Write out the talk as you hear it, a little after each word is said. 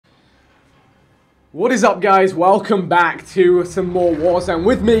What is up, guys? Welcome back to some more Warzone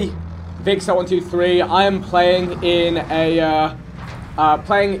with me, Vixo123. I am playing in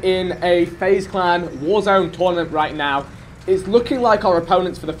a FaZe Clan Warzone tournament right now. It's looking like our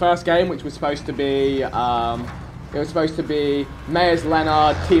opponents for the first game, which was supposed to be Mayers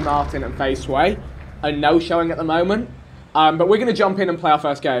Leonard, T Martin, and FaZe Sway, are no showing at the moment. But we're gonna jump in and play our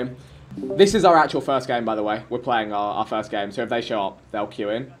first game. This is our actual first game, by the way. We're playing our first game, so if they show up, they'll queue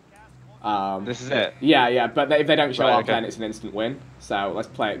in. This is it? Yeah, but if they don't show up, okay. then it's an instant win. So let's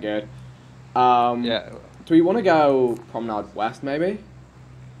play it good. Yeah. Do we want to go Promenade West, maybe?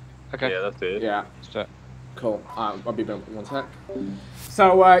 Okay. Yeah, that's it. Yeah. Start. Cool. I'll be back in 1 sec.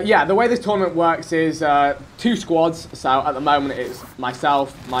 So, yeah, the way this tournament works is 2 squads. So, at the moment, it's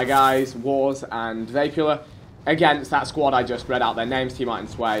myself, my guys, Wars, and Vapula, against that squad I just read out their names, T Martin,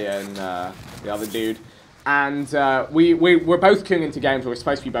 Sway, and the other dude. And we're both queuing into games. We're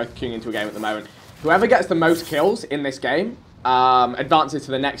supposed to be both queuing into a game at the moment. Whoever gets the most kills in this game advances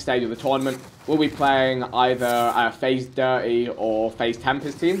to the next stage of the tournament. We'll be playing either FaZe Dirty or FaZe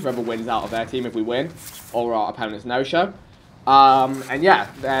Tempest teams, whoever wins out of their team if we win, or our opponent's no-show. And yeah,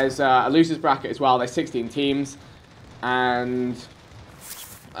 there's a losers bracket as well. There's 16 teams, and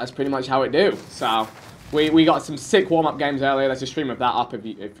that's pretty much how it do. So we got some sick warm-up games earlier. There's a stream of that up if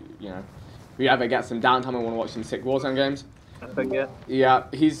you know. If you ever get some downtime and want to watch some sick Warzone games. I think, yeah. Yeah,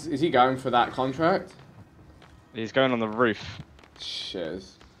 is he going for that contract? He's going on the roof.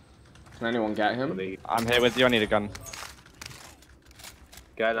 Shiz. Can anyone get him? I'm here with you, I need a gun.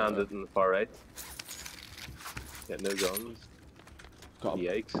 Guy landed in the far right. Yeah, no guns. Got a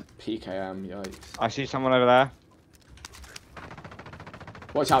Yikes. PKM, yikes. I see someone over there.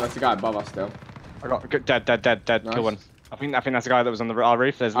 Watch out, there's a guy above us still. I got dead. Nice. Kill one. I think that's the guy that was on our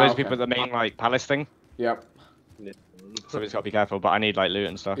roof. There's loads of people at the main like palace thing. Yep. So we just gotta be careful. But I need like loot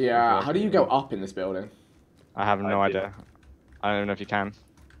and stuff. Yeah, how do you go up in this building? I have no idea. I don't even know if you can.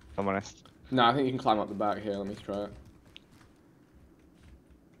 If I'm honest. No, I think you can climb up the back here. Let me try it.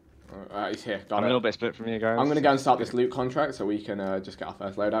 Alright, he's here. Got I'm it. a little bit split from you guys. I'm gonna go and start this loot contract so we can just get our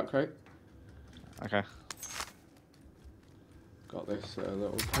first loadout crate. Okay. Got this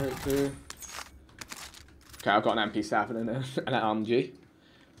little crate too. Okay, I've got an MP7 and an LMG.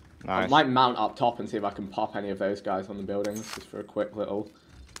 Nice. I might mount up top and see if I can pop any of those guys on the buildings just for a quick little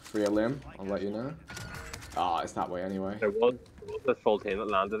free a limb. I'll let you know. Ah, it's that way anyway. There was a full team that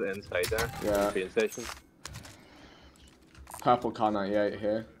landed inside there. Yeah. The train station. Purple car 98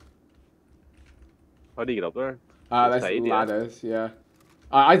 here. How do you get up there? There's Inside, yeah. ladders, yeah.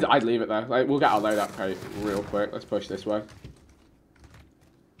 I'd leave it there. Like, we'll get our loadout crate real quick. Let's push this way.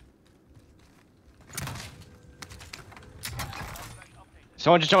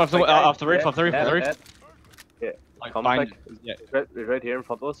 Someone just jumped off the roof. Yeah. Like, Come behind- back. yeah. He's right here in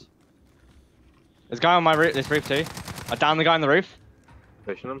front of us. There's a guy on my roof. This roof too. I downed the guy on the roof.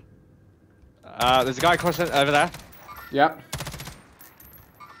 Pushing him. There's a guy crossing over there. Yep.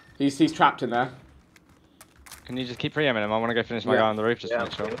 He's trapped in there. Can you just keep pre-aiming him? I want to go finish my Yeah. guy on the roof just to Yeah.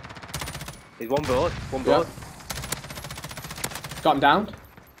 make sure. He's one bullet. One bullet. Got him down.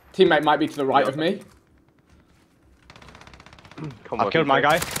 Teammate might be to the right of me. Come I've on, killed my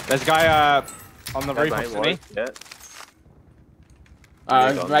guy. There's a guy on the Guy roof behind opposite me. wall.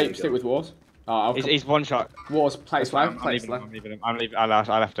 Yeah. Right, stick with Wars. He's one shot. Wars, play slow. I'm Play leaving slow. him. I'm leaving. I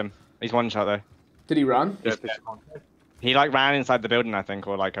left him. He's one shot though. Did he run? Yeah, He's- He like ran inside the building, I think,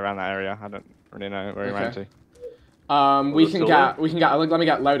 or like around that area. I don't really know where he ran Okay. to. We can get. Let me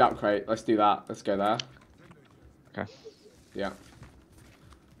get loadout crate. Let's do that. Let's go there. Okay. Yeah.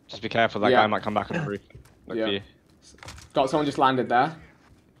 Just be careful. That Yeah. guy might come back on the roof. Look Yeah. for you. Got someone just landed there.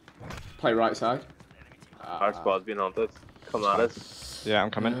 Play right side. Our squad's being hunted. Come at us. Yeah,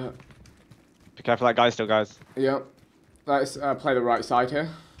 I'm coming. Be careful. That guy's still guys. Yep. Let's play the right side here.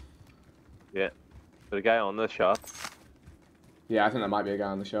 Yeah. There's a guy on the shot. Yeah, I think there might be a guy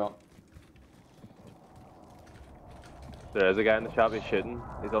on the shot. There is a guy in the shop. He's shooting.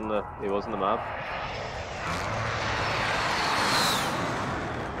 He was on the map.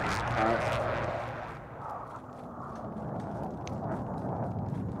 Alright.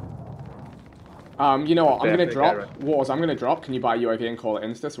 You know what? I'm gonna drop. Right. Wars, I'm gonna drop. Can you buy UAV and call it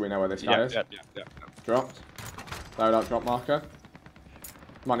Insta so we know where this guy is? Yeah. Dropped. Loadout drop marker.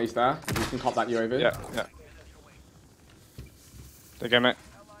 Money's there. You can cop that UAV. Yeah. There you go, mate.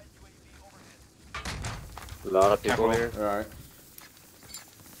 A lot of people Careful. here. Alright.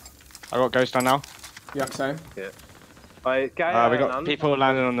 I got ghost on now. Yep, same. Yeah. Right, guy. We got landed. people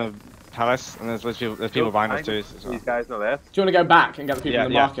landing on the palace, and there's people behind us too. So. These guys on the left. Do you want to go back and get the people Yeah, in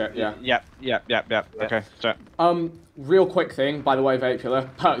the yeah. market? Yeah. Yeah. Yep. Yeah. Okay. So, Real quick thing, by the way, Vapular,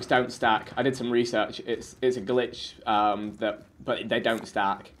 perks don't stack. I did some research. It's a glitch but they don't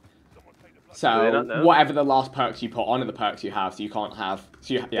stack. Do they So not know? whatever the last perks you put on are the perks you have. So you can't have.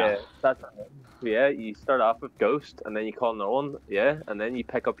 So yeah. That's yeah. You start off with Ghost, and then you call no one. Yeah, and then you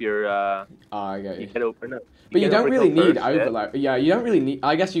pick up your. I get You you. get open it. But you get don't really overkill need first, overload. Yeah, you don't really need.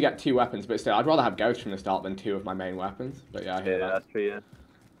 I guess you get 2 weapons, but still, I'd rather have Ghost from the start than 2 of my main weapons. But yeah, I hear Yeah, that. that's true. Yeah.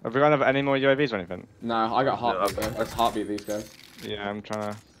 have we got any more UAVs or anything? No, I got heartbeat No, though. Let's heartbeat these guys. Yeah, I'm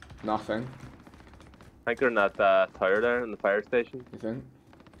trying to. Nothing. I think they're in that tower there in the fire station. You think?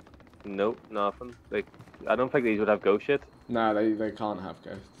 Nope, nothing. Like, I don't think these would have ghost shit. No, they can't have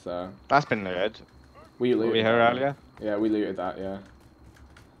Ghost. So That's been looted. we Were looted. we here that. earlier? Yeah, we looted that. Yeah.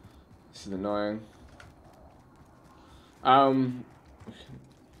 This is annoying.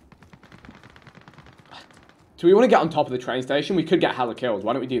 Do we want to get on top of the train station? We could get hella kills.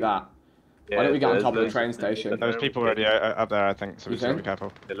 Why don't we do that? Yeah, Why don't we get on there's- top of the there's- train station? There's people already up there, I think, so we You just gotta be think?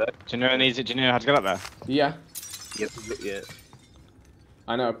 careful. They look. Do you know how to get up there? Yeah, Yeah.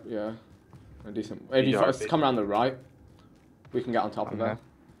 I know. Yeah, a decent. If you Yeah, first come around the right, we can get on top of I'm there. there.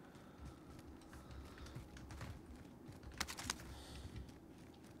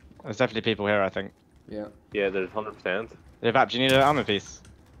 There's definitely people here, I think. Yeah. Yeah, there's 100%. Yeah, Vap, do you need an armor piece?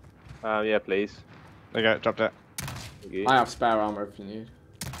 Yeah, please. There you go, dropped it. Thank you. I have spare armor if you need.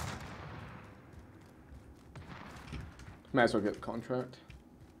 May as well get the contract.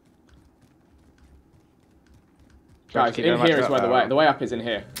 Guys, Keep in going back here to is that where the there. way. The way up is in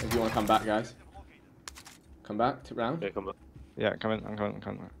here. If you want to come back, guys. Come back to round. Yeah, come on. Yeah, come in, I'm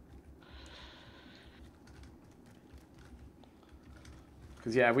coming.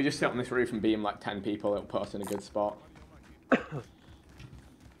 Because yeah, if we just sit on this roof and beam like 10 people, it'll put us in a good spot.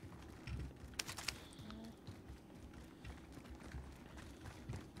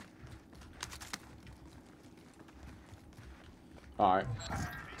 Alright.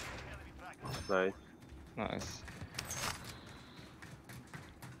 Nice. Nice.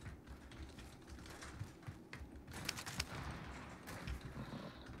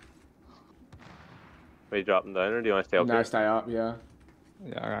 Are you dropping down or do you want to stay up No, here? stay up, yeah.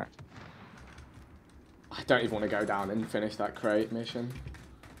 Yeah, alright. I don't even want to go down and finish that crate mission.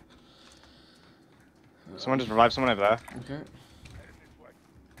 Someone just revived someone over there. Okay.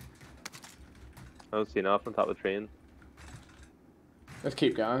 I don't see enough on top of the train. Let's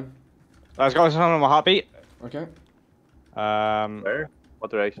keep going. Let's go, someone on my heartbeat. Okay. Where?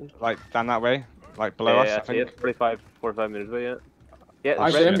 What direction? Like down that way, like below us, I see it. think. 45 minutes away, yeah. Yeah, I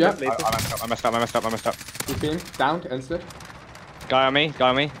it's see him, right yeah. underneath it. I messed up. He's been downed, instant. Guy on me.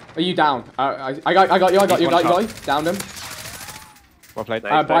 Are you down? I got you. Downed him. Well played.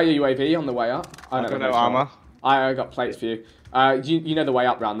 Nice. Buy your UAV on the way up. I've got no shot. armor. I got plates for you. You know the way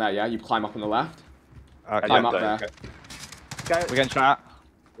up round there, yeah? You climb up on the left. Climb up yeah, there. Guy, We're getting shot at.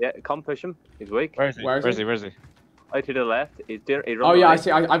 yeah, come push him. He's weak. Where is he? Where is he? Where is he? Out to the left. He's running Oh yeah, I right.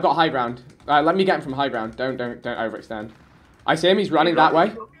 see. I've got high ground. Let me get him from high ground. Don't overextend. I see him. He's running that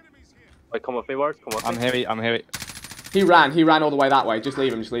way. Wait, come with me, Wars. Come with me. I'm here. He ran all the way that way. Just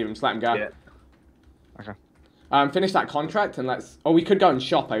leave him. Just let him go. Yeah. Okay. Finish that contract and let's. Oh, we could go and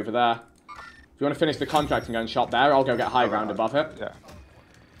shop over there. If you want to finish the contract and go and shop there, I'll go get high ground above it. Yeah.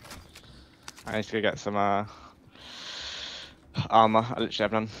 I need to go get some armor. I literally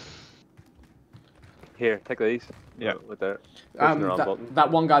have none. Here, take these. Yeah. With the pushing the wrong button.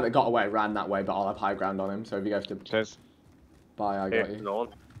 That one guy that got away ran that way, but I'll have high ground on him. So if he goes to Cheers. buy, I Here, got you. no one.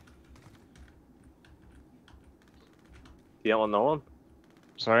 Do you want no one?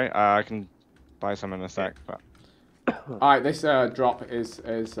 Sorry, I can buy some in a sec, but All right, this drop is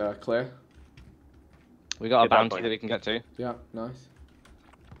clear. we got a Get that bounty point. that we can get to. Yeah, nice.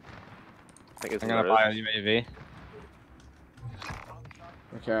 I think it's I'm in gonna the buy a roof. UAV.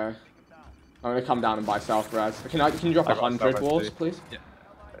 Okay. I'm gonna come down and buy self res. Can you drop I got 100 self-res walls, too. please? Yeah,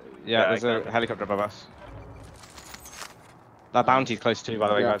 Yeah, there's I a can. helicopter above us. That bounty's close too, by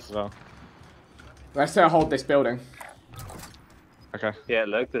the way, Yeah. guys, as well. Let's hold this building. Okay. Yeah,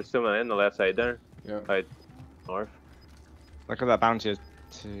 look, there's someone in the left side there. Yeah. Out north. Look at that bounty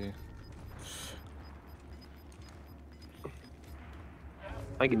to.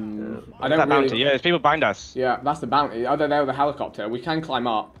 Thank you. I That don't bounty. really. Yeah, there's people behind us. Yeah, that's the bounty. Oh, they're there with the helicopter. We can climb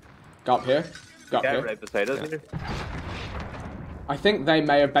up. Go up here. Go up Yeah, here. right beside us here. I think they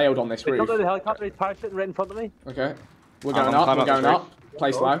may have bailed on this They come roof. to the helicopter, he's parachuting right in front of me. Okay. We're I'm going gonna up. climb We're up this going roof. up.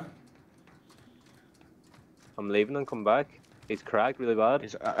 Play slow. I'm leaving and come back. He's cracked really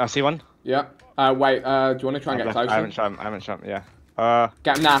bad. I see one. Yeah. Wait. Do you want to try and get I haven't closer? shot him. I haven't shot him. Yeah.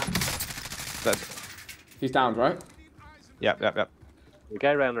 Get him now. Dead. He's downed, right? Yep. The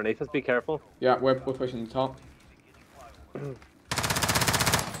guy right underneath us, be careful. Yeah, we're pushing the top. Let's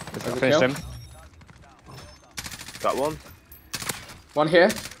There's a finish kill. him. Got one. One here.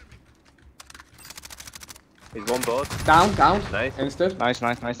 He's one board. Down. Nice. Instant. Nice.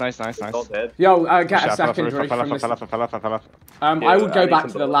 All dead. Yo, get Shit, a I fell off the secondary roof, I from this. fell off. I would go need back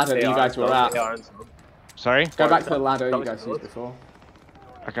some to the bullets. ladder that you guys were They at. are in some. Sorry? Go back to the That ladder you was guys used bullets. before.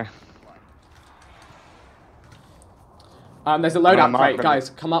 Okay. There's a loadout Mark crate, them. guys.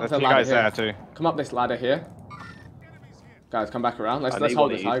 Come up There's the two ladder guys here. there too. Come up this ladder here. Guys, come back around. Let's I need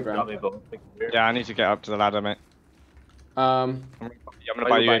hold one this of you high to drop me ground. both. Yeah, I need to get up to the ladder, mate. Um, I'm gonna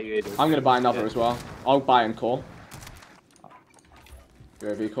buy you. I'm gonna buy another as well. I'll buy and call.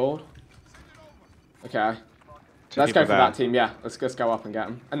 UAV called. Okay. Let's go for that team. Yeah, let's just go up and get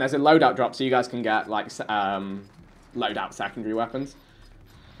them. And there's a loadout drop, so you guys can get like loadout secondary weapons.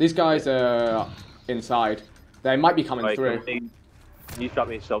 These guys are inside. They might be coming through. You drop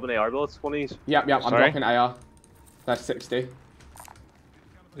me sub and AR bullets, one of these. Yep. I'm Sorry? dropping AR. That's 60.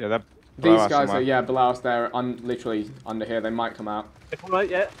 Yeah, they're These below us guys somewhere. are below us. They're literally under here. They might come out. They come out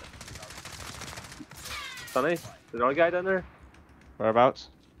yet? Sonny, there's another guy down there. Whereabouts?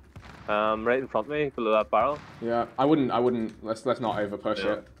 Right in front of me, below that barrel. Yeah, I wouldn't. Let's not over push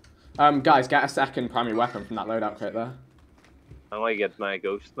Yeah. it. Guys, get a second primary weapon from that loadout crate there. I want to get my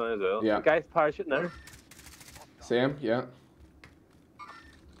ghost now as well. Yeah. The guy's parachuting there. See him? Yeah.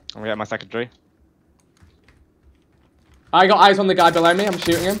 I'm gonna get my secondary. I got eyes on the guy below me. I'm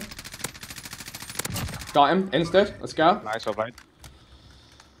shooting him. Got him. Instant. Let's go. Nice, well played.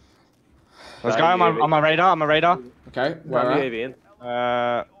 There's a guy on my radar. Okay. Where Got at? UAV in.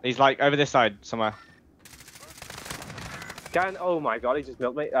 He's like over this side somewhere. Guy, oh my god, he just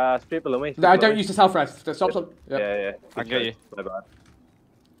milked me. Straight below me. No, don't use the self-res. Stop. Yep. Yeah. I get you. My bad.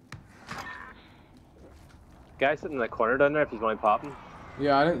 Guy sitting in that corner down there if he's going popping.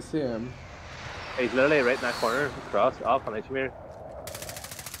 Yeah, I didn't see him. He's literally right in that corner. Across. I'll punish him here.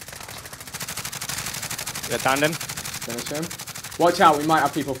 Yeah, downed him. Finish him. Watch out. We might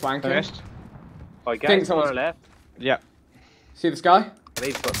have people flanking. Finished. Oh, Think guys on someone's- our left. Yeah. See this guy? And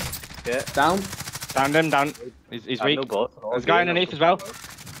he's yeah. Down. Downed him, down. He's I have weak. no bullets at all. There's a guy underneath as well.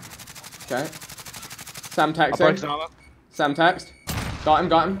 Okay. Sam I broke his texting. armor. Sam text. Got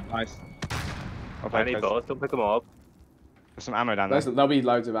him. Nice. Well I played, need guys. bullets, don't pick them all up. There's some ammo down there. There'll be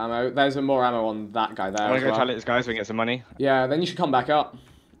loads of ammo. There's more ammo on that guy there I'm gonna as go well. tell this guy so we can get some money. Yeah, then you should come back up.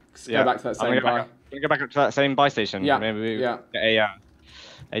 Go back to that I'm same gonna buy. go back up to that same buy station. Yeah, Maybe we yeah. get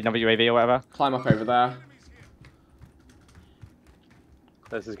a WAV or whatever. Climb up over there.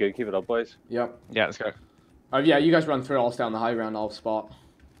 This is good, keep it up, boys. Yep. Yeah, let's go. Oh yeah, you guys run through. I'll stay on the high ground. I'll spot.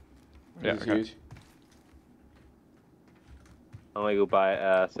 Yeah, This is okay. huge. I'm gonna go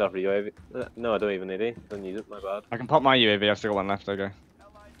buy self UAV. No, I don't even need it. Don't use it, my bad. I can pop my UAV. I've still got one left. Okay.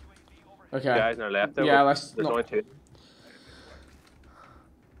 Okay. Guys on our left there. Yeah, let's There's not- only two.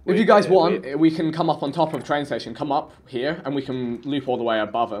 If you guys Wait, want, we can come up on top of train station. Come up here, and we can loop all the way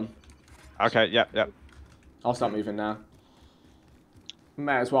above them. Okay. Yep. I'll start moving now.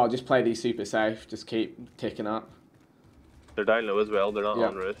 May as well just play these super safe. Just keep ticking up. They're down low as well, they're not Yeah.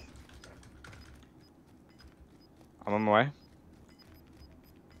 on roof. I'm on my way.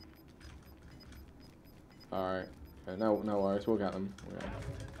 All right. No worries. We'll get them.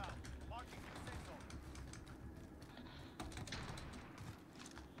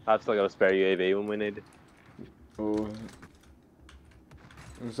 I've still got a spare UAV when we need it. Oh.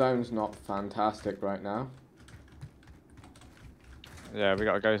 The zone's not fantastic right now. Yeah, we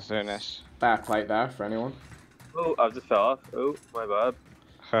gotta go soonish. Fair plate there for anyone. Oh, I've just fell off. Oh, my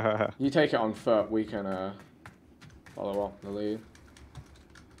bad. You take it on foot, we can follow up the lead.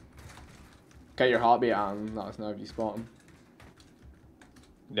 Get your heartbeat out and let us know if you spot them.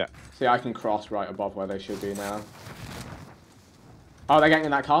 Yeah. See, I can cross right above where they should be now. Oh, they're getting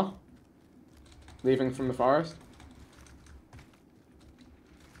in that car? Leaving from the forest?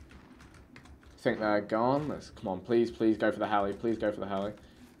 I think they're gone. Come on, please go for the heli. Please go for the heli.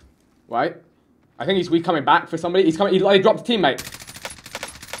 Wait. I think he's coming back for somebody. He's coming. He dropped a teammate.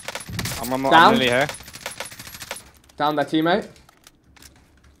 I'm Down. nearly here. Down their teammate.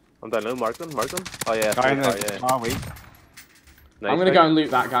 I'm down low, mark them. Oh yeah, Guy in car, the yeah. car weak. Nice, I'm gonna go and loot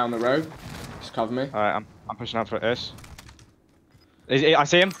that guy on the road. Just cover me. Alright, I'm pushing out for this. I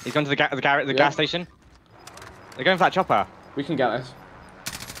see him. He's gone to the gas station. They're going for that chopper. We can get this.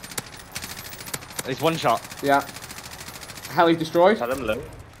 It's one shot. Yeah. Heli destroyed. Had him low.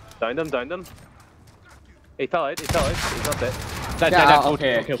 Downed him. He fell out, he's not dead. Get out of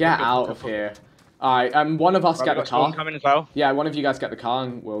here. Get out of here. Alright, one of us get the car. Coming as well. Yeah, one of you guys get the car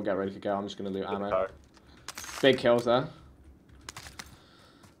and we'll get ready to go. I'm just gonna loot ammo. Big kills there.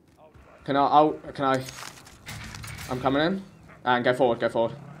 Can I? I'm coming in. And go forward. Go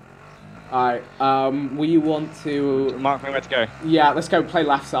forward. Alright. We want to. Mark me where to go. Yeah. Let's go play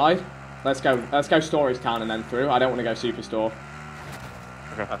left side. Let's go. Let's go Stories Town and then through. I don't want to go Superstore.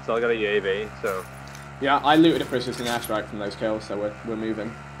 Okay. I've still got a UAV, so. Yeah, I looted a precision airstrike from those kills, so we're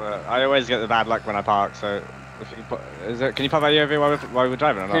moving. But I always get the bad luck when I park, so if you put, can you pop that UAV while we're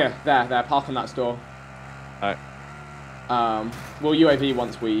driving or not? Here, there, park on that store. Alright. We'll UAV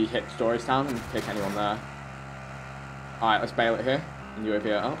once we hit Stories Town and pick anyone there. Alright, let's bail it here and UAV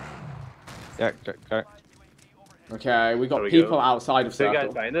it up. Yeah, go. Okay, we got There we people go. outside of Two guys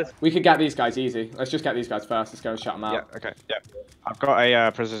circle. behind us. We could get these guys easy. Let's just get these guys first. Let's go and shut them out. Yeah, okay, yeah. I've got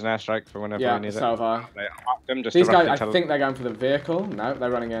a precision airstrike for whenever we need so have I. it. I marked them just These to guys, roughly I think they're going for the vehicle. No, they're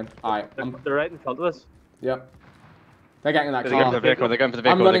running in. Alright, They're right in front of us. yep. They're getting in that They're going for car. the vehicle, they're going for the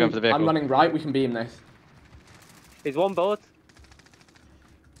I'm vehicle, they're going running, for the vehicle. I'm running right. We can beam this. He's one bullet.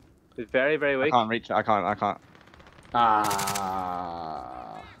 He's very, very I weak. can't reach it, I can't.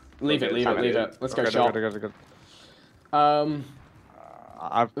 Ah. Leave it. Let's go Good, shop. good.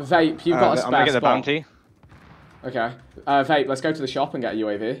 Vape, you've got a spare I'm gonna get the spot. bounty. Okay. Vape, let's go to the shop and get a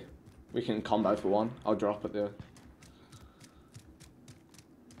UAV. We can combo for one. I'll drop at the...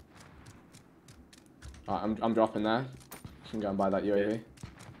 Alright, I'm dropping there. You can go and buy that UAV.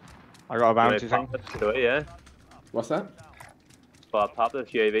 I got a bounty thing. Yeah. What's that? Well, I'll pop this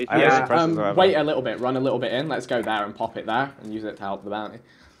UAV. I Yeah, suppressors or whatever. wait a little bit, run a little bit in. Let's go there and pop it there and use it to help the bounty.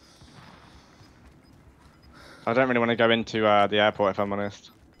 I don't really want to go into the airport if I'm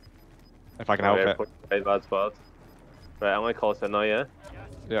honest. If I can help it. Very bad spot. Right, I'm gonna call us in now, yeah?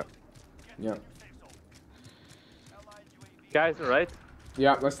 Yeah. Yeah. Guys, alright?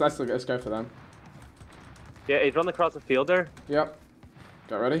 Yeah, let's go for them. Yeah, he's running across the field there. Yep.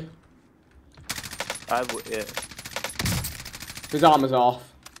 Get ready. Yeah. His armor's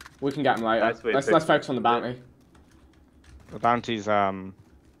off. We can get him later. Nice, Let's focus on the bounty. The bounty's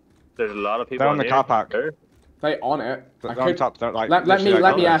There's a lot of people they're on the here. car park. Sure. They on it. They're I on could- top, they're like let me literally,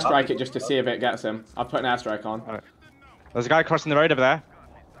 like, airstrike it just to see if it gets him. I've put an airstrike on. Alright. There's a guy crossing the road over there.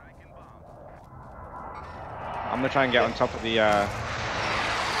 I'm gonna try and get on top of the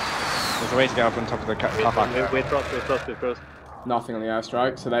there's a way to get up on top of the car park. Wait for us. Nothing on the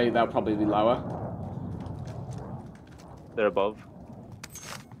airstrike, so they'll probably be lower. They're above.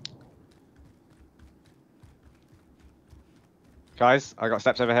 Guys, I got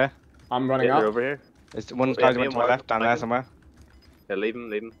steps over here. I'm running Yeah, they're up. over here. There's one Yeah, guy's me went and to my one left, down there behind somewhere. Yeah, leave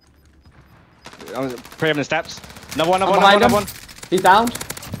him. I was three of them steps. Another one. I'm behind him. He's down.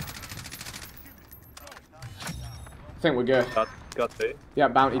 I think we're good. Got two. Yeah,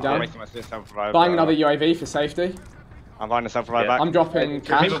 bounty I'm down. wasting my self-revive. Buying another UAV for safety. I'm buying a self-revive Yeah. back. I'm dropping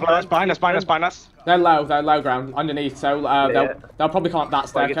cash. People behind us. They're low ground, underneath, so they'll probably come up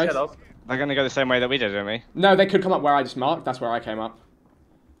that Well, get staircase. set up. They're gonna go the same way that we did, don't we? No, they could come up where I just marked. That's where I came up.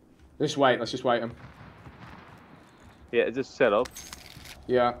 Let's just wait them. Yeah, just set up.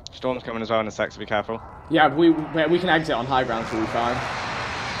 Yeah. Storm's coming as well in a sec, so be careful. Yeah, we can exit on high ground, so we'll be fine.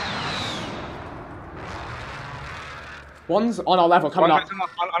 One's on our level, coming up.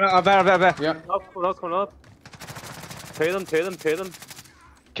 There. Yeah. Coming up. Two of them.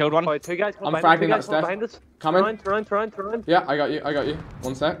 Killed one. Oh, two guys I'm behind us. fragging Two that guys step. behind us. Coming. Turn. Yeah, I got you.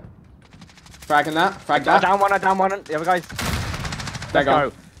 One sec. Fragging that. Frag that. Down one. The other guys. They're gone.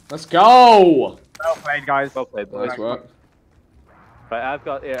 go. Let's go! Well played, guys. Well played, boys. Nice work. Right, I'm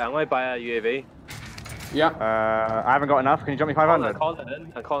gonna buy a UAV. Yeah. I haven't got enough. Can you drop me 500? I'm calling it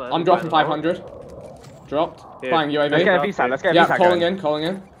in. I'm dropping 500. Dropped. Here. Buying Let's UAV. get a VSAT. Let's get a Yeah, VSAT calling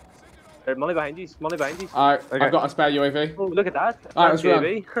in. There's money behind you. Alright, Okay. I've got a spare UAV. Oh, look at that. Alright, That's let's run.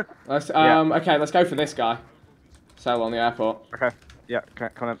 UAV. Let's Yeah. okay, let's go for this guy. Sail on the airport. Okay. Yeah.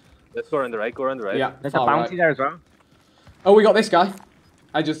 Come on. Let's go around the right. Yeah. There's a far bounty right. there as well. Oh, we got this guy.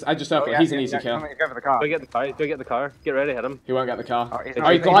 I just opened. He's an easy kill. Come on, go for the car. Go get the car. Get ready, hit him. He won't get the car. Oh, he's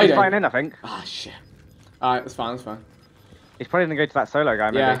He's gliding. He's flying in, I think. Ah, shit. Alright, that's fine. He's probably gonna go to that solo guy,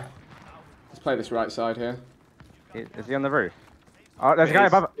 maybe. Yeah. Let's play this right side here. Is he on the roof? Oh, there's a guy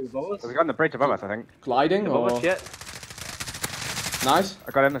above us. He's above us. There's a guy on the bridge above us, I think. Gliding Above or us, yeah. nice.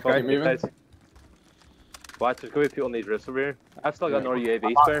 I got him. Let's go. Keep moving. Guys. Watch, there's going to be people on these roofs over here. I've still got another UAV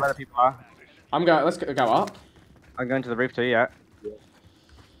Where spare. the people are. I'm going. Let's go up. I'm going to the roof too. Yeah.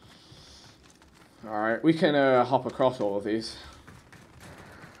 All right, we can hop across all of these.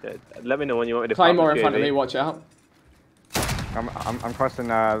 Yeah, let me know when you want me to Claymore pop in front of UAV. me. Watch out. I'm crossing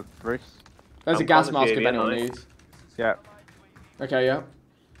roofs. There's a I'm gas calling mask if UAV anyone now. needs. Yeah. Okay, yeah.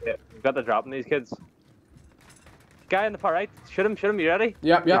 Yeah, we've got the drop on these kids. Guy on the far right. Shoot him. You ready?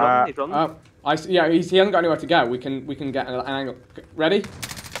 Yep. He's running. Yeah, he hasn't got anywhere to go. We can get an angle. Ready?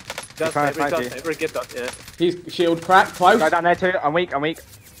 got trying to sniper, fight you. sniper, get that, yeah. He's shield cracked, close. Go down there too. I'm weak.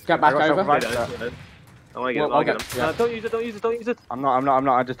 Get back I got over. self-revive. Get down, get down. I want to get Well, him, I want to I'll get him. get- yeah. No, don't use it, don't use it, don't use it. I'm not.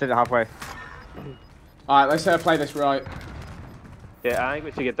 I just did it halfway. Alright, let's play this right. Yeah, I think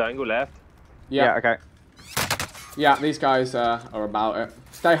we should get down, go left. Yeah, Okay. yeah, these guys are about it.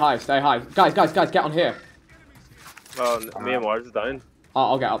 Stay high, stay high. Guys, get on here. Oh, me and Mars is down.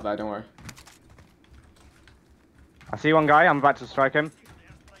 I'll get up there, don't worry. I see one guy. I'm about to strike him.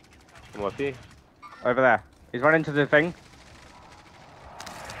 I'm with you. Over there. He's running to the thing.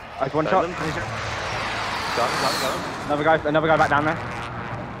 That's one shot. Down him. Got him. Another guy back down there.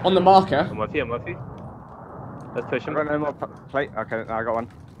 On the marker. I'm with you, I'm with you. Let's push him. Run no more plate. Okay, no, I got one.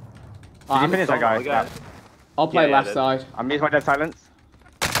 Alright, Did you finish that guy? Yeah. I'll play Yeah, left yeah, side. I'm using my dead silence.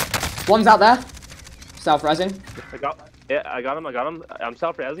 One's out there. Self-resing. I got him. I'm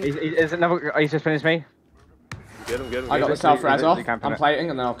self-resing. He's just finished me. Get him. I got the He's self-res off. literally camping I'm it. plating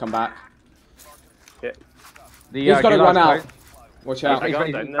and then I'll come back. Yeah. He's got to run out. Watch out. I got him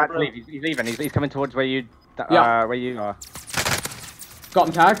He's down about there, to leave. He's leaving. He's coming towards where you. Yeah. Where you are. Got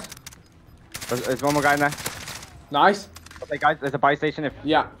him tagged. There's one more guy in there. Nice. Okay, guys. There's a buy station. If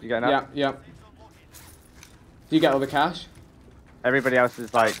Yeah. you get enough. Yeah. Do you get all the cash? Everybody else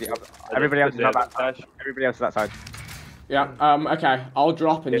is like. Everybody else is not that side. Cash. Everybody else is that side. Yeah. Okay. I'll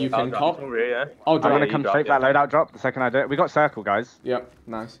drop and you I'll can drop cop. over here, yeah. I'll I'm drop. gonna you come drop, straight yeah. that loadout drop the second I do it. We got circle, guys, Yep.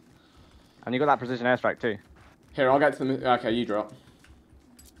 Nice. and you got that precision airstrike too. Here, I'll get to the. Okay, you drop.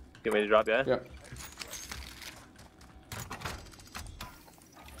 Get me to drop, yeah? Yep.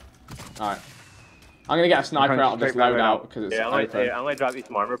 Alright. I'm gonna get a sniper coming out of this straight back loadout because it's Yeah, I'm open. gonna drop you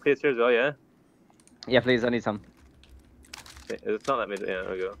some armor plates here as well, yeah? Yeah, please. I need some. It's not let me, yeah,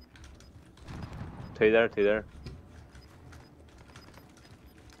 there we go. Two there.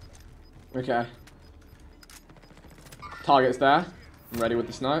 Okay. Target's there. I'm ready with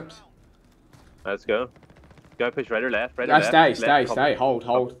the snipes. Let's go. Go push right or left, Stay. left, cover.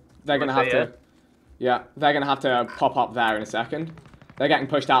 Hold. They're gonna have Stay, to. Yeah, they're gonna have to pop up there in a second. They're getting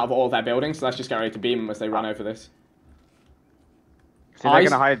pushed out of all their buildings, so let's just get ready to beam them as they run over this. See, they're Eyes.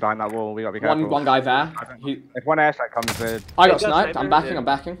 gonna hide behind that wall. We gotta be careful. One guy there. He, If one airstrike comes, I Yeah, got sniped. sniper, I'm backing. yeah. I'm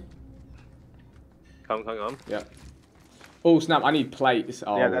backing. Come. Yeah. Oh snap! I need plates.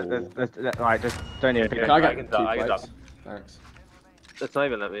 Oh. yeah, there's right. Just don't even. Yeah, Peek Can those. I I get can two drop, I can plates? drop. Thanks. It's not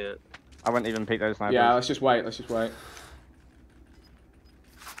even let me. I wouldn't even peek those snipers. Yeah, let's just wait.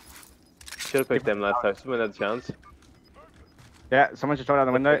 Should've picked them last time. Someone had a chance. Yeah, someone should throw down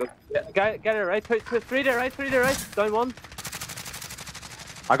the window. Yeah, get it right. Three there, right. Down one.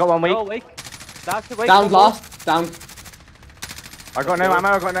 I got one weak. Oh, wake. That's it, wake. Down one more. last. Down. I got no ammo.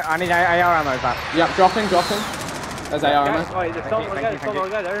 I need AR ammo. Is that? Yep. Dropping. There's AR Guys, ammo. alright, there's someone there. Shall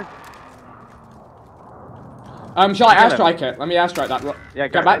I Kill him. airstrike it? Let me airstrike that. Yeah,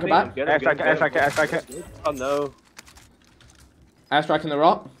 Go back. Airstrike it. Oh no. Airstriking the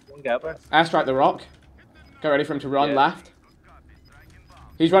rock. One gapper. Airstrike the rock. Get ready for him to run Yeah. left.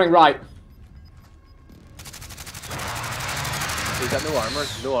 He's running right. He's got no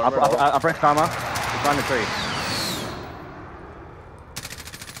armor. I pressed armor. He's behind the tree.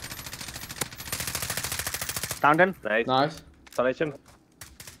 Found him. Nice. Nice. Punish him.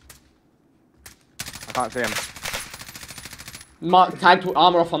 I can't see him. Mark tagged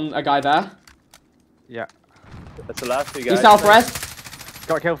armor off on a guy there. Yeah. That's the last two guys. He's self-res.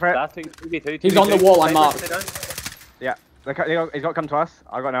 Got a kill for it. Last two, 2v2, He's on the wall, I Sniper, marked. stay down. Yeah. He's got to come to us.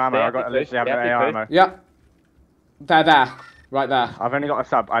 I got no ammo. Yeah, I got they literally have push. no Yeah, AR they ammo. Yep. They're there. Right there. I've only got a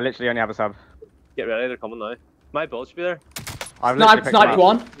sub. I literally only have a sub. Get ready, they're coming now. My bull should be there. I've literally Snipe picked him up.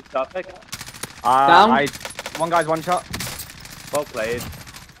 one. Stop pick. Down. One guy's one shot. Well played.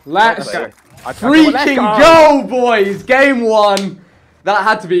 Let's Okay. Let's freaking go, boys! Game 1. That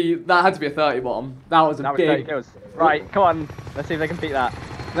had to be a 30 bomb. That was a That was 30 big. kills. Right, come on. Let's see if they can beat that.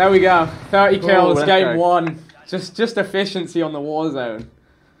 There we go. 30 kills. let's Game go. 1. Just efficiency on the Warzone.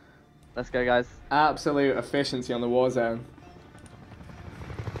 Let's go, guys. Absolute efficiency on the Warzone.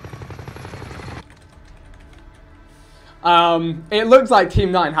 It looks like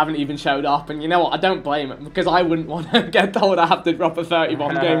Team 9 haven't even showed up, and you know what? I don't blame them, because I wouldn't want to get told I have to drop a 30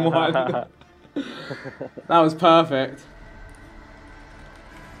 bomb game 1. That was perfect.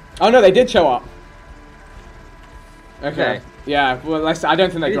 Oh no, they did show up. Okay. Okay. Yeah, well, I don't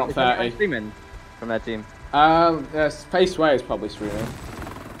think they dropped Is anyone 30. streaming from their team? Space Way is probably streaming.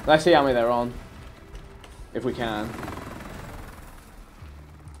 Let's see how many they're on. If we can.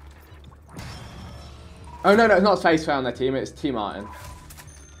 Oh no, it's not Space Way on their team, it's Team Martin.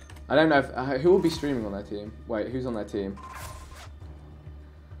 I don't know if, who will be streaming on their team? Wait, who's on their team?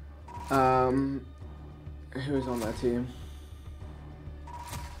 Who is on their team?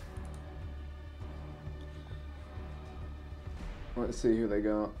 Let's see who they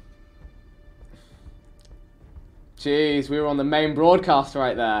got. Jeez, we were on the main broadcast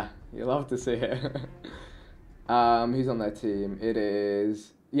right there. You'll love to see it. Who's on their team? It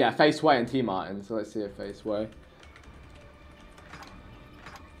is... Yeah, FAZE and T Martin. So let's see if FAZE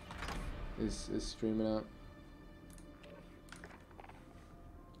is streaming out.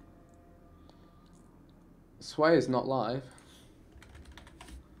 Sway is not live.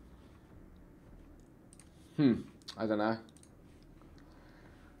 I don't know.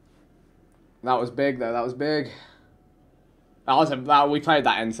 That was big though, that was big. We played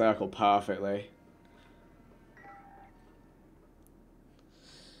that end circle perfectly.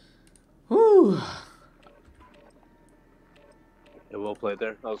 Whew. Yeah, well played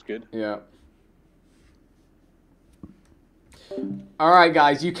there. That was good. Yeah. Alright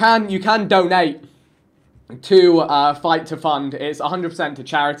guys, you can donate to Fight to Fund. It's 100% to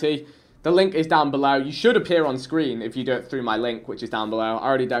charity. The link is down below. You should appear on screen if you do it through my link, which is down below. I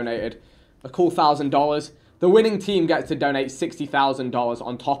already donated a cool $1,000. The winning team gets to donate $60,000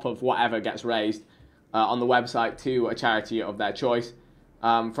 on top of whatever gets raised on the website to a charity of their choice.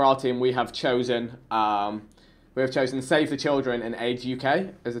 For our team, we have chosen Save the Children and AIDS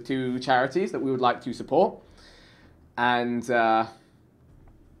UK as the two charities that we would like to support. And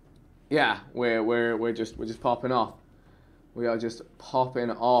yeah, we're just popping off. We are just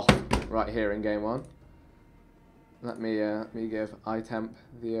popping off right here in game one. Let me give iTemp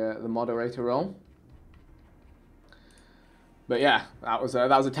the moderator role. But yeah, that was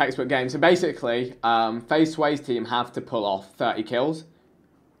a textbook game. So basically, FaZe Sway's team have to pull off 30 kills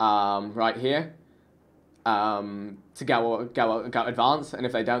right here to go advance, and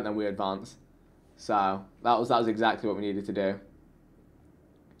if they don't, then we advance. So that was exactly what we needed to do.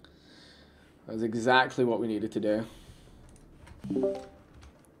 That was exactly what we needed to do.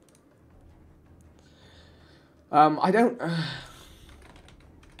 I don't.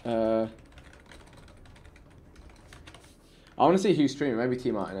 I want to see who's streaming. Maybe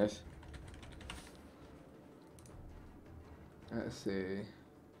T Martin is. Let's see.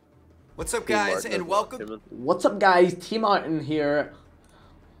 What's up, guys, and welcome. What's up, guys? T Martin here.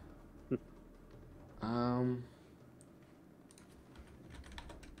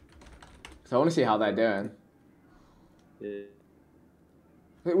 So I want to see how they're doing. Yeah.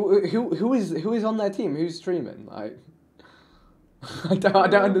 Who is on their team? Who's streaming? Like, I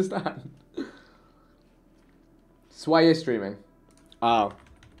don't understand. Sway is streaming. Oh,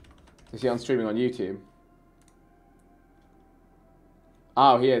 is he on streaming on YouTube?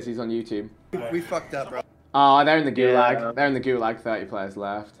 Oh, he is. He's on YouTube. We fucked up, bro. Oh, they're in the gulag. Yeah. They're in the gulag. 30 players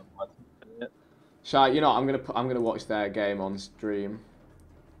left. Shy, you know, I'm gonna watch their game on stream.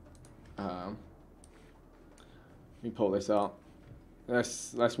 Let me pull this up.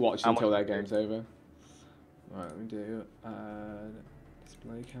 Let's watch until their game's over. Right, let me do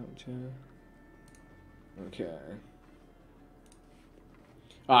display capture. Okay.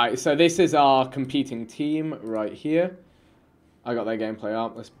 Alright, so this is our competing team right here. I got their gameplay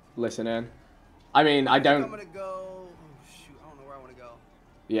up. Let's listen in. I mean, I don't. I'm gonna go. Oh shoot! I don't know where I want to go.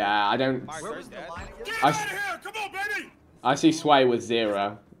 Yeah, I don't. Where was the line again? Get out of here! Come on, baby! I see Sway with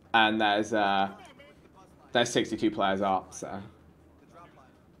 0, and there's 62 players up. So The drop line.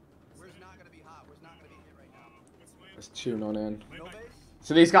 Where's not gonna be hot? Where's not gonna be hit right now? let's tune on in. No base.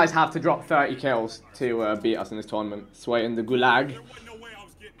 So these guys have to drop 30 kills to beat us in this tournament. Sway in the gulag. There wasn't no way I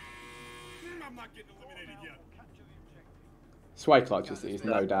was getting. I'm not getting eliminated yet. Sway clutches these,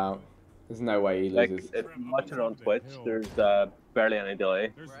 no doubt. There's no way he Like, loses. if you watch it on Twitch, there's barely any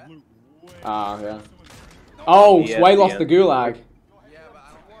delay. There's loot way. Yeah. Oh, ESPN. Sway lost the gulag. Yeah, but I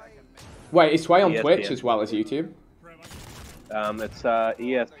don't think I can make Wait, is Sway on ESPN. Twitch as well as YouTube? It's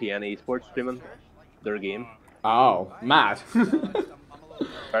ESPN esports streaming their game. Oh, mad. I'm a little.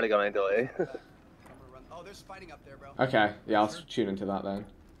 Barely got any delay. I'm gonna run. Oh, there's fighting up there, bro. 100%. Okay, yeah, I'll tune into that then.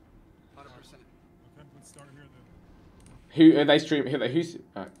 Okay, let's start here then. Who are they streaming? Who's?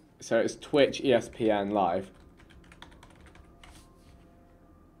 So it's Twitch, ESPN live.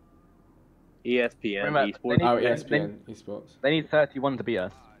 ESPN Remember, esports. they Oh, need- ESPN esports. They need 31 to beat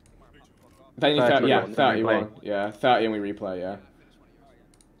us. They need 31, yeah, we 31. replay. Yeah, 30 and we replay. Yeah.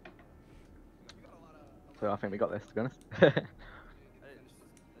 So I think we got this, to be honest.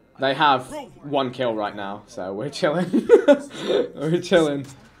 They have 1 kill right now, so we're chilling. We're chilling.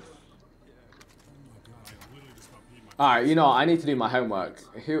 Alright, you know what? I need to do my homework.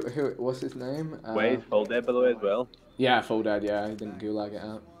 What's his name? Wait, full dead by the way as well. Yeah, full dead, yeah. He didn't gulag it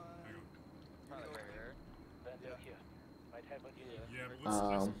out. Yeah, but let's,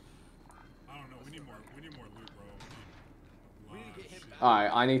 Um, I don't know. We need more loot, bro.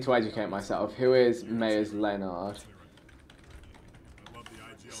 Alright, I need to educate myself. Who is Mayers Leonard?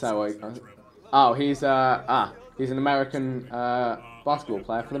 So, oh, he's an American basketball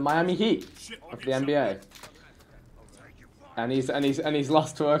player for the Miami Heat of the NBA. And he's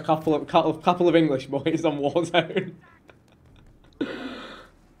lost to a couple of English boys on Warzone.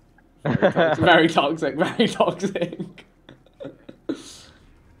 Very toxic, very toxic.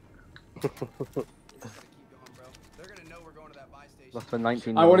 Lost for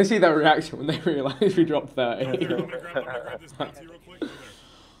 19. I want to see their reaction when they realise we dropped 30. I'm gonna grab this bounty real quick. Go there.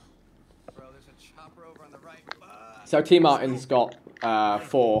 Bro, there's a chopper over on the right. So T Martin's got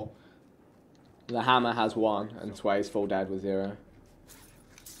 4. The Hammer has 1, and Sway's full dead with 0.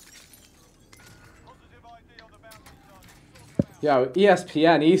 Yo,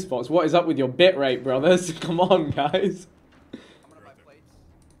 ESPN Esports, what is up with your bitrate, brothers? Come on, guys. I'm gonna buy plates.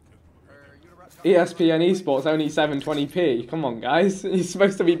 ESPN Esports only 720p. Come on, guys. He's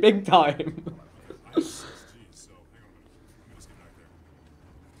supposed to be big time. I have 6 Gs, so hang on a minute. Let me just get back there.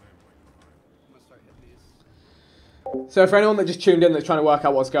 I'm gonna start hitting these. So for anyone that just tuned in that's trying to work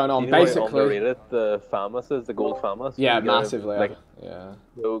out what's going on, You know how basically... underrated the FAMAS is, the gold FAMAS? Yeah, You gotta, massively. Like, Yeah.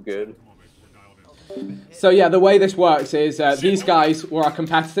 so good. Come on, baby. We're dialed in. So yeah, the way this works is these guys were our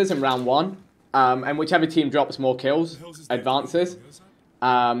competitors in round 1, and whichever team drops more kills advances,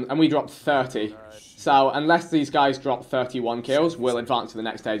 and we dropped 30. So unless these guys drop 31 kills, we'll advance to the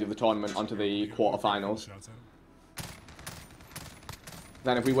next stage of the tournament onto the quarterfinals.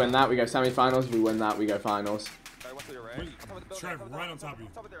 Then if we win that, we go semi-finals. If we win that, we go finals. Trev, right on top of you.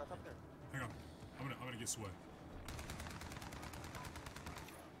 Hang on. I'm gonna get Sway.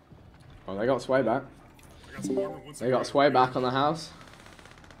 Oh, they got Sway back. I got some armor. One They second. got Sway back on the house.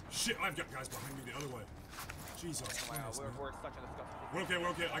 Shit, I've got guys behind me the other way. Jesus Christ, man. We're okay, we're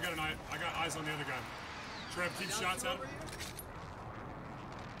okay. I got eyes on the other guy. Trev, keep shots at him.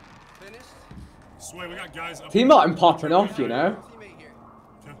 Finished. Sway, we got guys up. T Martin popping off, you know. Teammate here.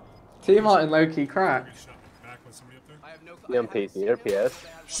 Okay. T Martin low-key crack. Get shot in the back by somebody up there. I have no. You on PC or PS?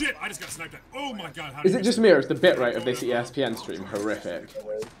 Shit, I just got sniped at. Oh my god, how Is did it just me or is the bitrate of this ESPN stream horrific?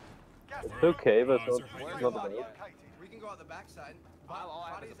 It's okay, but it's not the best. We can go out the backside.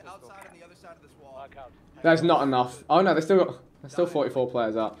 Body's outside on the other side of this wall. There's not enough. Oh no, there's still 44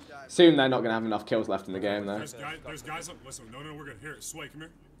 players up. Soon they're not going to have enough kills left in the game though. There's guys up. Listen, no, we're good. Here, Sway, come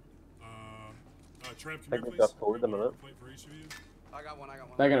here. Trev, I come think here, we please. got forward a minute. Plate for each of you. I got one.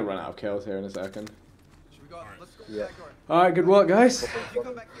 They're going to run out of kills here in a second. Should we go? Let's go to the Yeah. back door. Alright, good work guys. You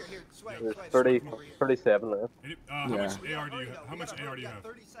come back here. Here, Sway. There's Sway, 30, come over here. 37 left. How Yeah. much AR do you have? How much AR do you have?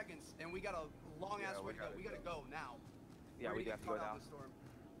 30 seconds, and we got a long ass way to go. We gotta go now. Yeah, we do have to go now.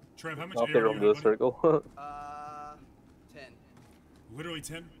 Trev, how much I'll AR get do over you the have, buddy? circle. 10. Literally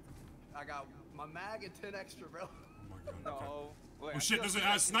 10? I got my mag and 10 extra, bro. Oh my god. Okay. No. Wait, Oh shit, there's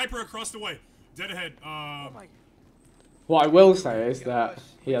a sniper across the way. Dead ahead. What I will say is that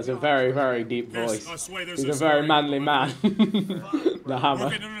he has a very, very deep There's, voice. Sway, there's He's a sniper very manly man. The Hammer.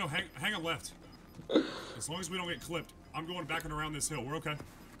 Okay, no. Hang on left. As long as we don't get clipped, I'm going back and around this hill. We're okay.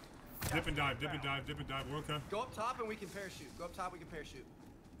 Dip and dive. We're okay. Go up top and we can parachute. Go up top, we can parachute.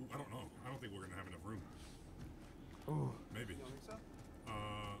 Ooh, I don't know. I don't think we're gonna have enough room. Maybe. You don't think so?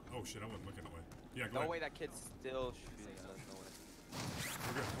 Oh shit, I wasn't looking that way. Yeah, go No ahead. way that kid's still shooting us. No way.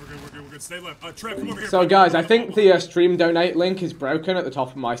 We're good. Stay left. Trev, come over here. So guys, I think the stream donate link is broken at the top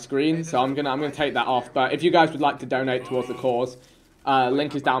of my screen, so I'm gonna take that off. But if you guys would like to donate towards the cause,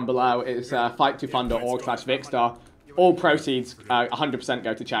 link is down below. It's fight2fund.org/Vicstar. All proceeds, 100%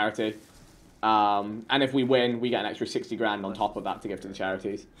 go to charity. And if we win, we get an extra 60 grand on top of that to give to the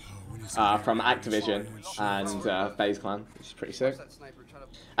charities from Activision and FaZe Clan, which is pretty sick. That sniper, try to...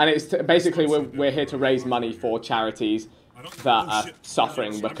 And it's basically we're here to raise money for charities that are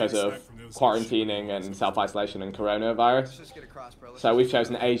suffering because of quarantining and self-isolation and coronavirus. Let's just get across, bro. So we've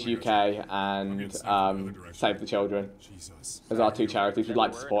chosen Age UK and Save the Children as our 2 charities we'd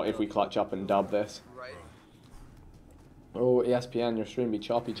like to support if we clutch up and dub this. Right. Oh, ESPN, your stream be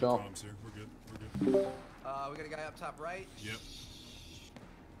choppy chop. Problems here. We're good. We got a guy up top right. Yep.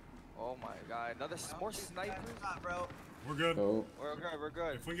 Oh my god, more snipers? Top, bro. We're good. Oh. We're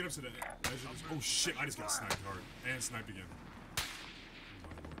good. If we get up to the edge of this, oh shit! I just got sniped hard and sniped again.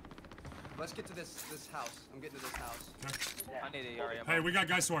 Let's get to this house. I'm getting to this house. Okay. I need a AR. Hey, we got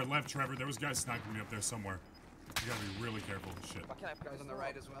guys to our left, Trevor. There was guys sniping me up there somewhere. You gotta be really careful. Shit. Guys on the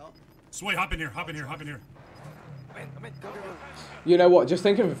right as well. Sway, hop in here. I'm in. Go. You know what? Just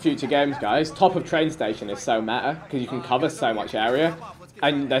thinking for future games, guys. Top of train station is so meta because you can cover so much area,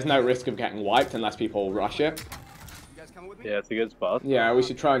 and there's no risk of getting wiped unless people rush it. You guys coming with me? Yeah, it's a good spot. Yeah, we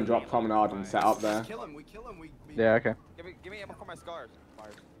should try and drop Promenade and set up there. We kill him. We Yeah, okay. Give me ammo for my scars.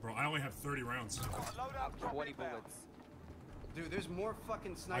 Bro, I only have 30 rounds. 20 bullets. Dude, there's more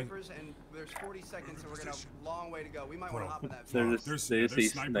fucking snipers, and there's 40 seconds, and we're gonna have a long way to go. We might want Bro. to hop in that. There's There's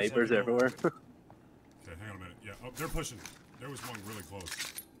these snipers snipers everywhere. everywhere. Okay, hang on a minute. Yeah, oh, they're pushing. There was one really close.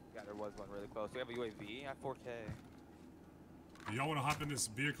 Yeah, there was one really close. We have a UAV at 4K. Do y'all want to hop in this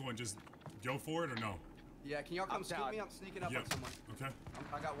vehicle and just go for it or no? Yeah, can y'all come I'm scoop down. me? I'm sneaking up Yeah. on someone. Okay.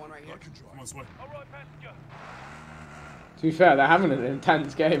 I got one right here. Come on, Sway. To be fair, they're having an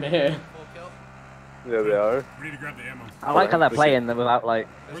intense game here. Full kill. Yeah, they are. We need to grab the ammo. I like how they're playing them without like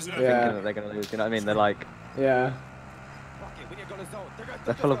Where's it at? Yeah. thinking that they're gonna lose. You know what I mean? They're like Yeah. Fuck it, we need to go to zone.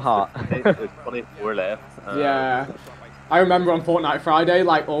 they're full of heart. There's 24 left. Yeah. I remember on Fortnite Friday,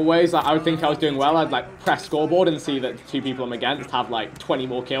 like always, like I would think I was doing well. I'd like press scoreboard and see that the two people I'm against have like 20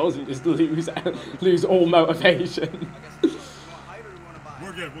 more kills and just lose all motivation. I guess you want to hide or you want to buy?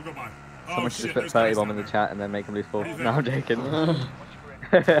 We're good. We'll go by. Oh Someone should shit, just put there's 30 guys bomb down in the there. chat and then make them lose 4. do you No, I'm joking. Hey, we need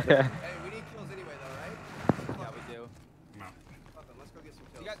kills anyway, though, right? Yeah, we do. I'm out. Fuck them, let's go get some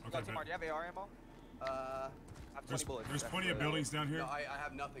You kills. got, Tamar, do you have AR ammo? Uh, I have 20 bullets. There's That's plenty of good. buildings down here. no, I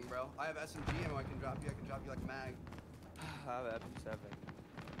have nothing, bro. I have SMG ammo. I can drop you. I can drop you like a mag. I have MP7.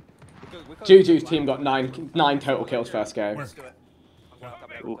 Juju's team got nine total kills first game. Where? Let's do it.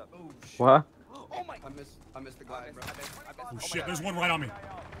 Ooh. Oh shit. What? Oh my! I missed the glide, bro. Oh shit, there's one right on me.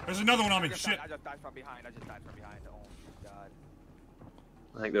 There's another one on me. Shit. I just died from behind. Oh my god.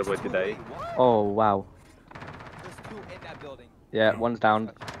 I think they're about to die. Oh wow. There's 2 in that building. Yeah, one's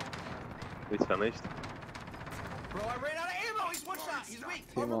down. He's finished. Bro, I ran out of ammo. He's one shot. He's weak.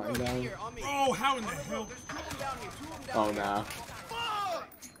 Team Harbor Martin Road, down. here on me. Oh, how in the Harbor hell? Road, there's 2 of them down here. 2 of them down Oh here. no. Fuck!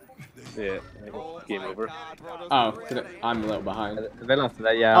 Yeah, game my over. God, bro, those Oh, three did it, I'm a little behind. They lost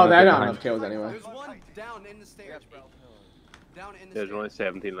that, yeah. Oh, I'm a they bit don't have behind. enough kills anyway. There's one down in the stairs, bro. Down in the There's only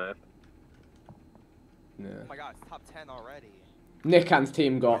stairs. 17 left. Yeah. Oh my god, it's top 10 already. Nick Ann's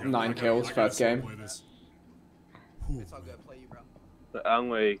team got I gotta- 9 I gotta- kills I gotta first see game. play this. Whew, It's all man. good. Play you, bro. But I'm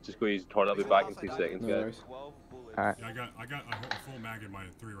going to just go use the toilet. I'll be back in 2 seconds, No guys. worries. 12 bullets. Alright. Yeah, I got a full mag in my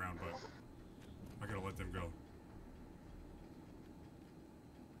 3-round, but I gotta let them go.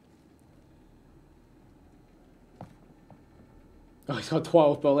 Oh, he's got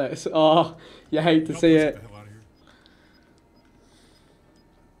 12 bullets. Oh, you hate to Y'all see push it. the hell out of here.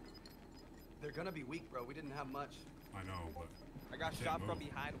 They're gonna be weak, bro. We didn't have much. I know, but I got Can't shot move. from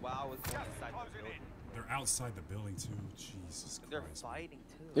behind while I was going inside the building. they're outside the building too. Jesus They're Christ. fighting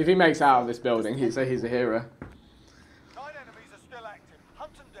too. If he makes it out of this building, he's a hero. 9 enemies are still active.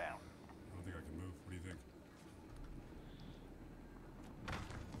 Hunt them down. I don't think I can move. What do you think?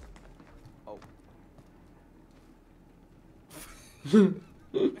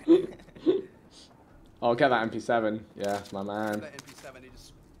 Oh, get that MP7. Yeah, my man. That MP7, they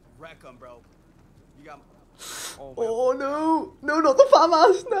just wreck them, bro. You got. Oh my Oh no! No, not the fat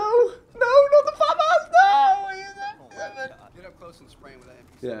ass! No! No, not the fat ass! No! oh my god. Get up close and spray him with that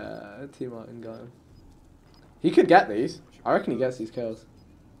MP7. Yeah, T Martin got him. He could get these. I reckon he gets these kills.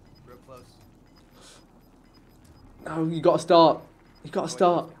 Real close. No, you gotta start. You gotta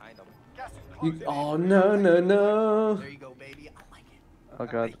start. Behind them. Gas is You, closing oh no, no, no! There you go, baby. I like it. Oh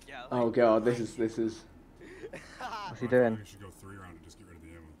god. Yeah, Oh god, this is. What's he I doing? think I should go 3-round and just get rid of the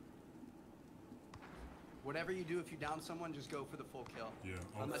ammo. Whatever you do, if you down someone, just go for the full kill. Yeah.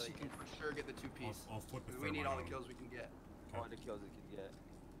 Unless you can for sure get the 2-piece. I'll flip the We need all the thermite on kills we can get. all the kills it can get.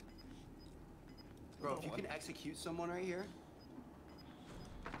 Bro, if you can execute someone right here.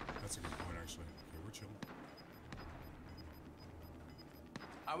 That's a good point, actually. Okay, we're chilling.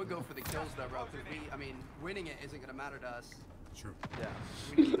 I would go for the kills though, bro. Because I mean, winning it isn't gonna matter to us. True. Yeah.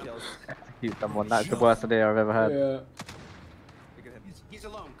 We need Kills. Execute someone. That's the worst idea I've ever had. Yeah. Look at him. He's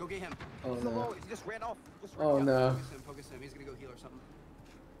alone. Go get him. Oh He's no. alone. He just ran off. Just ran Oh off. no. Focus him. Focus him. He's gonna go heal or something.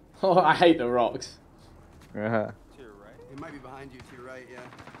 Oh, I hate the rocks. Yeah. To your right. He might be behind you to your right. Yeah.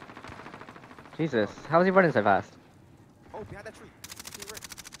 Jesus, how is he running so fast? Oh, behind that tree. To your right.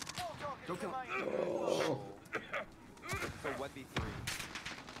 Go kill him. Oh. So 1v3.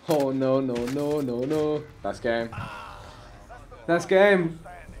 Oh no, no, no, no, no. That's game. That's game.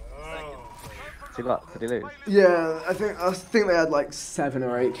 Did he what? Did he lose? Yeah, I think they had like 7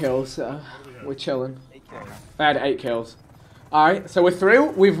 or 8 kills. So we're chilling. 8 kills. They had 8 kills. All right, so we're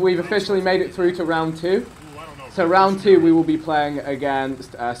through. We've officially made it through to round 2. Ooh, I don't know. So round 2, we will be playing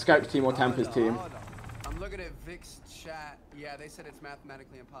against Scope's team or Temper's team. I'm looking at Vic's chat. Yeah, they said it's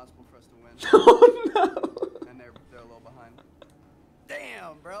mathematically impossible for us to win, Oh no! and they're a little behind.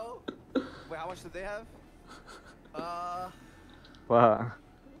 Damn, bro. Wait, how much did they have? What?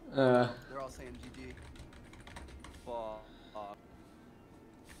 They're all saying GG. Fuck. All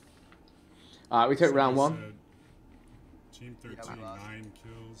right, we took round 1. Said, Team 13, Yeah, we lost. 9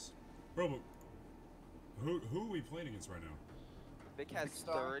 kills. Bro, but who are we playing against right now? Vic has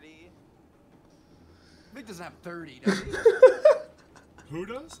Star. 30. Vic doesn't have 30, does he? Who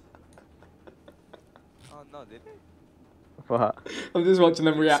does? Oh no, did they? What? I'm just watching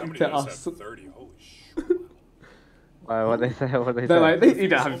them react Somebody to does us. have 30. Holy shit. What they say? What they They're say? like, you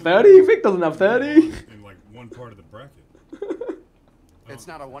don't have 30? Vic doesn't have 30. In like one part of the bracket. It's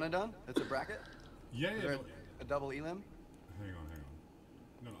not a one and done. It's a bracket. Yeah, Is yeah. there No, a double elim? hang on.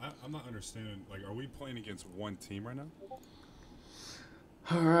 No, I'm not understanding. Like, are we playing against one team right now?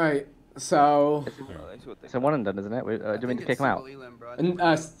 Alright, so. It's a one and done, isn't it? Do you mean to kick him out? Elim, bro. And,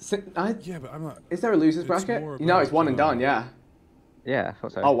 Yeah, but I'm not. is there a loser's It's bracket? more No, it's about, one and done, yeah. Yeah, I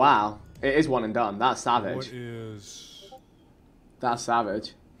thought so. Oh, wow. It is one and done. That's What savage. is? That's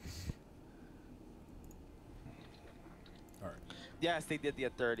savage. All right. Yes, they did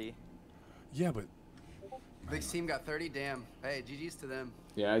get 30. Yeah, but Vic's team got 30. Damn. Hey, GG's to them.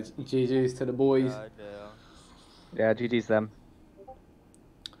 Yeah, GG's to the boys. Yeah, GG's them.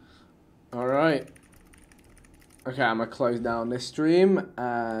 Alright. Okay, I'm gonna close down this stream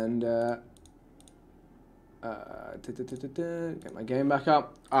and get my game back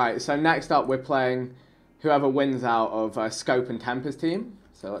up. Alright, so next up we're playing whoever wins out of Scope and Temper's team.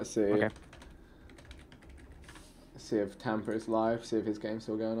 So let's see. Okay. Let's see if Temper is live, see if his game's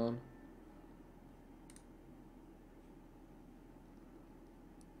still going on.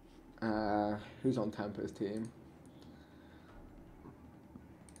 Who's on Temper's team?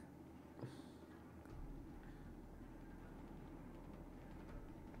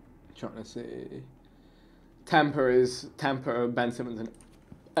 Trying to see. Temper, Ben Simmons, and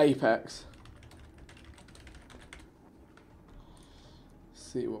Apex.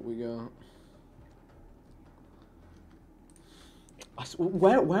 See what we got.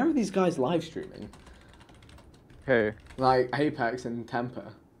 Where are these guys live streaming? Who? Like Apex and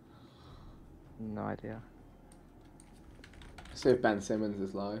Temper. No idea. See if Ben Simmons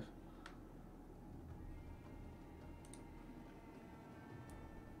is live.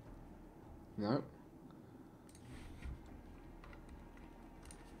 No.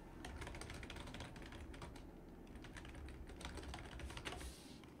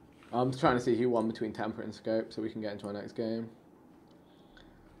 I'm trying to see who won between Temper and Scope so we can get into our next game.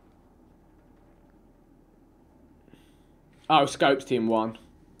 Oh, Scope's team won.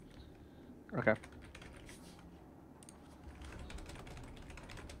 Okay.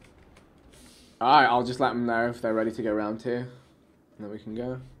 Alright, I'll just let them know if they're ready to go round 2. And then we can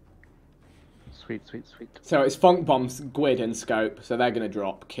go. Sweet, sweet, sweet. So it's Funk Bombs, Gwyd, and Scope, so they're going to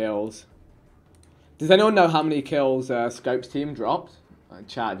drop kills. Does anyone know how many kills Scope's team dropped?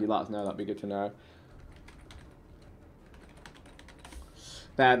 Chad, if you'd let us know, that'd be good to know.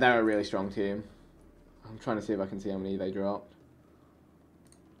 They're a really strong team. I'm trying to see if I can see how many they dropped.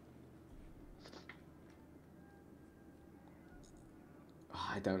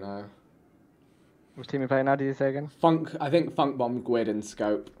 I don't know. Which team are you playing now, did you say again? I think Funk Bomb, Gwyd, and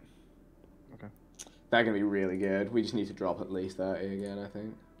Scope. Okay. They're going to be really good. We just need to drop at least 30 again, I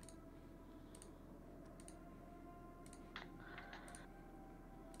think.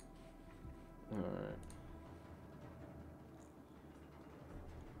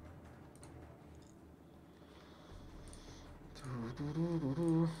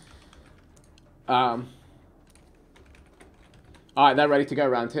 Alright. Alright, they're ready to go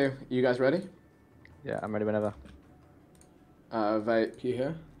round 2. You guys ready? Yeah, I'm ready whenever. Vape, you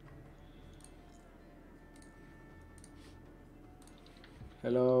here?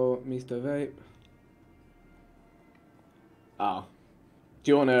 Hello, Mr. Vape. Oh.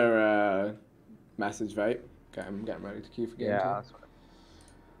 Do you want to message Vape? Okay, I'm getting ready to queue for game 2. Yeah, that's fine.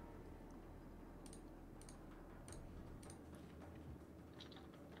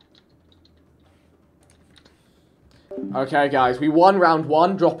 Okay, guys, we won round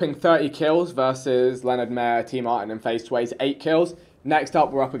 1, dropping 30 kills versus Leonard Mayer, Team Martin, and FaZe 2's 8 kills. Next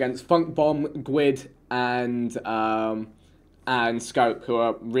up, we're up against Funk Bomb, Gwyd, and Scope, who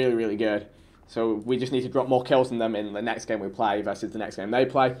are really, really good. So we just need to drop more kills than them in the next game we play versus the next game they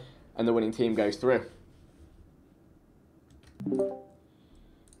play, and the winning team goes through.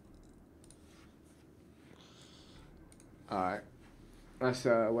 Alright. Let's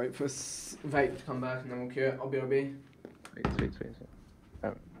wait for Vape to come back and then we'll queue it. I'll be OB. Sweet, sweet, sweet, sweet.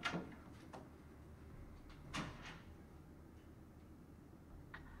 Oh.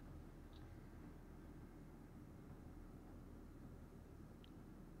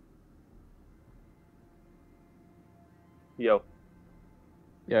 Yo.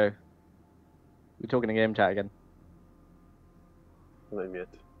 Yo. We're talking in game chat again. Let me mute.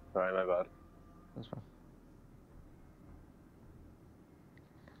 Sorry, my bad. That's fine.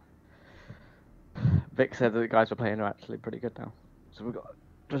 Vic said that the guys we're playing are actually pretty good now. So we've got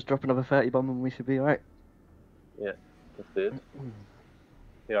just drop another 30 bomb and we should be alright. Yeah, let's do it.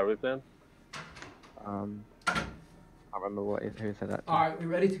 Yeah, are we playing? I can't remember who said that. Alright, we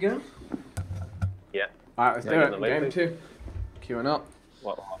ready to go? Yeah. Alright, let's Yeah, do get it. the mic, Game please. 2. Queuing up.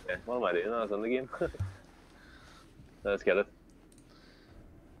 Okay. What am I doing? I was in the game. Let's get it.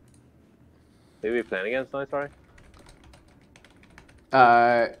 Who are we playing against now, sorry?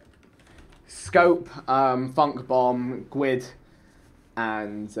 Scope, Funk Bomb, Gwyd,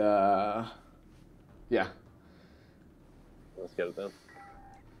 and yeah. Let's get it then.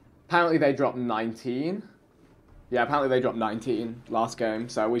 Apparently they dropped 19. Yeah, apparently they dropped 19 last game,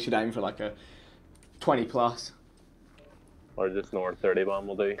 so we should aim for like a 20 plus. Or just north 30 bomb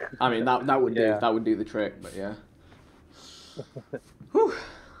will do. I mean that would do Yeah. that would do the trick, but yeah. Whew.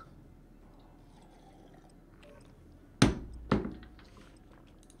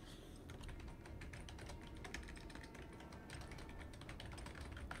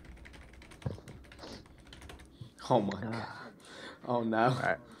 Oh my god. Oh no.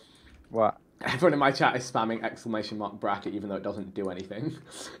 Alright. What? Everyone in my chat is spamming exclamation mark bracket even though it doesn't do anything.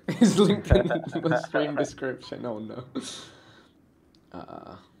 It's linked in the stream description. Oh no.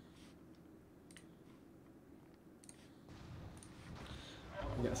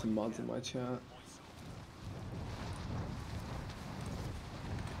 Get some mods in my chat.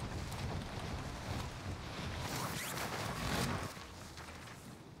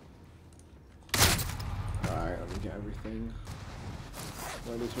 Alright, let me get everything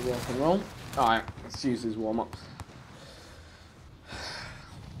ready to rock and roll. Alright, let's use these warm-ups.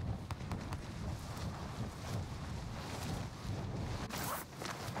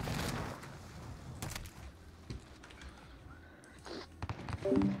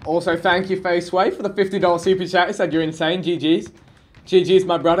 Also, thank you, Faceway, for the $50 super chat. It said you're insane. GG's. GG's,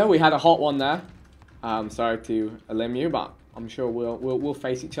 my brother. We had a hot one there. Sorry to elim you, but I'm sure we'll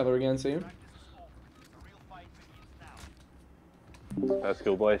face each other again soon. Let's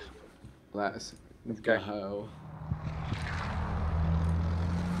go, boys. Let's go. go.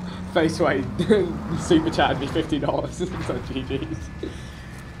 Faceway super chatted me $50. So GG's.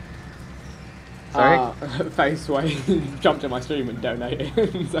 Sorry? Faceway jumped in my stream and donated.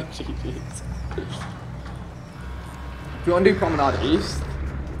 So GG's. Do you want to do Promenade East?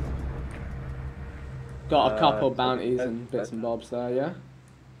 Got a couple bounties and bits and bobs there, yeah?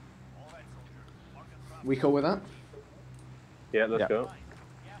 We cool with that? Yeah, let's go.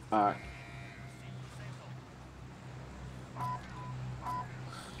 Alright.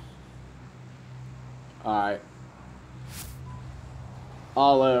 Alright.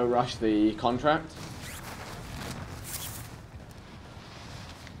 I'll rush the contract.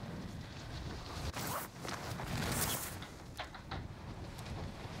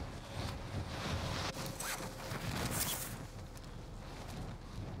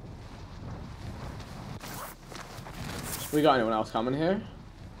 We got anyone else coming here?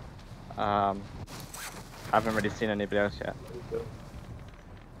 I haven't really seen anybody else yet.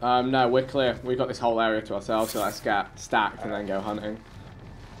 No, we're clear. We've got this whole area to ourselves, so let's get stacked and then go hunting.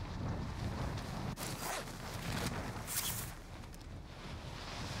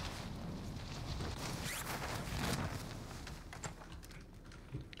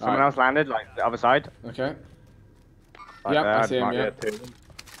 Someone else landed, like the other side. Okay. Right Yep, there, I see him, mark yeah. it.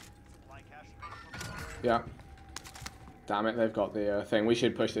 Yeah. Damn it, they've got the thing. We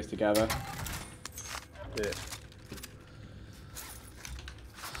should push this together. Yeah.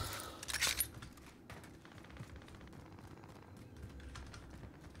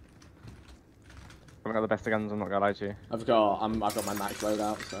 I've got the best of guns, I'm not gonna lie to you. I've got my max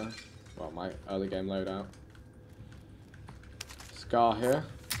loadout, so my early game loadout. Scar here.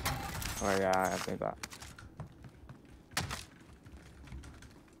 Oh yeah, I think that.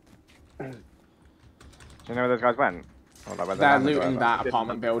 Do you know where those guys went? Or like where They're landed, looting whatever? that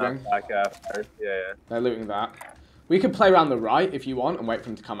apartment building. Back after. Yeah. They're looting that. We could play around the right if you want and wait for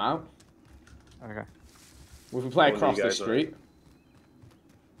them to come out. Okay. We can play One of you across the guys, street.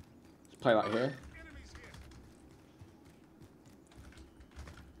 Let's play like here.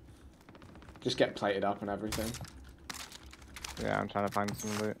 Just get plated up and everything. Yeah, I'm trying to find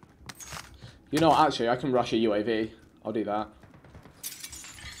some loot. You know what, actually, I can rush a UAV. I'll do that.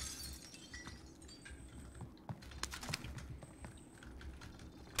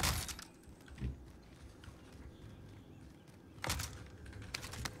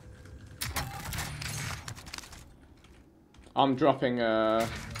 I'm dropping a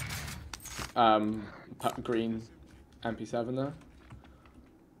green MP7 there.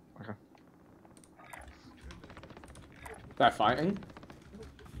 Okay. They're fighting.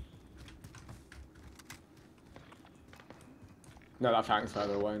 No, that tank's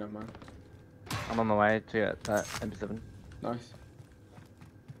further away, never mind. I'm on my way to get that MP7. Nice.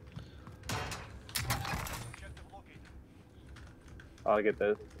 I'll get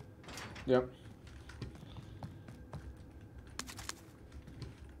this. Yep.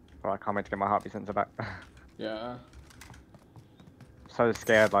 Oh, I can't wait to get my heartbeat sensor back. Yeah, So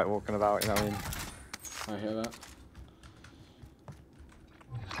scared, like walking about. You know what I mean? I hear that.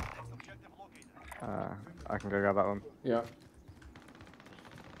 I can go grab that one. Yep.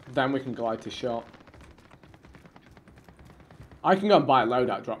 Then we can glide to shop. I can go and buy a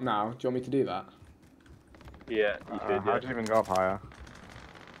loadout drop now. Do you want me to do that? Yeah, you should. How do you even go up higher?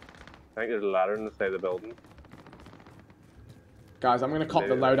 I think there's a ladder in the side of the building. Guys, I'm going to cop the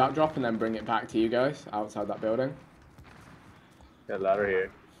Maybe. loadout drop and then bring it back to you guys outside that building. Yeah, ladder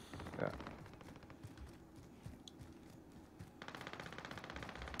here. Yeah.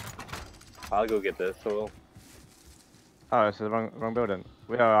 I'll go get this. So Oh, it's the wrong building.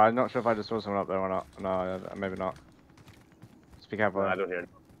 I'm not sure if I just saw someone up there or not. No, maybe not. Just be careful. I don't hear.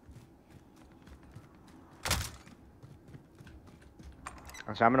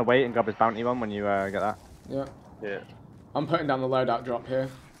 Actually, I'm gonna wait and grab his bounty one when you get that. Yeah. Yeah. I'm putting down the loadout drop here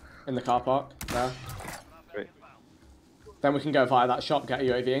in the car park. There. Great. Then we can go via that shop, get a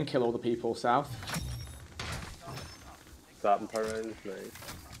UAV and kill all the people south. Stop and turn around. Nice.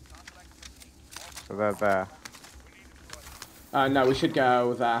 So they're there. No, we should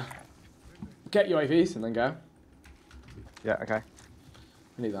go there. Get UAVs and then go. Yeah. Okay.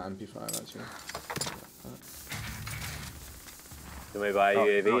 I need that MP5 actually. Can we buy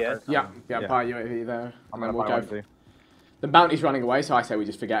UAV? Yeah. Yeah, buy UAV there. I'm And then gonna we'll buy one go. too. The bounty's running away, so I say we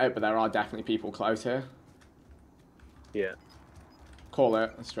just forget it, but there are definitely people close here. Yeah. Call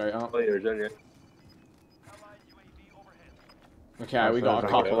it straight up. Oh, yours in, yeah. Okay, Oh, we so got a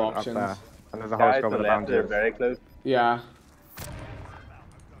there's couple one up options. there. And there's a whole Guys squad to with the a left, they're bounty. very close. Yeah,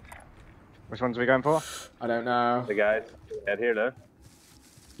 Which ones are we going for? I don't know. The guys head here now.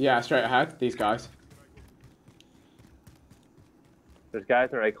 Yeah, straight ahead, these guys. There's guys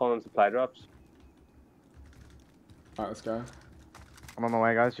in the right calling supply drops. Alright, let's go. I'm on my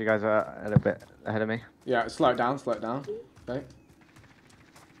way, guys. You guys are a little bit ahead of me. Yeah, slow it down, slow it down. Okay.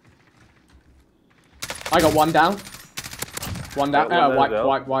 I got one down. One down. One down Wiped, as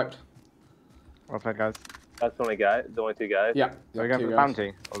well. wiped. Well played, guys. That's the only guy. The only two guys. Yeah. Are we going for the bounty?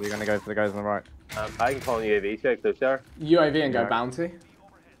 Or are we going to go for the guys on the right? I can call in UAV. See how close they are. UAV and go Yeah. bounty.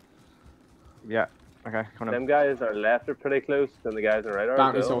 Yeah. Okay, come on Them in. guys on the left are pretty close. Then the guys on the right are.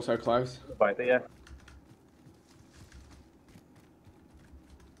 Bounty's as well. also close. Bounty, yeah.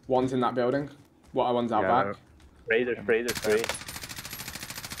 One's in that building. What one's out Yeah, back. Three, there's three, there's three.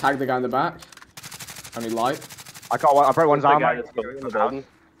 Tag the guy in the back. Only light. I got one. I broke one's The arm. guy that's going in the building.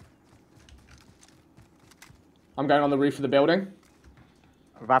 I'm going on the roof of the building.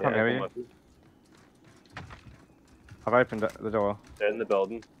 Vap on Yeah, here, you. I've opened the door. they're in the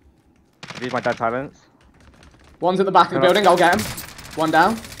building. Use my dead silence. One's at the back of the Come on. building. I'll get him. One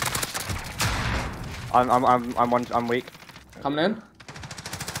down. I'm weak. Coming in.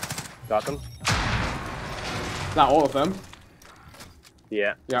 Got them. Is that all of them?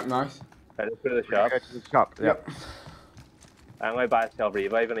 Yeah. Yep, nice. Right, let's go to the shop. Go to the shop. Yep. I'm going to buy a self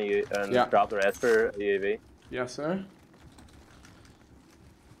revive and Yeah. drop the rest for a UAV. Yes, sir.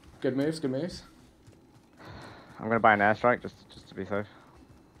 Good moves, good moves. I'm gonna buy an airstrike just to be safe.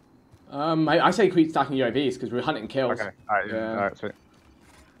 I say keep stacking UAVs because we're hunting kills. Okay. Alright. Yeah. Alright. Sweet.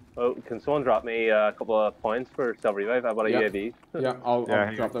 Oh, can someone drop me a couple of points for self revive? How about a Yeah. UAV? Yeah, I'll Yeah,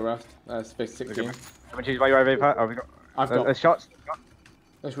 here you drop the rest. There's 16. Can we choose by UAV? Pat? Oh, we got. I've got. There's shots.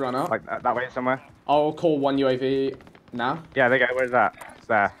 Let's run up. Like that way somewhere. I'll call one UAV now. Yeah. There you go. Where's that? It's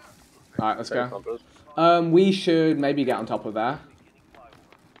there. Alright, let's Sorry, go. Thumpers. We should maybe get on top of there.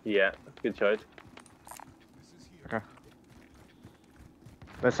 Yeah, good choice. Okay.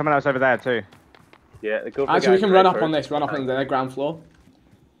 There's someone else over there too. Yeah, go for the Actually, we guys can right run up first. on this. Run up on the ground floor.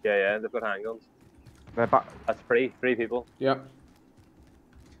 Yeah, yeah, they've got handguns. They're That's three people. Yep.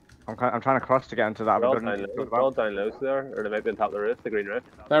 I'm trying to cross to get into that They're all other down building. low. They're all down low there, or they might be on top of the roof, the green roof.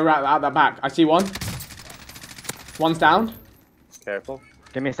 They're right out that back. I see one. One's down. Careful.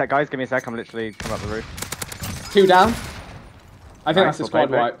 Give me a sec, guys. Give me a sec. I'm literally coming up the roof. Two down. I think Nice, that's a well squad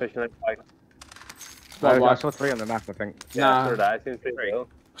played, mate. wipe. Fishing out back. Squad I wipe. saw 3 on the map, I think. Yeah, Nah. so did I. Seems pretty low.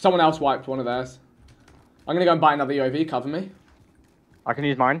 Someone else wiped one of theirs. I'm gonna go and buy another UAV. Cover me. I can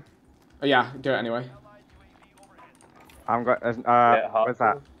use mine. Oh, yeah, do it anyway. I'm got. Yeah, Where's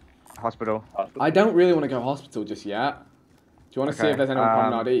that? hospital. Hospital. I don't really want to go hospital just yet. Do you want to see Okay, if there's anyone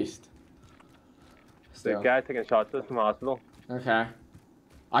coming northeast? The Still. guy taking shots at us from hospital. Okay.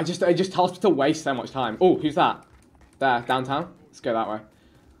 I just hospital wastes so much time. Oh, who's that? There, downtown. Let's go that way.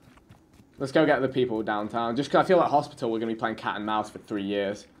 Let's go get the people downtown. Just 'cause I feel like hospital, we're gonna be playing cat and mouse for 3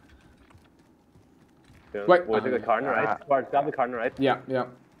 years. Yeah. Wait. We'll take the car on the right. Grab the car on the right. Yeah, yeah.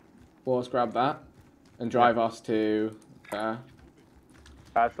 Well, let's grab that and drive us to there.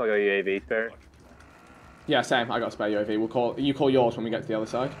 That's like a UAV spare. Yeah, same. I got a spare UAV. You call yours when we get to the other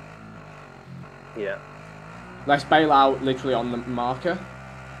side. Yeah. Let's bail out literally on the marker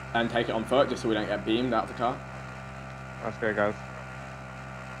and take it on foot just so we don't get beamed out of the car. That's good, guys.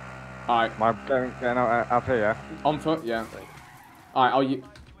 Alright. My getting out here, yeah? On foot, yeah. Alright, I'll you.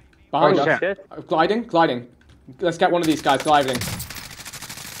 Behind Oh, us. shit. Gliding. Let's get one of these guys gliding.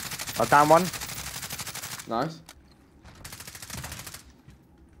 Oh, down one. Nice.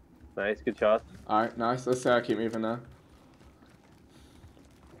 Nice, good shot. Alright, nice. Let's keep moving now.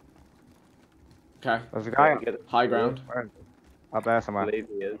 Okay. There's a guy High ground. up there I somewhere. believe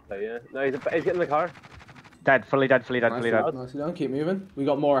he is, so yeah. No, he's getting in the car. Dead, fully dead, fully dead, fully Nicely dead. done, nicely done. Keep moving. We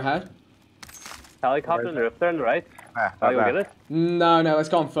got more ahead. Helicopter on the roof there on the right. Yeah, Shall I up go there. get it? No, let's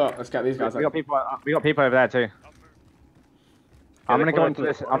go on foot. Let's get these guys. We got people over there too. I'm gonna go into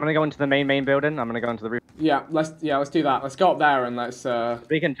this. I'm gonna go into the main building. I'm gonna go into the roof. Yeah, let's do that. Let's go up there and let's.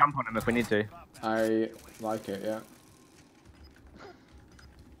 We can jump on them if we need to. I like it. Yeah.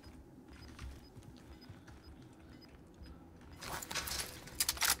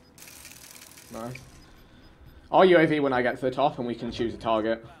 Nice. I'll UAV when I get to the top and we can choose a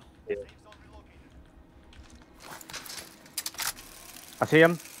target. Yeah. I see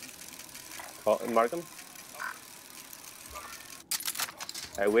him. Oh, mark him.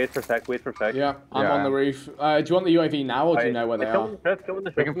 Wait for a sec. Yeah, I'm Yeah. on the roof. Do you want the UAV now or do you know where they are?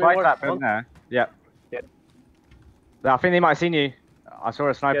 We can fight that building there. Yeah. Yeah. I think they might have seen you. I saw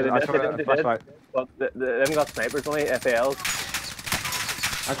a sniper. Yeah, I saw a flashlight. Well, they haven't got snipers, only FALs.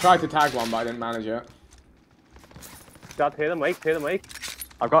 I tried to tag one, but I didn't manage it. Got to the mic,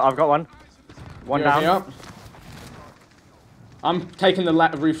 I've got one. One UAV down. up. I'm taking the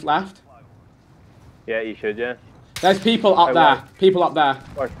roof left. Yeah, you should, yeah. There's people up there. People up there.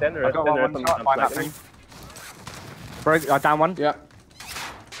 Or stand there, I got one shot by that thing. Broke, down one. Yeah.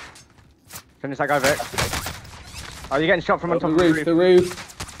 Finish that guy, Vic. Oh, you're getting shot from on top of The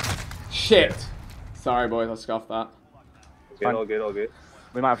roof. Shit. Sorry, boys. I scuffed that. Good, all good.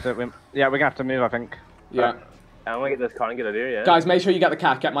 We might have to. Yeah, we're gonna have to move, I think. Yeah. I want to get this car and get out of here, yeah? Guys, make sure you get the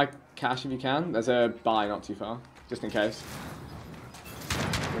cash. Get my cash if you can. There's a buy not too far, just in case.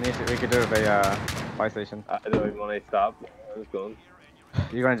 We could do with a fire station. I don't even want to stop. I'm just going.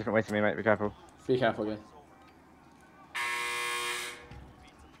 You're going a different way to me, mate. Be careful. Be careful, again.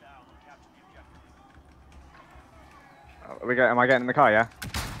 Am I getting in the car? Yeah.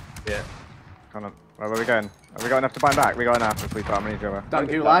 Yeah. Come on. Where are we going? Have we got enough to buy him back? We got enough if we put our money together. Dan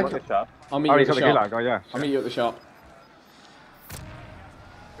Good Gulag. shot. I'll meet Oh, you he's at got the the shop. gulag. Oh yeah. I'll meet you at the shop.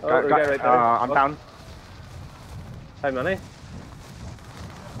 Oh, the guy right there. I'm down. How many?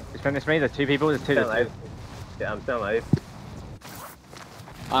 He's finished me. There's two people. There's two. Still alive. Yeah, I'm still alive.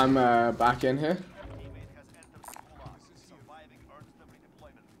 I'm back in here.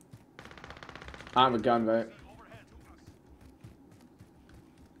 I have a gun, mate.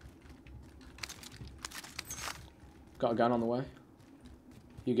 Got a gun on the way.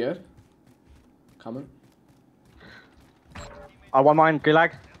 You good? Coming. I want mine.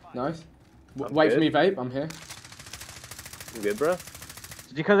 Gulag. Nice. I'm Wait for good. me, vape. I'm here. You good, bro?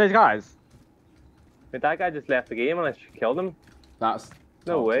 Did you kill those guys? Wait, that guy just left the game and I killed him? That's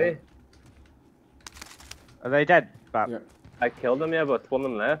No top way. tip. Are they dead? But Yeah. I killed him, yeah, but one of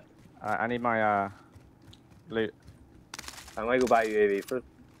them left. I need my loot. I'm gonna go buy UAV first.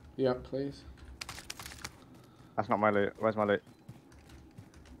 Yeah, please. That's not my loot. Where's my loot?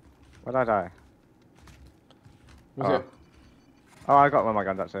 Where did I die? Was Oh. it? Oh, I got one of my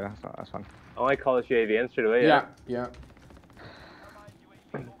guns actually. That's fine. I wanna call this UAV in straight away, Yeah, yeah.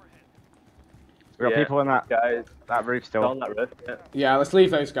 We got Yeah, people in guys. that roof Still on still. that roof, yeah. Yeah, let's leave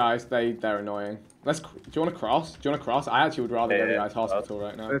those guys. They're annoying. Do you want to cross? Do you want to cross? I actually would rather go to the Yeah, guy's hospital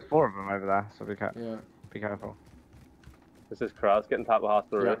right now. There's 4 of them over there, so Yeah. be careful. This is Cross getting top of the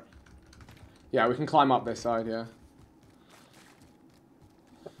hospital Yeah. roof. Yeah, we can climb up this side, yeah.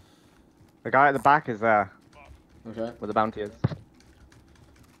 The guy at the back is there, Okay. where the bounty is.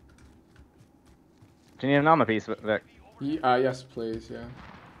 Do you need an armor piece, Vic? Yes, please, yeah.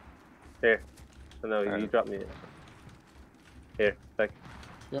 Here. Oh, no, you dropped me. Here, back.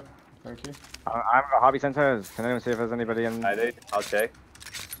 Yep, thank you. I haven't got hobby sensors. Can anyone see if there's anybody in? I do. I'll check.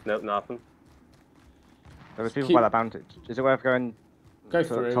 Nope, nothing. There was people Keep- by that bounty. Is it worth going Go to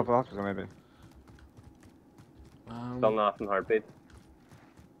the through. top of the hospital maybe? Still nothing, heartbeat.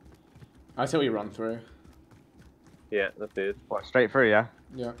 I say we run through. Yeah, that's it. What, straight through, yeah?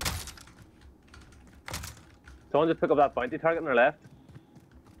 Yeah. Someone just pick up that bounty target on their left.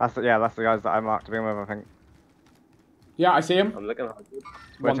 That's the guys that I marked to begin with, I think. Yeah, I see him. I'm looking hard.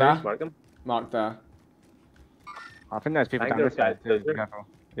 One there. Mark him. Marked there. I think there's people I think down this there's side guys too, be closer. careful.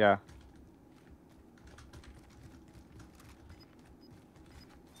 Yeah.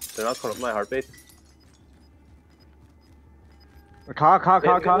 They're not coming up my heartbeat. The car. Get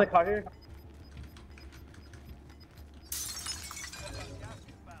in the car here.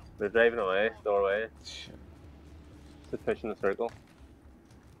 They're driving away, doorway. Shit. Just pushing the circle.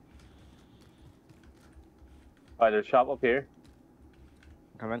 Alright, there's a shop up here.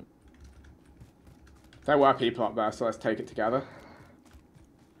 Come in. There were people up there, so let's take it together.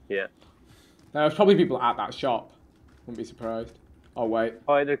 Yeah. There was probably people at that shop. Wouldn't be surprised. Oh, wait.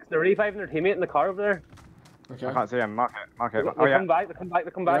 Alright, they're reviving their teammate in the car over there. Okay. I can't see him. Mark it. They Oh, yeah. come back,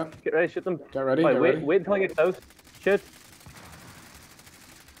 they come back. Yeah. Get ready, shoot them. Get ready, Alright, get wait, ready. wait until I get close. Shoot.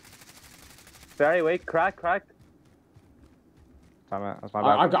 Very wait, cracked. Damn it, that's my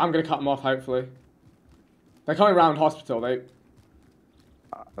bad. I'm going to cut them off, hopefully. They're coming round hospital.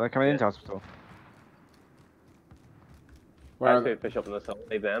 They're coming into hospital. Where I are they? should push up on this hill,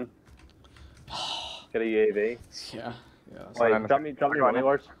 leave them. Get a UAV. Yeah. That's Wait, fine. drop me money,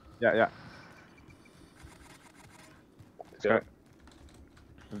 Wars. Yeah. Let's go.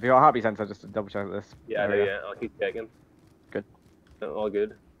 Have you got a heartbeat sensor just to double check this? Yeah, There we go. yeah, I'll keep checking. Good. All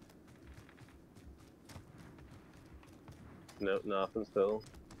good. No, nothing still.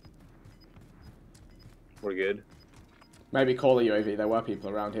 We're good. Maybe call the UAV. There were people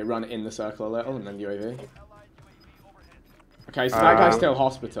around here. Run in the circle a little and then UAV. Okay, so that guy's still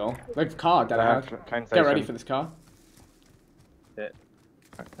hospital. The car dead ahead. Train Get ready station. for this car. Yeah,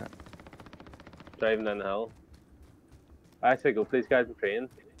 Okay. driving down the hill. I have to go, please, guys. I'm praying.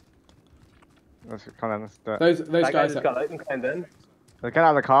 Let's come on, let's do it. Those That guy guys. just got out and climbed in. Get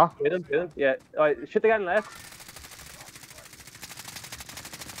out of the car. Hit him. Yeah. Alright, shoot the guy on the left.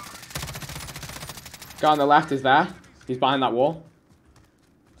 Guy on the left is there. He's behind that wall.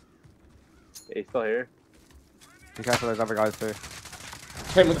 Yeah, he's still here. Be careful, there's other guys too. Hit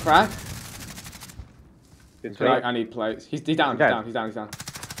him with the frag. Good Right, try. I need plates. He's down. dead. He's down.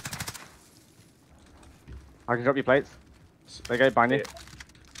 I can drop you plates. They go behind you. Yeah.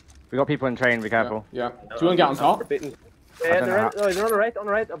 We got people in train, be careful. Yeah. Do you want to get on top? Yeah, don't they're know on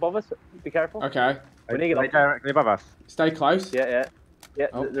the right, above us. Be careful. Okay. We need to They get up. directly above us. Stay close. Yeah.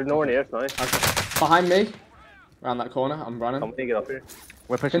 Oh, They're nowhere near us now. Okay. Behind me. Around that corner. I'm running. I'm gonna get up here.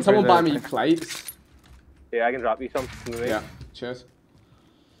 We're pushing Can someone through buy the- me plates? Yeah, I can drop you some. Yeah. Cheers.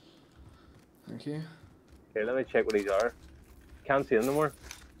 Thank you. Okay, let me check what these are. Can't see them no more.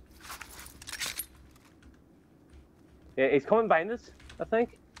 Yeah, he's coming behind us, I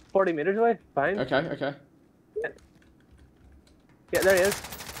think. 40 meters away. Behind. Okay. Yeah, there he is.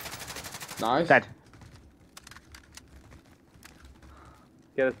 Nice. Dead.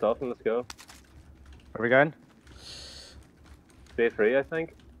 Get his stuff and let's go. Where are we going? Bay 3, I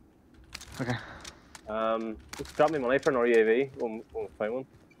think. Okay. Just drop me money for an RUAV. We'll find one.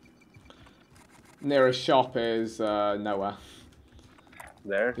 Nearest shop is nowhere.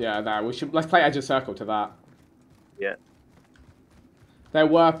 There. Yeah, there. Let's play edge of circle to that. Yeah. There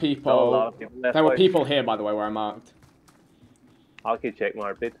were Still a people. lot of people left, There were boys. people here, by the way, where I marked. I'll keep checking my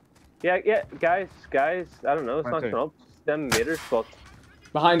heartbeat. Yeah, guys. I don't know. It's not Where to? coming up. It's them meters, but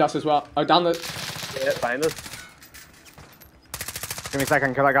Behind us as well. Oh, down the. yeah, behind us. Give me a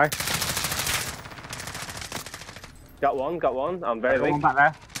second, kill that guy. Got one. I'm very There's one weak. back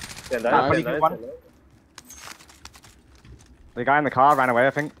there. Stand Nice. down, Pretty stand good down, one. stand down. The guy in the car ran away,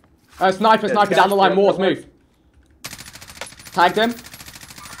 I think. Sniper Yeah, down the line. yeah, Moors, yeah. move. Tagged him.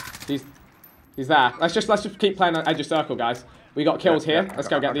 He's there. Let's just keep playing on edge of circle, guys. We got kills here. Let's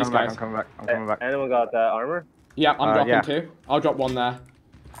go get I'm these coming back, guys. I'm coming back. Anyone got armor? Yeah, I'm dropping yeah. two. I'll drop one there.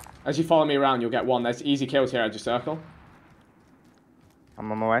 As you follow me around, you'll get one. There's easy kills here, edge of circle.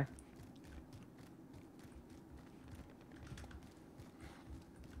 I'm on my way.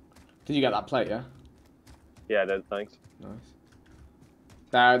 Did you get that plate? Yeah. Yeah, I did. Thanks.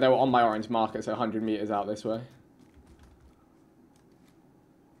 Nice. They were on my orange marker, so 100 meters out this way.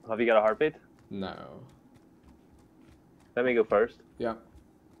 Have you got a heartbeat? No. Let me go first. Yeah.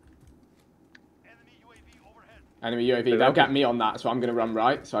 Enemy UAV overhead. Enemy UAV. They'll get me on that, so I'm gonna run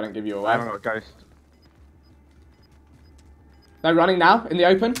right, so I don't give you I away. haven't got a ghost. They're running now in the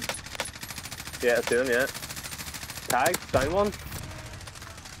open. Yeah, I see them, yeah. Tag, down one.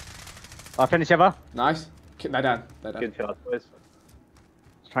 I'll finish the other. Nice. They're dead. Good shot, boys.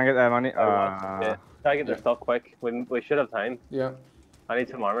 Try and get their money. Yeah. Try to get their stuff quick. We should have time. Yeah. I need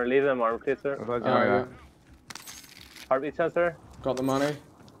some armor. Leave them armor plates there. There's loads of Oh, money yeah. there. Heartbeat sensor. Got the money.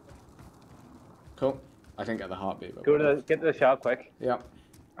 Cool. I didn't get the heartbeat. But Get to the shop quick. Yep.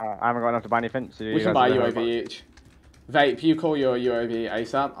 I haven't got enough to buy anything. So We you can guys buy are the UAV home. each. Vape, you call your UAV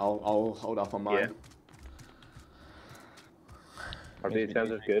ASAP. I'll hold off on mine. Yeah. Heartbeat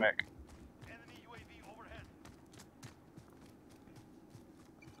sensor's good. Enemy UAV overhead.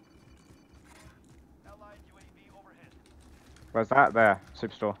 Allied UAV overhead. Where's that? There.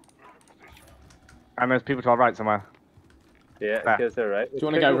 Superstore. And there's people to our right somewhere. Yeah, There. because they're right. Do you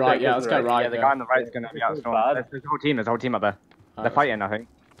want to go right? Yeah, let's go right. Yeah, the guy on the right is going to be out of storm. Bad. There's a whole team. There's a whole team up there. They're Alright, fighting, I think.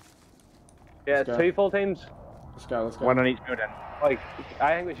 Yeah, Let's it's go. 2 full teams. Let's go. Let's go. One on each building. Like,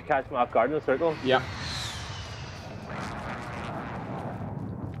 I think we should catch them off guard in a circle. Yeah.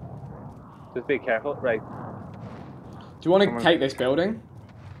 Just be careful. Right. Do you want to Someone- take this building?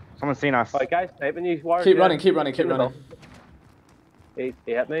 Someone's seen us. Alright, guys, sniping you. War, Keep yeah. running. Keep running. Keep running. He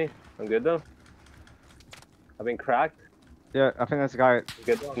hit me. I'm good though. I've been cracked. Yeah, I think there's a guy. I'm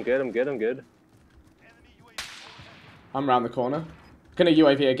good. I'm good. I'm good. I'm good. I'm round the corner. Gonna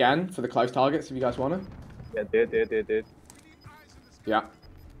UAV again for the close targets if you guys want to. Yeah, dude. Yeah.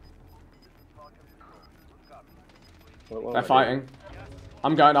 What They're fighting.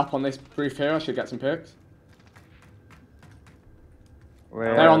 I'm going up on this roof here. I should get some pics.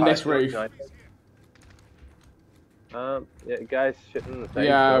 They're on this roof. Yeah, guys shooting the side.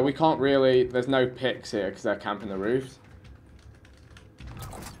 Yeah, so- we can't really. There's no pics here because they're camping the roofs.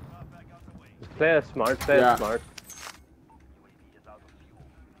 Play it smart. Play Yeah. it smart.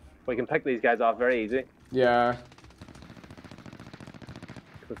 We can pick these guys off very easy. Yeah.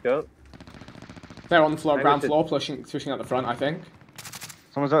 Let's go. They're on the floor, I ground wish it- floor, pushing at the front. I think.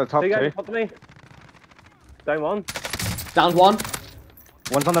 Someone's at the top Two guys too. up to me. Down one. Down one.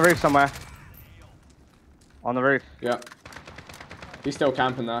 One's on the roof somewhere. On the roof. Yeah. He's still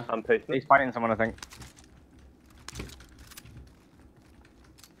camping there. I'm pushing. He's fighting someone, I think.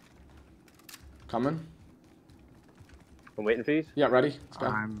 Coming. I'm waiting for you. Yeah, ready. Let's go.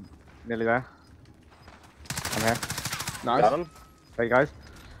 I'm nearly there. I'm here. Nice. Got him. Hey guys.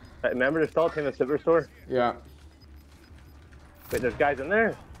 Remember, there's still a team of Superstore. Yeah. Wait, there's guys in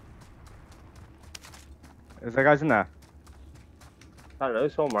there. Is there guys in there? I don't know.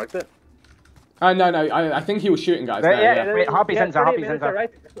 Someone marked it. No. I think he was shooting guys there. Yeah. Wait, heartbeat sensor, 30 heartbeat minutes, sensor.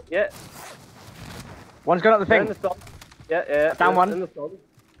 Right. Yeah. One's going up the They're in thing. the stall. Yeah. Down one. In the stall.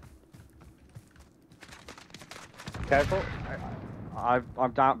 Careful. I've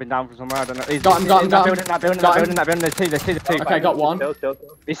been down from somewhere. I don't know. He's Got him, in got him, that got him. building, that building, Got that him. building, that building. There's two. Okay, got one. Chill.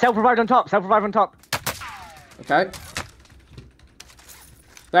 He's self-revived on top. Self-revived on top. Okay.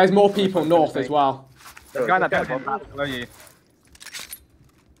 There's more people north as well. There's a guy in that This guy building below you.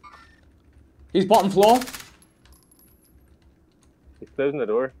 He's bottom floor. He's closing the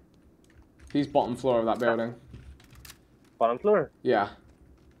door. He's bottom floor of that building. Bottom floor. Yeah.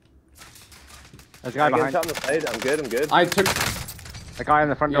 There's a guy I get behind. shot on the side. I'm good. I took. A guy in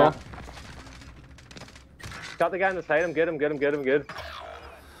the front Yeah. door. Got the guy on the side. I'm good.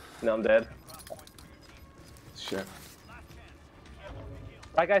 No, I'm dead. Shit.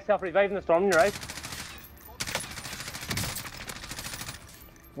 That guy's self-reviving the storm on your right.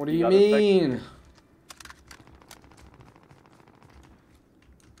 What do you got this thing. mean?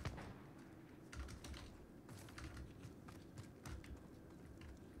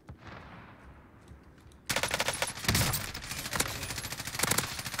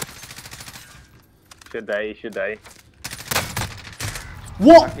 Should die.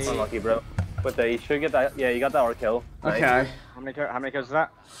 What? Unlucky, bro. But you should get that. Yeah, you got that or kill. Nice. Okay. How many kills is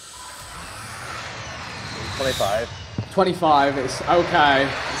that? 25. 25. It's okay.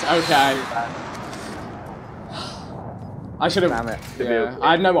 It's okay. I should Damn have. it. Yeah.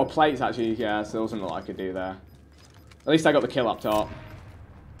 I had no more plates actually. Yeah, so there wasn't a lot I could do there. At least I got the kill up top.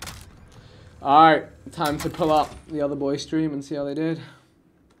 Alright, time to pull up the other boys' stream and see how they did.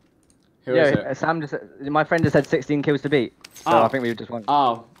 Who is Yeah, it? Sam just. My friend just said 16 kills to beat. So Oh. I think we just won.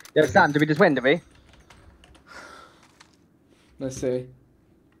 Oh, Yeah, Sam, did we just win? Did we? let's see.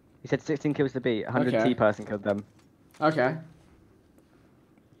 He said 16 kills to beat. 100 Okay. T-person killed them. Okay.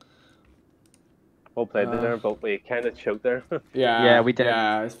 Well played there, but we kind of choked there. Yeah. Yeah, we did.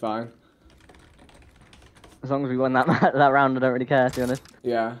 Yeah, it's fine. As long as we won that that round, I don't really care, to be honest.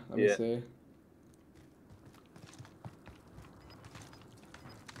 Yeah, let me Yeah. see.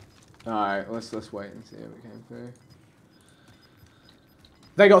 Alright, let's wait and see if we came through.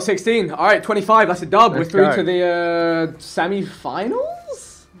 They got 16. Alright, 25, that's a dub. Let's we're through go. to the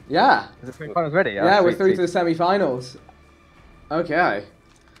semi-finals? Yeah. Is the semi-finals ready? Yeah, we're sweet, through sweet. to the semi-finals. Okay.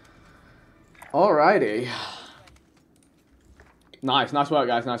 Alrighty. Nice work,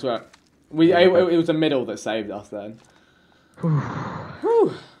 guys. Nice work. It was the middle that saved us then.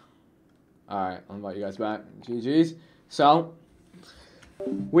 Whew. Alright, I'll invite you guys back. GG's. So,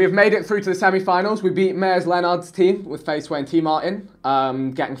 we've made it through to the semi-finals. We beat Mayor's Leonard's team with FaZe and T Martin,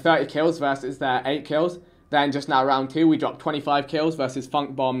 getting 30 kills versus their 8 kills. Then just now round 2, we dropped 25 kills versus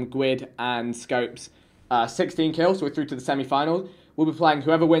Funk Bomb, Gwyd, and Scopes. 16 kills, so we're through to the semi-finals. We'll be playing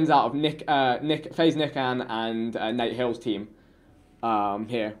whoever wins out of FaZe Nikan and Nate Hill's team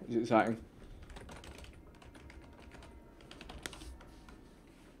here, which is exciting.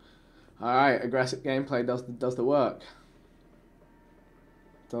 Alright, aggressive gameplay does the work.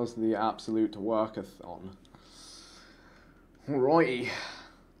 Does the absolute workathon. Alrighty.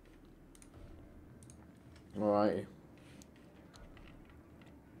 Alrighty.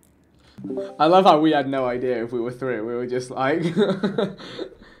 I love how we had no idea if we were through. We were just like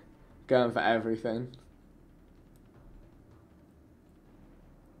going for everything.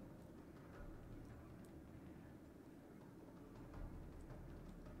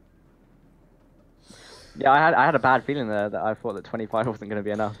 Yeah, I had a bad feeling there that I thought that 25 wasn't going to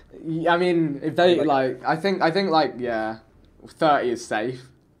be enough. I mean, if they like, I think like yeah, 30 is safe.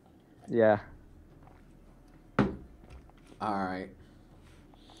 Yeah. All right.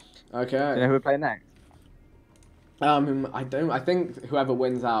 Okay. Do you know who we're playing next? I don't. I think whoever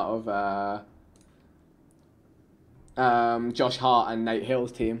wins out of Josh Hart and Nate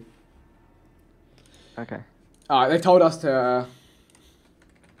Hill's team. Okay. All right. They've told us to.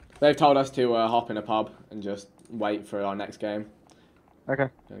 Hop in a pub and just wait for our next game. Okay.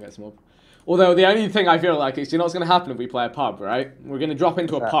 Gonna get some more. Although the only thing I feel like is, you know what's gonna happen if we play a pub, right? We're gonna drop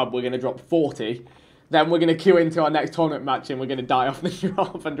into a pub. We're gonna drop 40. Then we're going to queue into our next tournament match and we're going to die off the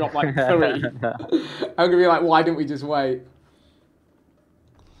drop and drop like 3. I'm going to be like, why didn't we just wait?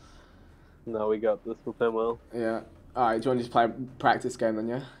 No, we got this. We're playing well. Yeah. Alright, do you want to just play a practice game then,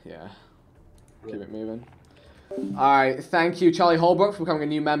 yeah? Yeah. Keep it moving. Alright, thank you Charlie Holbrook for becoming a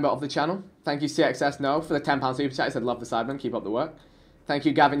new member of the channel. Thank you CXS No for the £10 super chat. He said, love the Sidemen, keep up the work. Thank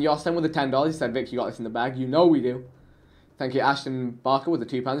you Gavin Yosten with the $10. He said, Vic, you got this in the bag. You know we do. Thank you, Ashton Barker with the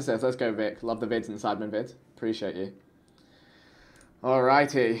 £2. He says, let's go, Vic. Love the vids and the Sidemen vids. Appreciate you.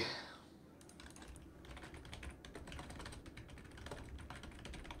 Alrighty.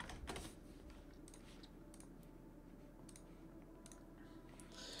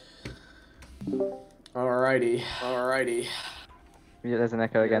 Alrighty. Alrighty. Yeah, there's an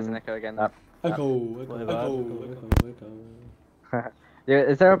echo again. Echo. Yeah,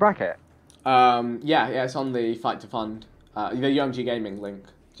 is there a bracket? Yeah, it's on the Fight to Fund. The UMG Gaming link.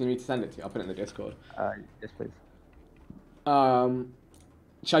 Do you need me to send it to you? I'll put it in the Discord. Yes, please.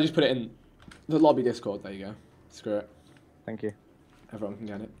 Should I just put it in the lobby Discord? There you go. Screw it. Thank you. Everyone can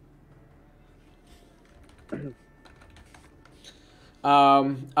get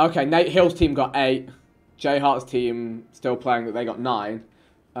it. Okay, Nate Hill's team got 8. Jay Hart's team still playing, that they got 9.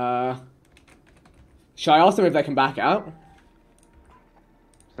 Should I ask them if they can back out?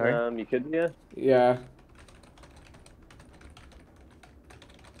 Sorry? You could, yeah. Yeah.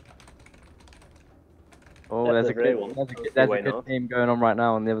 Oh, Yeah, there's a great good, one. there's Why a good not? team going on right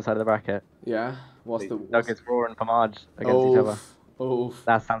now on the other side of the bracket. Yeah. What's the... Nuggets, Raw, and Pomage against each other. Oof.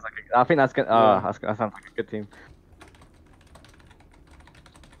 That sounds like I think that's good. Yeah. That sounds like a good team.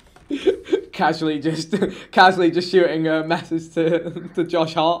 Casually just shooting a message to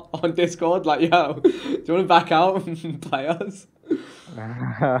Josh Hart on Discord, like, yo, do you want to back out and play us?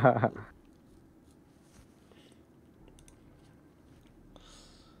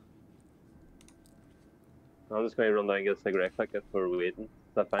 I'm just going to run down and get a cigarette quick if we're waiting.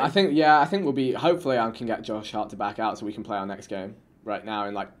 Is that fine? I think we'll be, hopefully I can get Josh Hart to back out so we can play our next game right now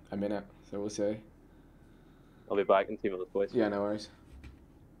in like a minute, so we'll see. I'll be back in 2 minutes, boys. Yeah, no worries.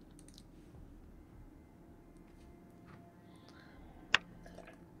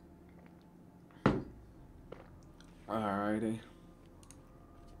 Alrighty.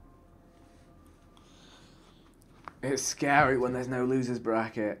 It's scary when there's no losers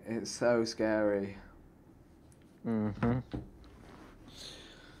bracket. It's so scary.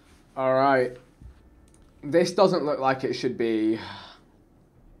 Alright. This doesn't look like it should be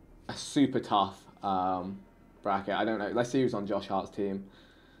a super tough bracket. I don't know. Let's see who's on Josh Hart's team.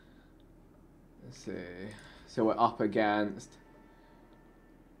 Let's see. So we're up against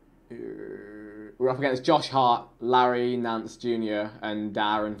Josh Hart, Larry Nance Jr. and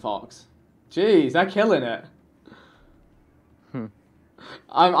Darren Fox. Jeez, they're killing it.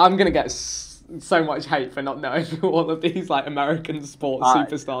 I'm gonna get so much hate for not knowing who all of these like American sports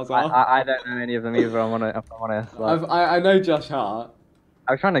superstars are. I don't know any of them either. I'm honest. Like, I know Josh Hart.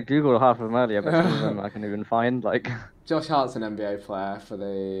 I was trying to Google half of them earlier, but some of them I can even find. Like, Josh Hart's an NBA player for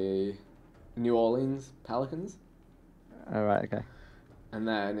the New Orleans Pelicans. Alright, okay. And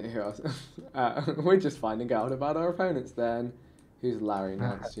then who else? We're just finding out about our opponents then. Who's Larry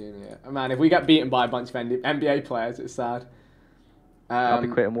Nance Jr.? Oh, man, if we get beaten by a bunch of NBA players, it's sad. I'll be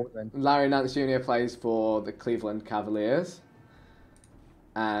quitting Warzone. Larry Nance Jr. plays for the Cleveland Cavaliers.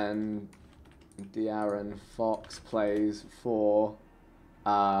 And De'Aaron Fox plays for...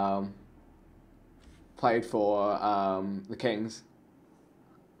 played for the Kings.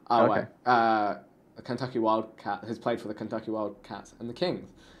 Oh, Okay. wait. The Kentucky Wildcat has played for the Kentucky Wildcats and the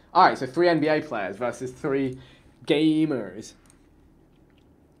Kings. All right, so 3 NBA players versus 3 gamers.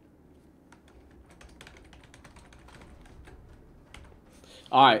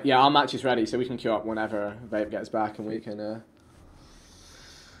 All right, yeah, our match is ready, so we can queue up whenever Vape gets back, and we can.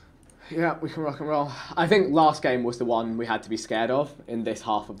 Yeah, we can rock and roll. I think last game was the one we had to be scared of in this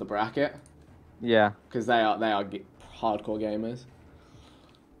half of the bracket. Yeah. Because they are hardcore gamers.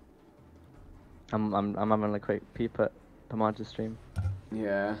 I'm having a quick peep at Pamaja's stream.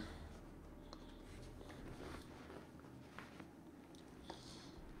 Yeah.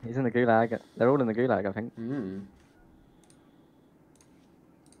 He's in the gulag. They're all in the gulag, I think. Mm.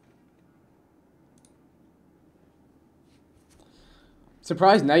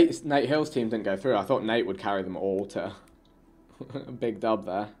 Surprised Nate Hill's team didn't go through. I thought Nate would carry them all to a big dub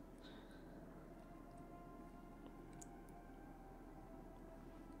there.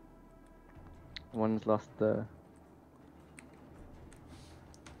 One's lost the...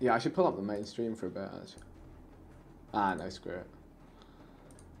 Yeah, I should pull up the main stream for a bit, actually. Ah, no, screw it.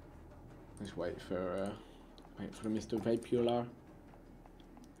 Just wait for Mr. Vapular.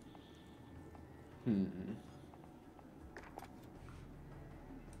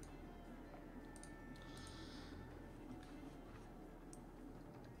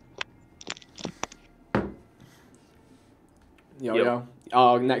 Yo.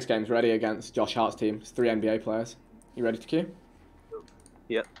 Our next game's ready against Josh Hart's team. It's 3 NBA players. You ready to queue?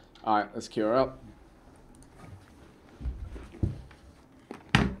 Yep. Alright, let's queue her up.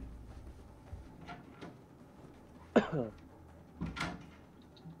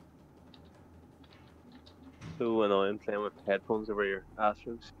 So annoying playing with headphones over your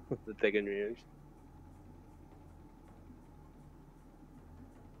Astros. The dig in your ears.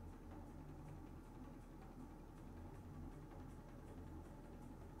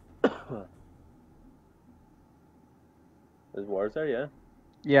 Is Wars there? Yeah.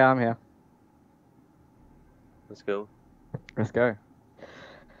 Yeah, I'm here. Let's go. Let's go.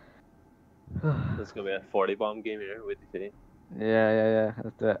 This is gonna be a 40 bomb game here. Wait to see. Yeah.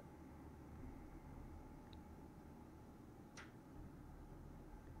 Let's do it.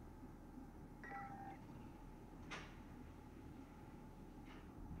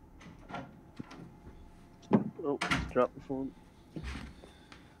 Oh, drop the phone.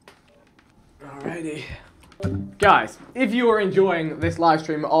 Alrighty. Guys, if you are enjoying this live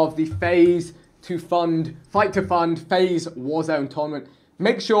stream of the Fight to Fund FAZE Warzone tournament,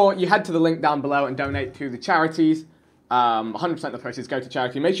 make sure you head to the link down below and donate to the charities. 100% of the proceeds go to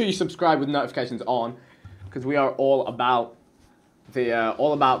charity. Make sure you subscribe with notifications on, because we are all about the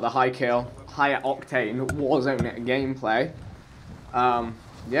high kill, higher octane Warzone gameplay.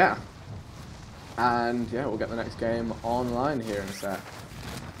 Yeah. And yeah, we'll get the next game online here in a sec.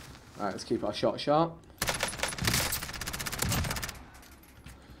 Alright, let's keep our shot sharp.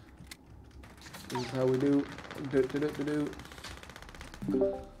 This is how we do. Do. Do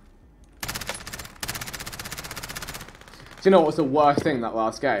you know what was the worst thing that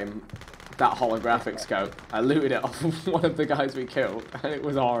last game? That holographic scope. I looted it off of one of the guys we killed, and it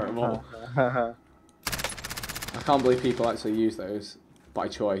was horrible. I can't believe people actually use those by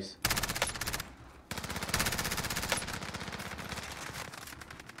choice.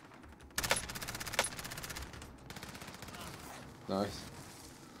 Nice.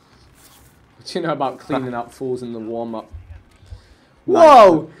 What do you know about cleaning up fools in the warm-up?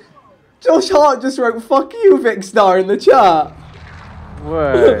 Whoa! Josh Hart just wrote "fuck you, Vicstar" in the chat.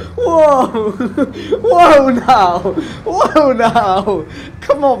 Whoa! Whoa! Whoa now!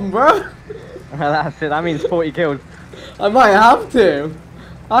 Come on, bro. That's it. That means 40 kills. I might have to.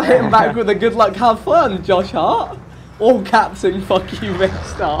 I'll hit him back with a good luck, have fun, Josh Hart. All caps in "fuck you,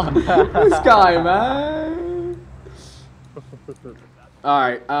 Vicstar." This guy, man.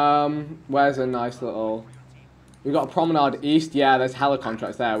 Alright, where's a nice little... We've got a promenade east. Yeah, there's hella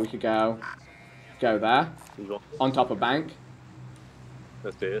contracts there. We could go there. On top of bank.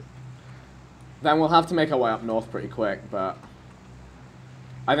 Let's do it. Then we'll have to make our way up north pretty quick, but...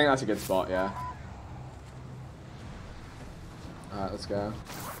 I think that's a good spot, yeah. Alright, let's go.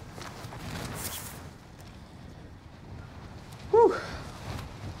 Whew.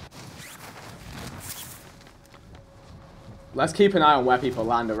 Let's keep an eye on where people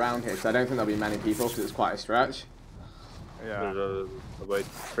land around here, because I don't think there'll be many people, because it's quite a stretch. Yeah. There's about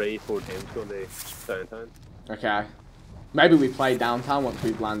 3-4 teams going to downtown. Okay. Maybe we play downtown once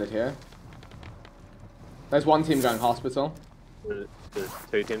we've landed here. There's one team going hospital. There's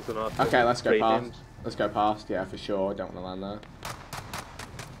 2 teams going off. Okay, let's go 3 past. teams. Let's go past, yeah, for sure. Don't want to land there.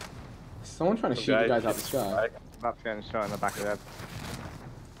 Someone trying to shoot you guys out the sky. About to get shot in the back of the head.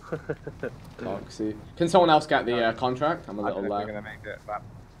 Toxic. Can someone else get the contract? I'm a I little don't know low. if we're gonna make it,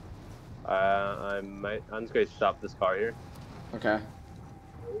 but I'm just going to stop this car here. Okay.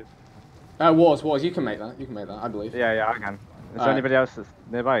 Wars, you can make that. You can make that, I believe. yeah, I can. Is there Alright. anybody else that's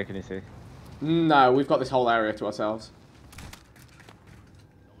nearby? Can you see? No, we've got this whole area to ourselves.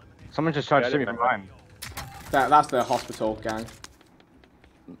 Someone just tried to shoot me from behind. That's the hospital gang.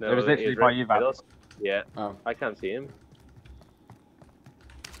 No, It was literally he's by right you, behind Val. us. Yeah, Oh. I can't see him.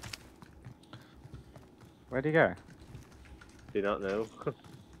 Where'd he go? Do not know.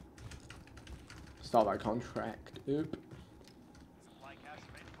 Start that contract. Oop.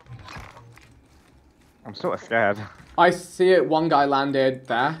 I'm sort of scared. I see it. One guy landed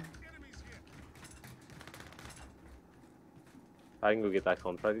there. I can go get that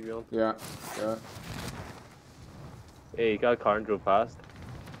contract if you want. Yeah. Yeah. Hey, you got a car and drove past.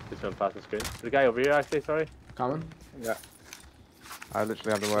 Just went past the screen. There's a guy over here actually, sorry. Coming. Yeah. I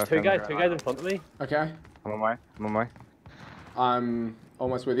literally have the worst. Two guys in front of me. Okay. I'm on my way. I'm on my way. I'm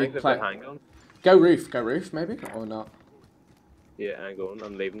almost with I you. think they've Play. got handguns. Go roof, maybe? Or not? Yeah, I'm going.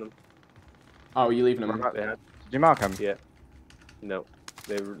 I'm leaving them. Oh, are you leaving them? They had, Did you mark him? yeah. No.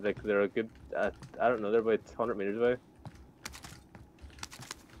 They're a good, I don't know, they're about 100 meters away.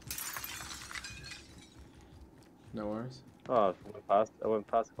 No worries. Oh, I went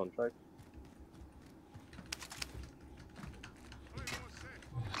past the contract.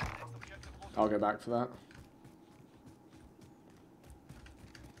 I'll go back for that.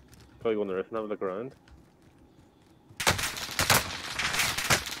 Probably go on the roof and have a look around.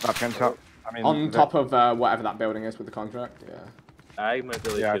 That gun shot. I mean, On top of whatever that building is with the contract. Yeah. I might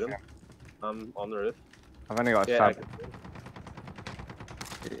really Yeah, I shoot see him. I'm on the roof. I've only got a Yeah, I stab. can,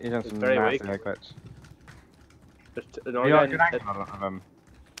 He's on some very massive weak. head glitch. there's You got a another good guy. angle of him.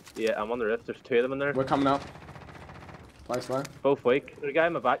 Yeah, I'm on the roof. There's 2 of them in there. We're coming up. Play slow. Both weak. There's a guy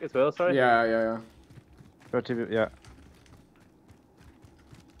in my back as well, sorry. Yeah. Got 2 people, yeah.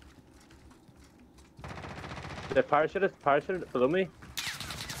 The parachute below me.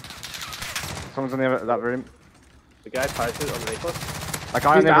 Someone's in the other, that room. The guy parachuted underneath us. That guy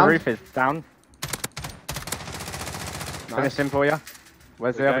on He's the other down. roof is down. Finish him for you.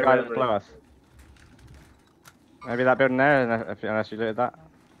 Where's The the other guy guy right that's below underneath. us? Maybe that building there, unless you looted that.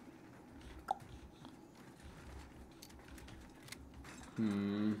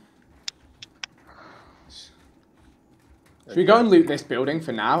 Should we go and loot this building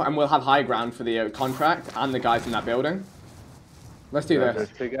for now, and we'll have high ground for the contract and the guys in that building? Let's do There's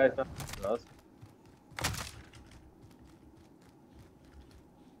this. 2 guys now. Us.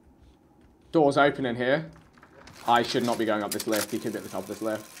 Doors open in here. I should not be going up this lift. He could be at the top of this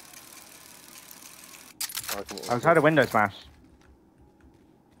lift. Oh, come on. I was heard a window smash.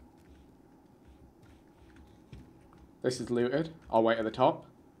 This is looted. I'll wait at the top.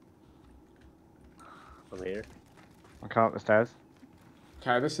 I'm here. I come up the stairs.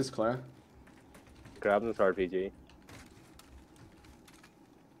 Okay, this is clear. Grabbing this RPG.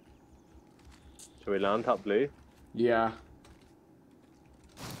 Should we land top blue? Yeah.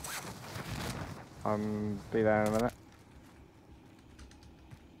 Be there in a minute.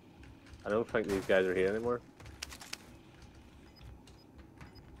 I don't think these guys are here anymore.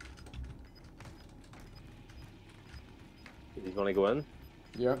 He's gonna go in.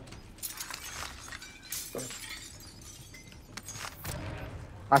 Yeah.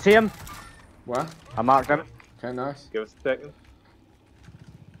 I see him. Where? I marked him. Okay, nice. Give us a second.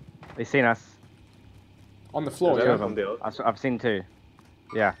 He's seen us. On the floor, Is Two that of yeah? on them. the I've seen 2.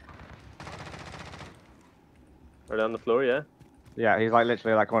 Yeah. Right on the floor, yeah? Yeah, he's like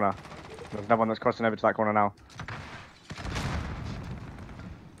literally that corner. There's another one that's crossing over to that corner now.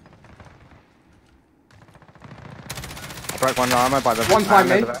 I broke one armor by the One time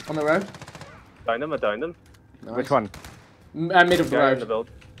me, over there. on the road. Downed him, I downed him. Nice. Which one? Mid of the Guy in the road. build.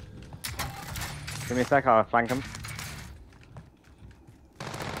 Give me a sec, I'll flank him.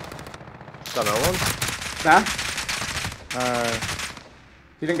 Got another one. There.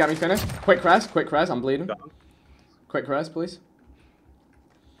 You didn't get me finished. Quick res, I'm bleeding. Got him. Quick res, please.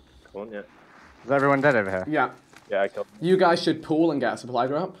 Come on, yeah. Is everyone dead over here? Yeah. Yeah, I killed him. You guys should pool and get a supply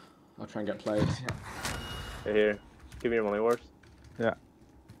drop. I'll try and get plays. Here. Give me your money worth. Yeah.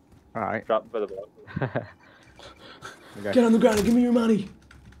 Alright. Drop it by the bottom. Okay. Get on the ground and give me your money.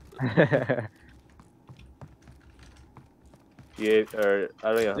 Yeah, or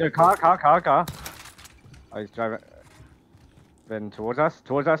I don't know. Yo, car. Oh, he's driving. Then towards us.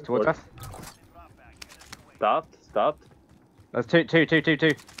 Stopped. There's two. I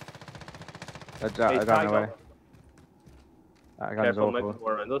don't know where. That gun's Careful, might be awful.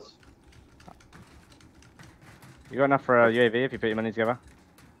 more around us. You got enough for a UAV if you put your money together?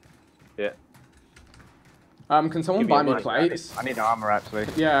 Yeah. Can someone Give me buy a me money. plates? I need armor actually.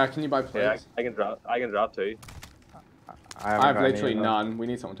 Yeah, can you buy Yeah, plates? I can drop too. I have literally none. We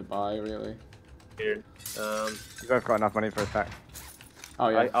need someone to buy, really. Here. You both got enough money for a stack. Oh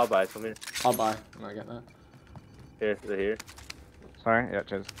yeah, I'll buy some here. I'll buy when I get that. Here, they're here. Sorry? Yeah,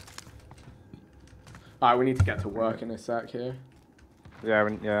 cheers. Alright, we need to get to work in a sec here. Yeah,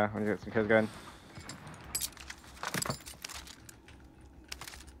 when you get some kills going.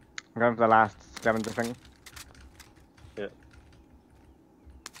 I'm going for the last scavenger thing. Yeah.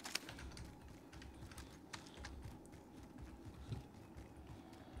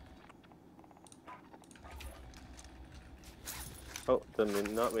 Oh,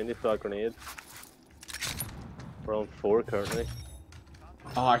 not many frag grenade. We're on 4 currently.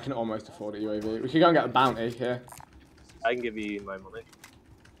 Oh, I can almost afford a UAV. We could go and get a bounty here. I can give you my money.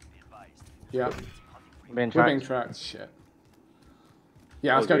 Yeah. Being We're being tracked. tracked. Shit.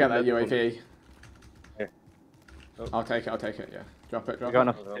 Yeah, let's go get that UAV. Here. Oh. I'll take it, yeah. Drop it. You got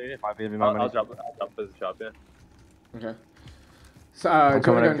enough to do it? Might be my I'll money. drop it as a shop, yeah. Okay. So, do you want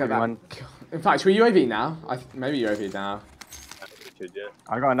to go and get that? one. In fact, should we UAV now? Maybe UAV now. I think we should, yeah.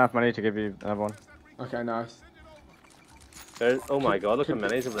 I got enough money to give you another one. Okay, nice. Oh my god, look how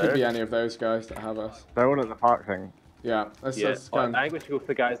many over Could be there. any of those guys that have us. They're all at the park thing. Yeah, let's Yeah, go and, I think we should go for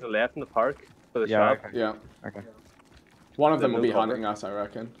the guys on the left in the park for the Yeah, shop. okay. yeah. Okay. One of them Then will be no cover. hunting us, I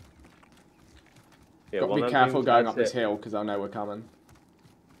reckon. Yeah, Got to one be of them careful teams, going I'd up this say- hill because they'll know we're coming.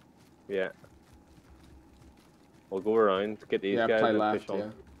 Yeah. We'll go around, get these Yeah, guys play and left, push yeah. on.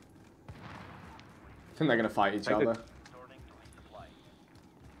 I think they're going to fight each I think other.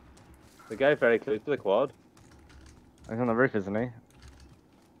 The guy very close to the quad. He's on the roof, isn't he?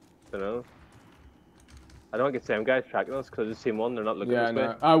 Don't know. I don't get the same guys tracking us because it's team 1, they're not looking Yeah, this no.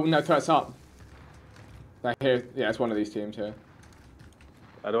 way. Oh, no, threats up. They're here. Yeah, it's one of these teams here.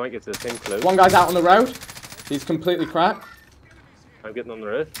 I don't think it's the same close. One guy's out on the road. He's completely cracked. I'm getting on the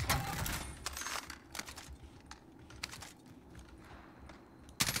roof.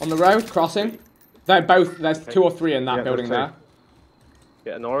 On the road, crossing. They're both, there's 2 or 3 in that Yeah, building there's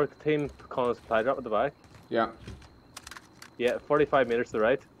there. Yeah, another team calling a supply drop at the back. Yeah. Yeah, 45 meters to the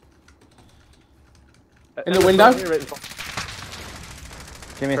right. In the window? Right in front.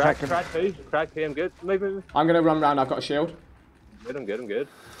 Give me a Crack, second. crack 2, I'm good. Maybe. I'm going to run round, I've got a shield. I'm good.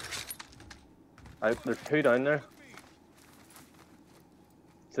 There's 2 down there.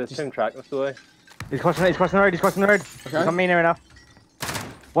 So this team tracking us away. He's crossing the road. Okay. He's on me near enough.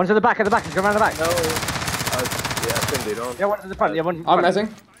 One's at the back, he's going around the back. No. Yeah, it's indeed on. Yeah, one's at the front, yeah, one. I'm front. mezzing.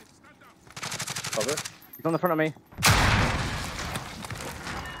 Cover. He's on the front of me.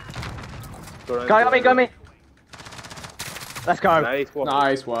 Go around, Go on me. Let's go. Nice walk.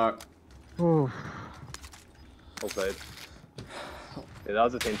 Nice work. Ooh. Well played. Yeah, that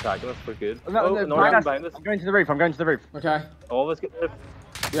was the team tracking us. We're good. No, Oh, no, behind us. behind us. I'm going to the roof. Okay. All of us get there.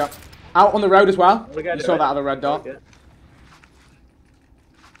 Yep. Out on the road as well. We got You it, saw right? that other red dot. Yeah.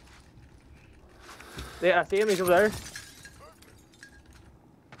 Yeah, I see him. He's over there.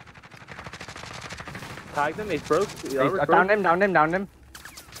 Tagged him. He's broke. He's armor's broke. Downed him.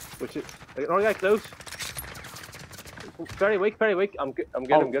 Which is another guy close. Very weak. I'm good.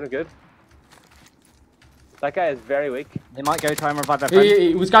 That guy is very weak. They might go try and revive their friend.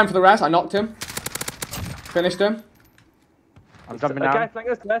 He was going for the res. I knocked him. Finished him. I'm jumping Guy down.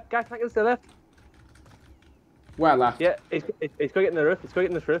 flanking us to the left. Guy flanking us to the left. Where left? Yeah, he's going to get in the roof. He's going to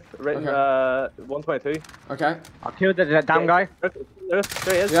get in this roof. Right in 122. Okay. I'll kill the down guy. Roof.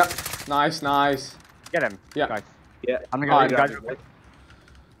 There he is. Yep. Nice. Get him. Yeah. Guys. Yeah. I'm gonna Alright, go guys.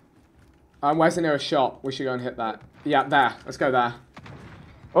 guys. Where's the nearest shop? We should go and hit that. Yeah, there. Let's go there.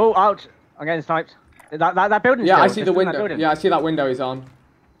 Oh, ouch. I'm getting sniped. That building. Yeah, I see the window. Yeah, I see that window he's on.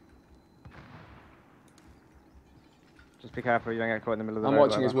 Just be careful you don't get caught in the middle of the I'm road.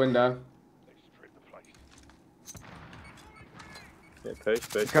 watching his window. Yeah, push.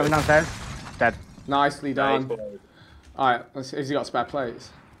 He's coming downstairs. Dead. Nicely done. Nice. Alright, has he got spare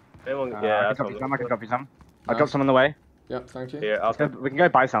plates? Anyone, I yeah, can copy some. I'll Nice. drop some on the way. Yep, thank you. Here, We can go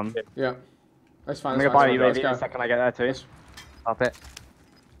buy some. Yeah. That's fine. I'm That's gonna fine. buy a Let's UAV go. the second I get there too. Let's- Up it.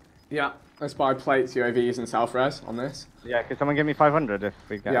 Yeah, let's buy plates, UAVs, and self-res on this. Yeah, could someone give me 500 if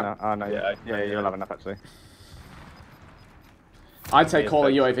we get Yeah. enough? Oh no. Yeah, Yeah, you'll have enough actually. I'd say call a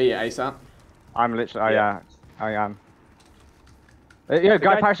UAV ASAP. I'm literally. Yeah. I am. Yeah,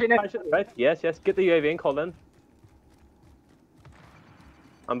 guy parachuting in. Right? Yes, yes. Get the UAV and call in.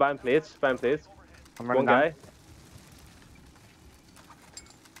 I'm buying plates. I'm running One down. guy.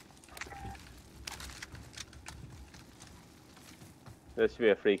 This should be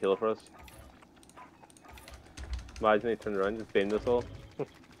a free kill for us. Imagine he turned around and just beamed us all.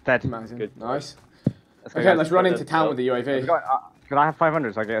 Dead. Amazing. Good. Nice. Let's go, Okay, guys. let's run into town with the UAV. Could I have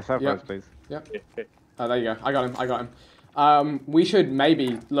 500 so I get a surprise, Yep. please? Yep. Oh, there you go. I got him. We should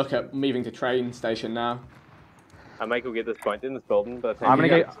maybe look at moving to train station now. I might go get this point in this building, but I think I'm gonna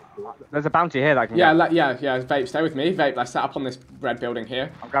Yeah. get. There's a bounty here that I can Yeah, get. yeah. Vape, stay with me. Vape, let's set up on this red building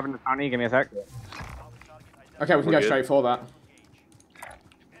here. I'm grabbing the bounty. Give me a sec. Okay, we can We're go good. straight for that.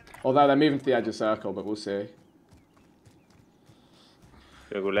 Although they're moving to the edge of circle, but we'll see.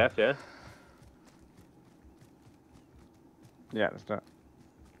 Gonna go left, yeah? Yeah, let's do it.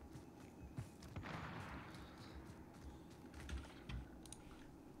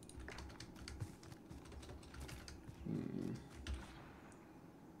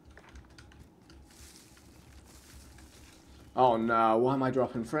 Oh no, why am I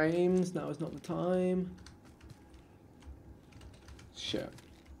dropping frames? Now is not the time. Shit.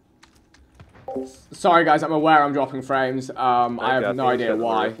 Sorry guys, I'm aware I'm dropping frames. I have no idea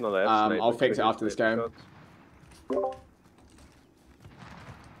why. I'll fix it after this game.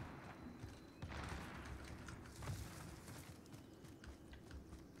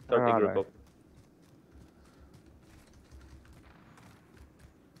 Group up.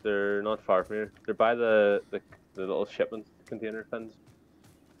 They're not far from here. They're by the little shipment container fins.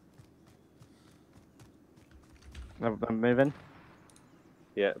 I'm moving.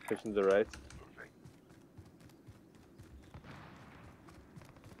 Yeah, pushing to the right.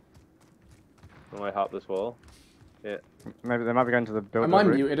 I might hop this wall. Yeah. Maybe they might be going to the building. Am I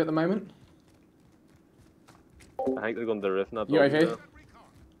muted at the moment? I think they're going to the roof, not the UAV?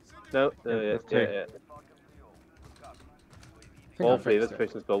 No, yeah. There's two. All three of us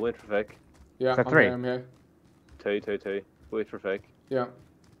pushing this building, wait for Vic. Yeah, Is that I'm three? here, I'm here. Two. Wait for Vic. Yeah.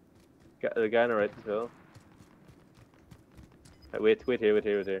 The guy on the right as well. Wait here. I Do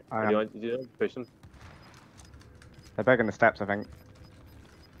you am. want to push him? They're begging the steps, I think.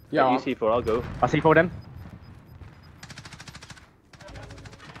 Yeah, You C4, I'll go. I see 4 them.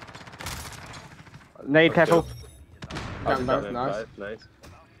 Nade, careful. Down both, Down nice. five, nice.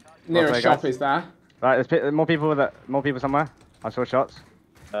 Nearest Okay, shop guys. is there. Right, there's more people somewhere. I saw shots.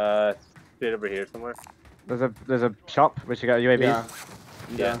 Straight over here somewhere. There's a shop which you got UAVs.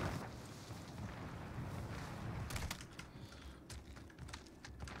 Yeah.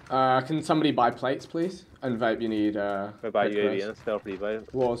 Can somebody buy plates, please? And Vape, you need I buy quick UAV press. and stealth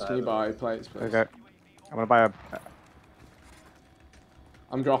rebuy. Wars, can you buy plates, please? Okay. I'm gonna buy a.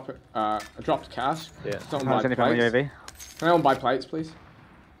 I'm dropping. I dropped cash. Yeah. Someone How much buy anything on the plates. UAV? Can anyone buy plates, please?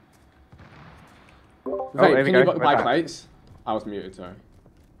 here Vape, we can you go. buy Where's that? plates? I was muted, sorry.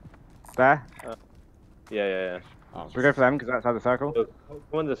 There. Yeah. Oh, Should we go for them because that's outside the circle? So,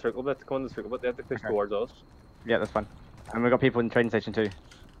 come on the circle bit. They have to push Okay. towards us. Yeah, that's fine. And we've got people in the train station too.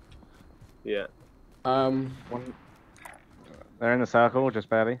 Yeah. One, They're in the circle, just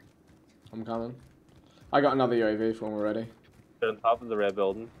barely. I'm coming. I got another UAV for when we're ready. They're on top of the red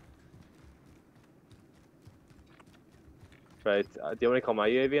building. Right. Do you want to call my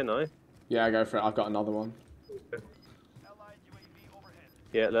UAV in now? Yeah, go for it. I've got another one.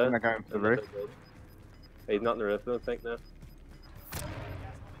 Yeah, I'm look. gonna go for the roof. He's not in the roof, I don't think, no.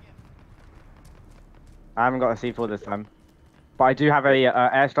 I haven't got a C4 this time, but I do have a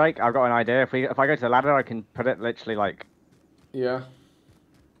airstrike. I've got an idea. If I go to the ladder, I can put it literally like Yeah.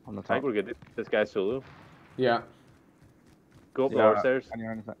 on the I think top. we're good. This guy's solo. Yeah. Go up the Yeah, stairs.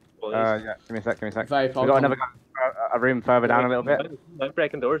 anywhere in a sec. Please. Yeah, give me a sec. Vape, We I'll got come. another guy, a room further down a little bit. I'm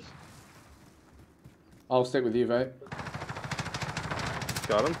breaking doors. I'll stick with you, Vape.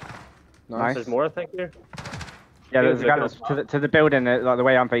 Got him. Nice. There's more, I think, here. Yeah, there's a guy Looking that's to the building, like the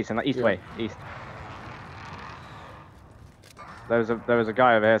way I'm facing, like east Yeah. way, east. There was a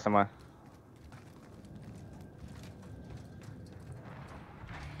guy over here somewhere.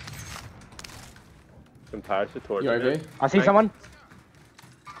 Can parachute towards UAV. him. I see Thanks. someone.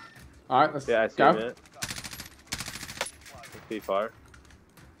 Alright, let's Yeah, I see go. him, yeah. Too far.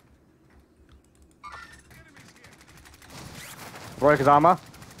 Broke his armor.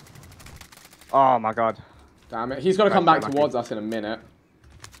 Oh my god. Damn it. He's got to come Nice, back lucky. towards us in a minute.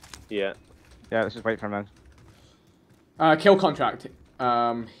 Yeah. Yeah, let's just wait for him then. Kill contract.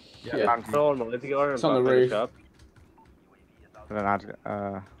 Yeah. Yeah. Put all money together It's and on the back in roof. shop. And then I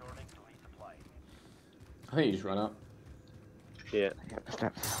think you just run up. Yeah. Get the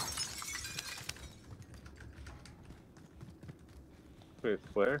steps. Wait,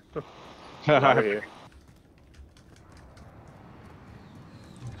 where? Over here.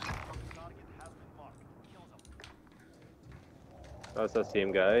 That's the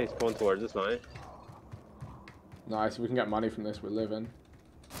same guy. He's coming towards us now. Nice, we can get money from this, we're living.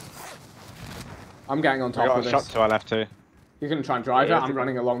 I'm getting on We top got of a shot this. to our left too. You're gonna try and drive Yeah, it, I'm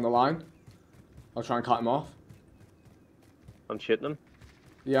running along the line. I'll try and cut him off. I'm shooting him.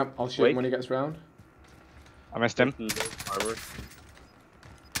 Yep, I'll shoot him when he gets round. I missed him. Armor.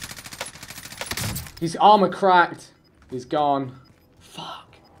 His armor cracked. He's gone.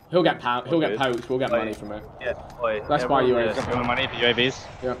 Fuck. He'll get he'll get good. poached, we'll get Wait. money from it. Yeah, boy. Let's buy everyone, UAVs. Got people money for UAVs.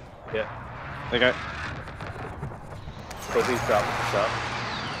 Yeah. Yeah. There you go. So please drop the shot.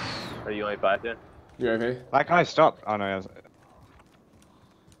 Are you only back there? UAV. That guy stopped. Oh no, he has.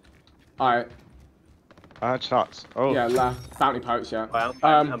 Alright. I had shots. Oh. Yeah, left. Bounty poach, yeah.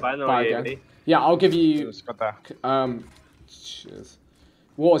 I'm buying the buy UAV. again. Yeah, I'll give you It's got there. cheers.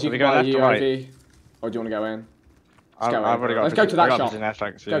 Waters, you Are we can buy a going left or right? UAV. Or do you want to go in? I've go in. already got. Let's go to that shop.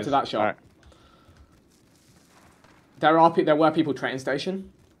 Let's Go to that shop. There were people train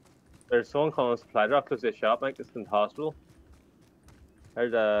station. There's someone calling supply drop close to the shop, Mike. It's in the hospital.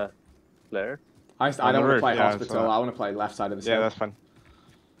 There's a player. I On don't the want to roof, play yeah, I hospital, saw that. I want to play left side of the Yeah, city. that's fine.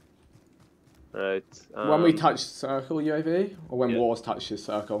 Right. When we touch circle UAV, or when yeah. Wars touches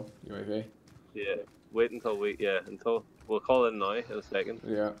circle UAV. Yeah. Wait until we'll call in now in a second.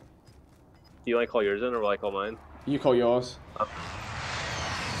 Yeah. Do you want to call yours in or will I call mine? You call yours.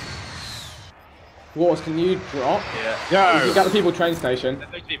 Wars, can you drop? Yeah. You got the people train station.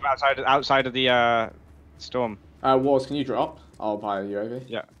 There's loads of people outside of the storm. Wars, can you drop? I'll buy a UAV.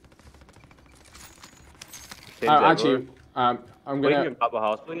 Yeah. Actually, I'm we gonna. can pop a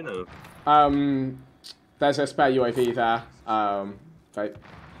hospital, you know. There's a spare UAV there. Right.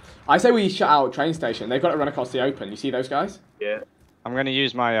 I say we shut out train station. They've got to run across the open. You see those guys? Yeah. I'm gonna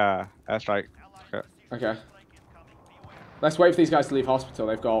use my airstrike. Okay. Let's wait for these guys to leave hospital.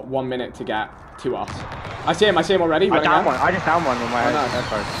 They've got 1 minute to get to us. I see him already. I running downed out. one. I just downed one with my Oh, no.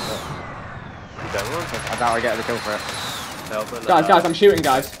 airstrike. You down one? I doubt I get the kill for it. Helping, Guys, I'm shooting,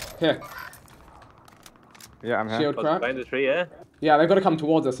 guys. Here. Yeah, I'm here. Shield crack. Behind the tree, yeah? Yeah, they've got to come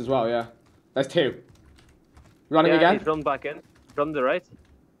towards us as well, yeah. There's two. Running Yeah, again? he's run back in. From the right.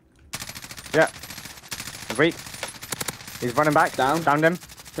 Yeah. He's weak. He's running back. Down. Downed him.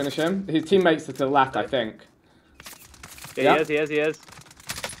 Finish him. His teammates are to the left, I think. Yeah, Yeah. he is.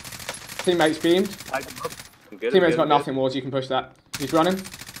 Teammates beamed. Tag him up. I'm good, Teammates got I'm good. nothing, Wars. You can push that. He's running.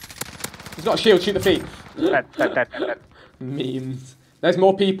 He's got a shield. Shoot the feet. Dead. Memes. There's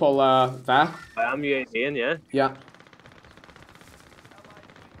more people there. I am UAV, yeah? Yeah.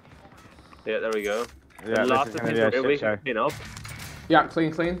 Yeah, there we go. Yeah, Lots this is of gonna be a people we shit show. can clean up. Yeah,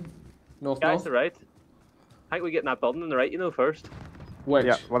 clean. North, Guys, north. to the right. I think we get in that building on the right, you know, first. Which?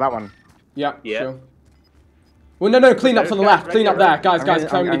 Yeah, well that one. Yeah, Yeah. sure. Well, no, clean up's on the Guys, left. right Clean here, up there. right. Guys,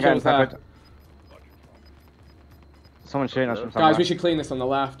 so many kills there. peppered. Someone's shooting us from Guys, somewhere. we should clean this on the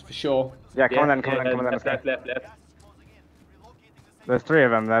left, for sure. Yeah, come on then. Let's go. Left. There's three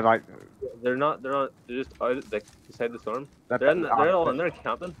of them. They're like, They're just out like beside the storm. They're- They're all in there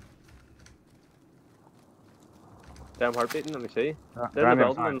camping. Damn heart beating, let me see. They're in the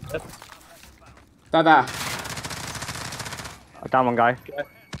building and left. They're there. I down one guy.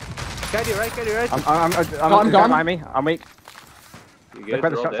 Get you right. I'm gone. behind me. I'm weak. You They've guys got are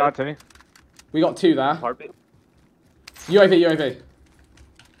the all shots dead. out too. We got two there. Heart beat. UAV.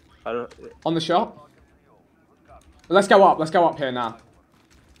 I don't. On the shop. Let's go up here now.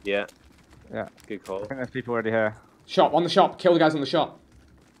 Yeah, Yeah. good call. I think there's people already here. Shop, on the shop. Kill the guys on the shop.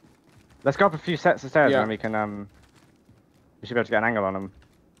 Let's go up a few sets of stairs Yeah. and we can we should be able to get an angle on them.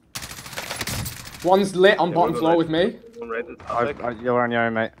 One's lit on Yeah, bottom we'll go floor right. with me. One right at the top. You're on your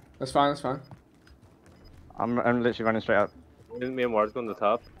own, mate. That's fine. I'm literally running straight up. Me and Ward's going to the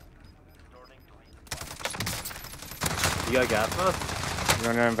top. You got gas mask? You're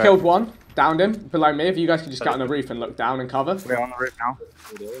on your own, Killed one. Downed him. Below me. If you guys could just get on the roof and look down and cover. We're on the roof now.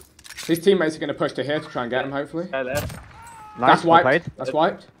 His teammates are going to push to here to try and get him, hopefully. Yeah, left. Nice, That's well wiped. played. That's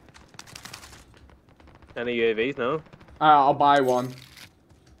wiped. Any UAVs? No. I'll buy one.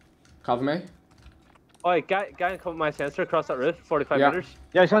 Cover me. Oh, guy come with my sensor across that roof, 45 Yeah. meters.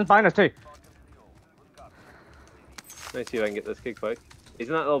 Yeah, someone's behind us too. Let me see if I can get this kid quick. He's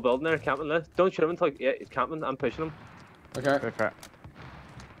in that little building there, camping there. Don't shoot him until he's camping. I'm pushing him. Okay. Go for it.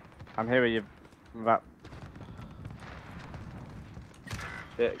 I'm here with you. That.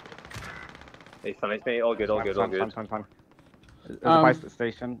 Yeah. He's finished, mate. All good. Fine. There's a Um, bicycle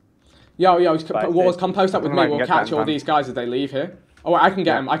station. Yo, Five, Wars, six. come post up with I me. can We'll get catch that, all man. these guys as they leave here. Oh, wait, I can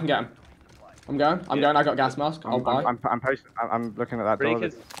get Yeah. him. I can get him. I'm going. I'm going. I got gas mask. I'll buy. I'm looking at that door.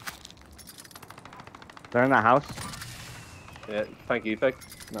 Break it. They're in that house. Yeah, thank you, Vic.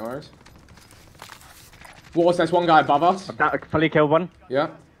 No worries. Wars, there's one guy above us. I've fully killed one. Yeah.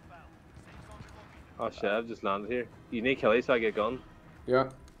 Oh shit, I've just landed here. You need Kelly so I get gone. Yeah.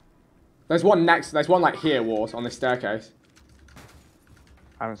 There's one next. There's one like here, Wars, on this staircase.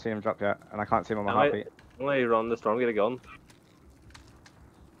 I haven't seen him drop yet, and I can't see him on my I heartbeat. only run the storm, get a gun.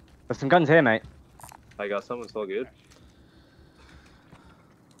 There's some guns here, mate. I got some, it's all good.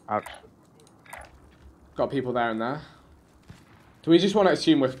 Ouch. Got people there and there. Do we just want to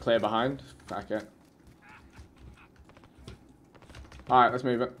assume we're clear behind? Fuck it. Alright, let's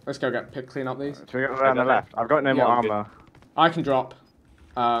move it. Let's go clean up these. Should we go around the left? I've got no more I'm good. armor. I can drop.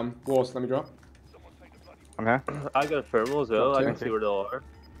 Wars, let me drop. I'm here. I got a thermal as well, Got I two. can see where they are.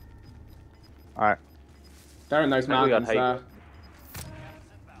 Alright. They're in those I think we got mountains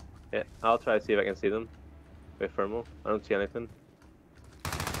there. Yeah, I'll try to see if I can see them. With thermal. I don't see anything.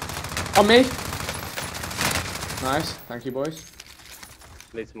 On me! Nice, thank you boys.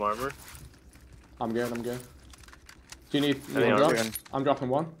 Need some armor. I'm good, I'm good. Do you need Any one drop? armor? I'm dropping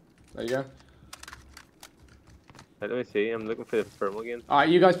one. There you go. Right, let me see, I'm looking for the thermal again. Alright,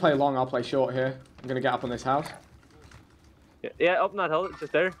 you guys play long, I'll play short here. I'm gonna get up on this house. Yeah, up in that hill, it's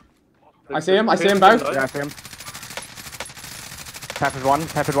just there. I see him both. Yeah, I see him. Peppered one,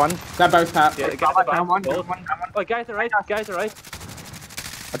 peppered one. They're both tapped. Yeah, the guys are Down one, back. down one. Oh, guys are right, guys are right.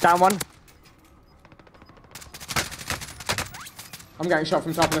 Down one. I'm getting shot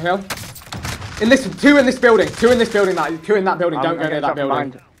from top of the hill. Two in this building, two in that building, don't go near that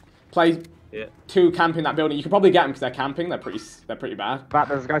building. Play Yeah. two camping that building. You can probably get them because they're camping, they're pretty bad. Back,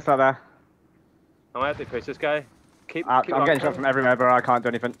 there's a guy still there. I might have to push this guy. Keep I'm getting walking. shot from everywhere, but I can't do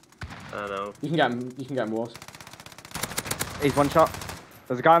anything. I know. You can get him, Wars. He's one shot.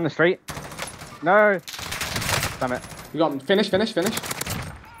 There's a guy on the street. No. Damn it. You got him. Finish. There's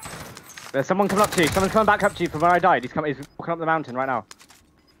someone coming up to you. Someone's coming back up to you from where I died. He's walking up the mountain right now.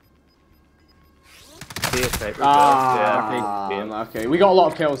 See a sniper. Ah, okay. We got a lot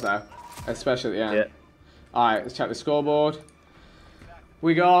of kills though, especially at the end. Yeah. Alright, let's check the scoreboard.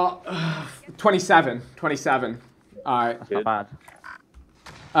 We got 27. Alright. That's not bad.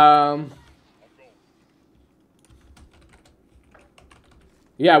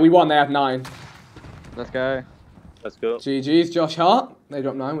 Yeah, we won. They had 9. Let's go. Let's go. GG's, Josh Hart. They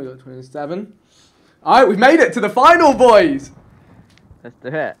dropped 9. We got 27. Alright, we've made it to the final, boys. Let's do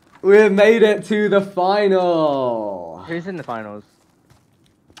it. We've made it to the final. Who's in the finals?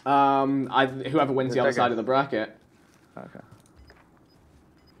 Whoever wins the other side of the bracket. Okay.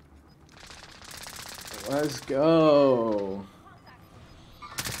 Let's go.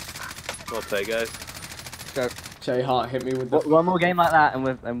 Well played, guys. Go. Jay Hart hit me with the... One more game like that and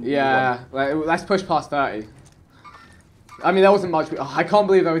we've... Yeah, let's push past 30. I mean, there wasn't much... Oh, I can't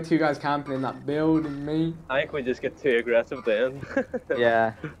believe there were 2 guys camping in that building, me. I think we just get too aggressive then.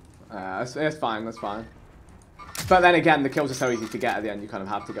 Yeah. It's fine, that's fine. But then again, the kills are so easy to get at the end, you kind of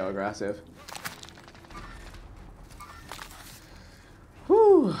have to go aggressive.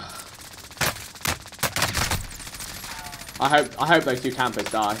 Whew. I hope those 2 campers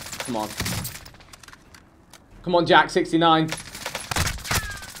die. Come on. Come on, Jack 69.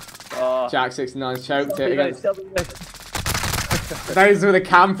 Oh, Jack 69's choked it guys, against... Those were the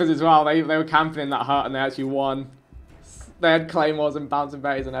campers as well. They were camping in that hut and they actually won. They had claymores and bouncing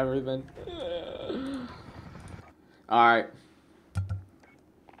berries and everything. Alright.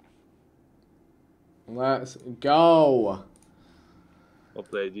 Let's go. well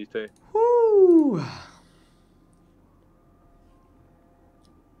played, you two. Woo.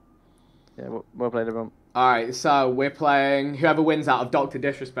 Yeah, we'll play the room. Alright, so we're playing whoever wins out of Dr.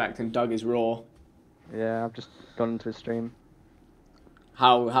 Disrespect and Doug is Raw. Yeah, I've just gone into a stream.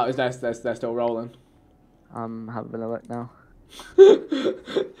 How is they're still rolling? Having a look now.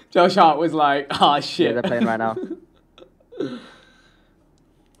 Josh Hart was like, ah, shit. Yeah, they're playing right now.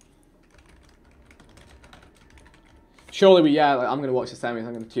 Surely I'm going to watch the semis.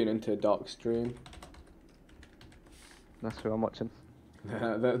 I'm going to tune into Doc's stream. That's who I'm watching.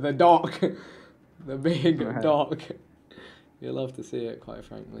 The Doc. The big Doc. You'll love to see it, quite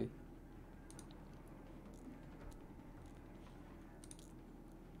frankly.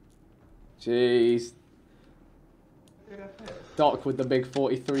 Jeez. Doc with the big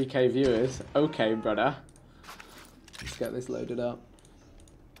 43k viewers. Okay, brother. Let's get this loaded up.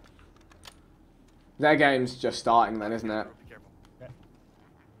 Their game's just starting then, isn't it?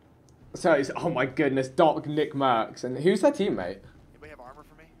 So it's, oh my goodness, Doc, Nick Merckx, and who's their teammate? Anybody have armor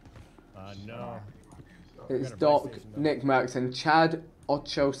for me? No. It's got a Doc, PlayStation, though. Nick Merckx, and Chad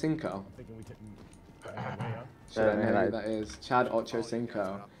Ochocinco. I'm thinking we can. Way up. Should I know who that is? Chad Oh,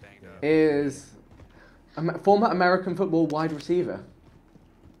 Ochocinco is a former American football wide receiver.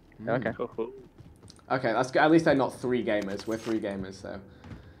 Okay. Okay, that's good. At least they're not 3 gamers. We're 3 gamers, so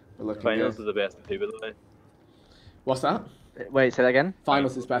we're looking Finals good. is the best of 2, by the way. What's that? Wait, say that again?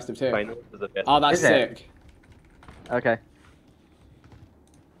 Finals is best of 2. Finals is the best. Oh, that's Is it? sick. Okay.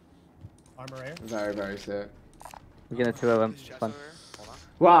 Armor air. Very, very sick. We're gonna 2 of them. It's fun.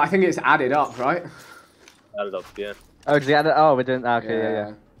 Well, I think it's added up, right? Added up, yeah. Oh, does he add it? Oh, we're doing. Okay,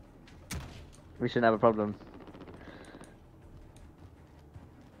 yeah. We shouldn't have a problem.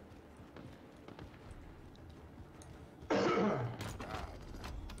 I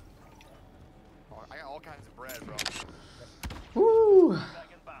got all kinds of bread, bro. Woo!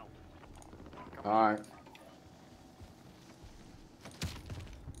 Alright.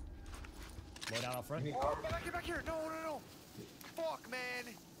 Load out front. Oh, get back here! No, no, no! Fuck,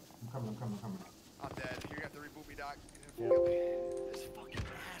 man! I'm coming. I'm dead. You're gonna have to reboot me, Doc. This fucking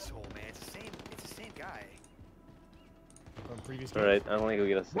asshole, man. It's the same guy. From previous game. Alright, I'm gonna go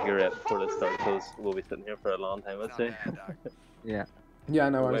get a cigarette before this starts, because we'll be sitting here for a long time, I'd It's say. not bad, Doc. Yeah. Yeah,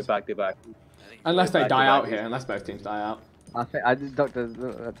 no Way worries. back to back. Unless they Back to die back. out here, unless both teams die out. I think Doctor.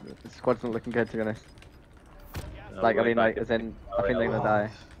 The squad's not looking good, to be honest. Like, I Way mean, back like, to as in, I think they're gonna die.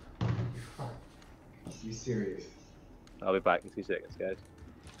 You serious? I'll be back in 2 seconds, guys.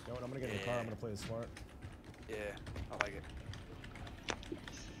 You know what? I'm gonna get in the car. I'm gonna play this smart. Yeah, I like it.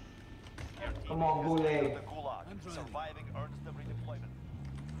 Come on, Goulet. The Gulag. Surviving earns the redeployment.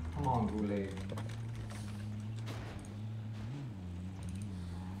 Come on, Goulet.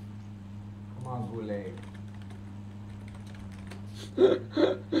 Come on, Goulet.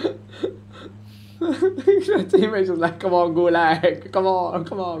 The teammates was like, come on, Gulag. Come on,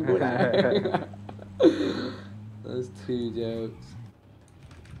 Gulag. Those 2 jokes.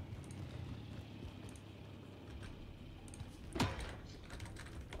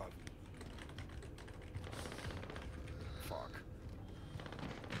 Fuck.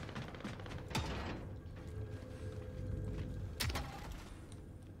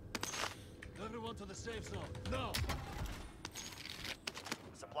 Everyone to the safe zone. No.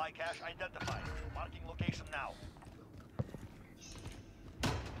 Supply cache identified. Marking location now.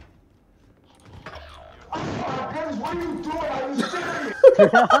 Guys, what are you doing? Are you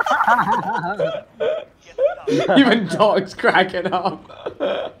serious? Even Doc's cracking up.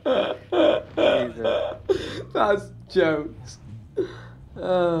 Jesus. That's jokes.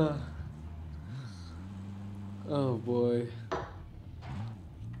 Oh boy.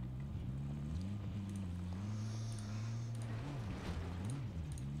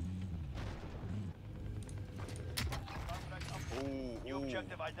 New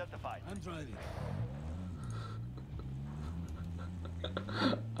objective identified. I'm driving.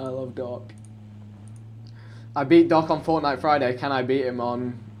 I love Doc. I beat Doc on Fortnite Friday. Can I beat him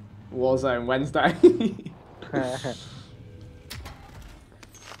on Warzone Wednesday?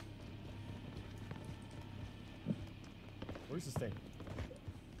 Where's this thing?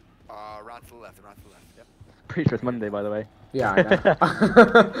 Round to the left. Yep. Pretty sure it's Monday, by the way. Yeah, I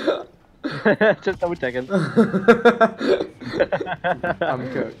know. Just double checking.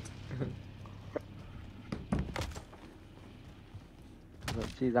 I'm cooked.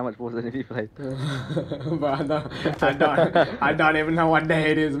 Jeez, how much Warzone have you played? But I don't even know what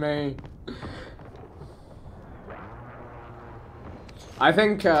day it is, man. I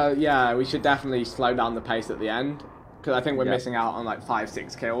think, yeah, we should definitely slow down the pace at the end. Because I think we're missing out on like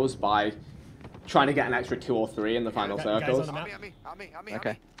 5-6 kills by trying to get an extra 2 or 3 in the final circles. On me.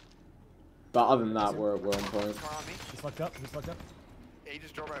 Okay. But other than that, we're on point. Car on me. He's fucked up. Yeah, he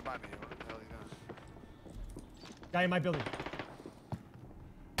just drove right by me. What the hell are you doing? Guy in my building.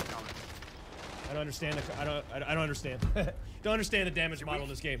 I don't understand. I don't understand. Don't understand the damage model in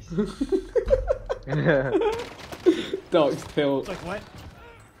this game. Doc's tilt. It's like what?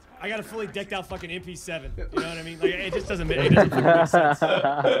 I got a fully decked out fucking MP7. You know what I mean? Like it just doesn't make sense.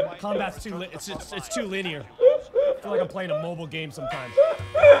 Combat's too it's too linear. I feel like I'm playing a mobile game sometimes.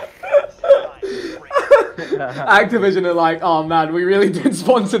 Activision are like, oh man, we really did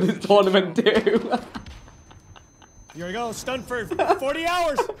sponsor this tournament too. Here we go, stunned for 40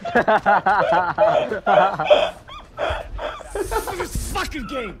 hours. This fucking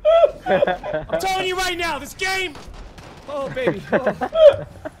game. I'm telling you right now, this game. Oh baby. Oh.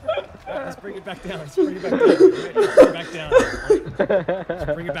 Let's bring it back down. Let's bring it back down. Let's bring it back down.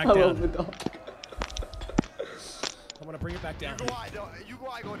 Let's bring it back I down. love the dog. I want to bring it back down. You go,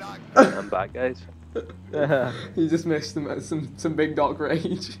 I go, Doc. I'm back, guys. You just missed some big Doc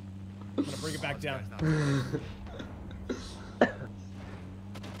rage. I'm gonna bring it back down.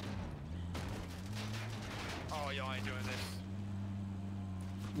 Oh, yo, I ain't doing this.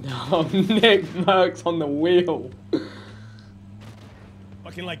 No, Nick Merck's on the wheel.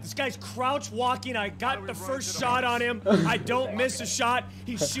 Fucking like, this guy's crouch walking. I got the first shot on him. I don't miss a shot.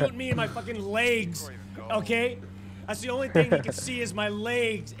 He's shooting me in my fucking legs. Okay? That's the only thing he can see is my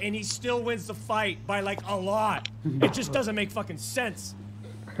legs, and he still wins the fight by like a lot. It just doesn't make fucking sense.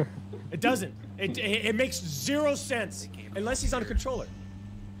 It doesn't. It makes zero sense unless he's on a controller.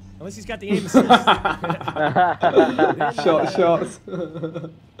 Unless he's got the aim assist. Shots.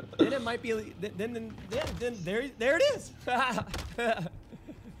 Then it might be. Then there it is.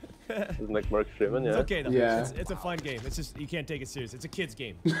 This is Nick Merck streaming, yeah. It's okay though. Yeah. It's a fun game. It's just you can't take it serious. It's a kid's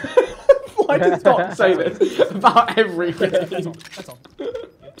game. Why did Scott say this about every game? That's all.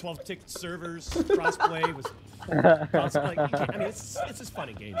 12-tick servers, crossplay was. Like, I mean, it's just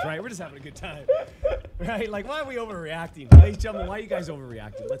funny games, right? We're just having a good time, right? Like, why are we overreacting? Ladies and gentlemen, why are you guys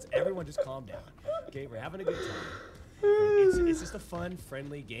overreacting? Let's everyone just calm down. Okay, we're having a good time. It's just a fun,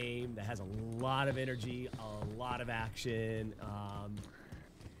 friendly game that has a lot of energy, a lot of action, a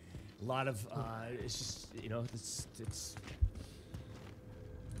lot of. It's just it's.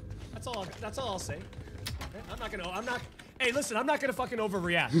 That's all I'll say. I'm not. Hey, listen, I'm not gonna fucking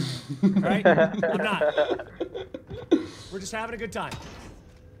overreact. Right? I'm not. We're just having a good time.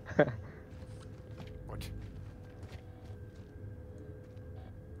 What?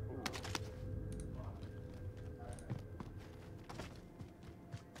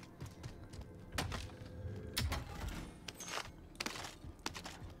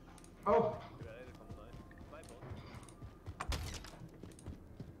 Oh.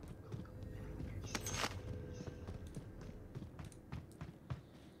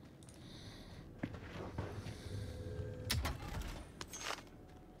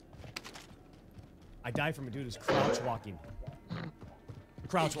 I died from a dude who's crouch walking.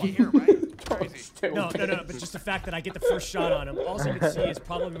 Crouch walking. Here, right? Crazy. No, but just the fact that I get the first shot on him, all you can see is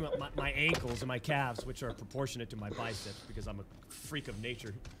probably my ankles and my calves, which are proportionate to my biceps because I'm a freak of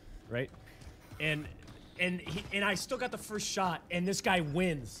nature, right? And I still got the first shot, and this guy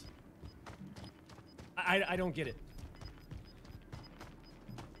wins. I don't get it.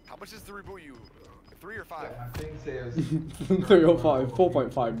 How much is the reboot you? 3 or 5? I think says 3 or 5,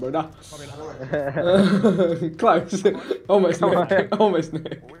 4.5, brother. Probably not. Close. Almost Nick. Almost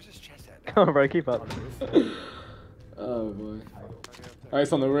Nick. Where's his chest at? Come on, bro, keep up. Oh boy. Oh,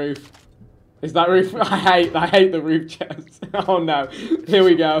 it's on the roof. Is that roof? I hate the roof chest. Oh no. Here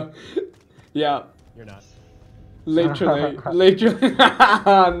we go. Yeah. You're not. Literally.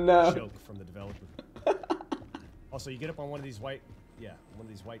 Oh no. Joke from the developer. Also, you get up on one of these white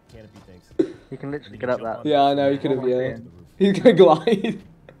canopy things. You can literally get up that. Yeah, I know. You could have. Yeah. He's gonna glide.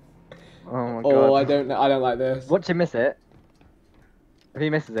 Oh my god. Oh, I don't like this. Watch him miss it. If he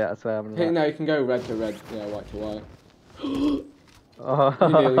misses it, I swear I'm Hey, gonna. no, you can go red to red. Yeah, white to white. Oh. You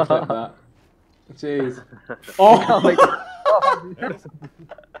nearly clipped that. Jeez. Oh my god.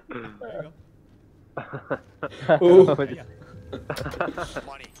 Ooh.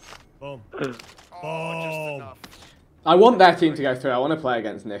 Money. Boom. Oh, just enough. I want their team to go through. I want to play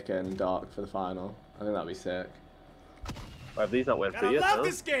against Nick and Dark for the final. I think that'd be sick. Well, these not went And for I you, love no?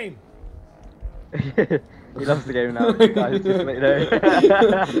 this game. He loves the game now, guys, just to let you know.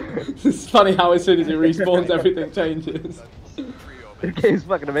 It's funny how as soon as he respawns, everything changes. The game's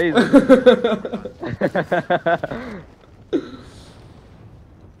fucking amazing.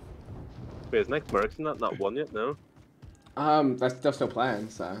 Wait, is Nick Merckson not won yet? No? They're still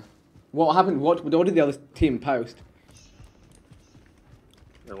playing, so. What happened? What did the other team post?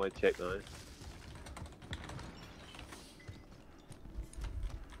 I'm going to check now.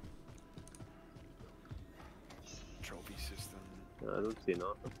 Trophy system. No, I don't see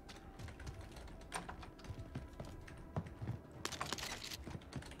nothing.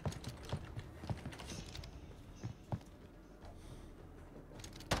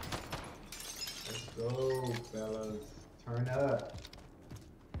 Let's go, fellas. Turn up.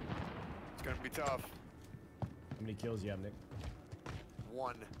 It's gonna be tough. How many kills you have, Nick?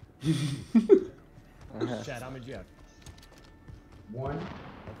 1. Chad, how many do you have? 1. Okay.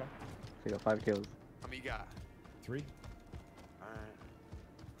 So you got 5 kills. How many you got? 3. Alright.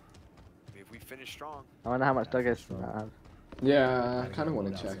 If we finish strong. I wonder how much Douglas have. Yeah, I kind of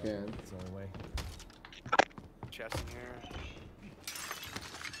want to check in. That's the only way. Chest in here.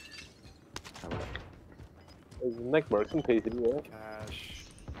 Is Nick Merckson PC, yeah? Cash.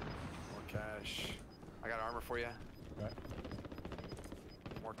 More cash. I got armor for you. Right.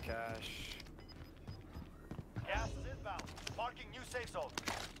 More cash. Gas is inbound. Marking new safe zone.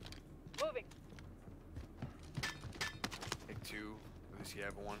 Moving. Take 2. At least you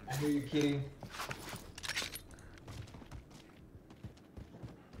have 1. I hear you, kitty.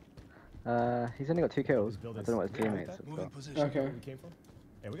 He's only got 2 kills. Build I his- don't know what his Yeah, teammates have got. Okay. Where we came from?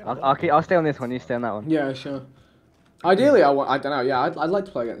 Yeah, we got I'll stay on this one. You stay on that one. Yeah, sure. Ideally, I don't know. Yeah, I'd like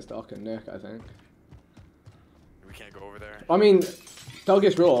to play against Doc and Nick. I think. We can't go over there. I mean, Doc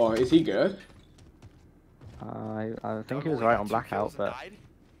is raw. Is he good? I think he was right on Blackout, but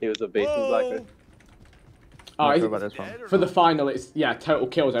He was a beast in Blackout. Oh, not is sure it- about this one. for the final, it's total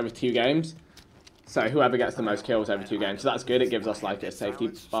kills every 2 games. So whoever gets the most kills every 2 games, so that's good. It gives us like a safety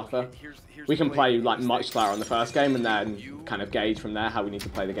buffer. We can play like much slower on the first game and then kind of gauge from there how we need to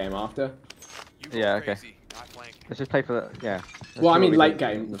play the game after. Yeah, okay. Let's just play for the, yeah. Well, I mean late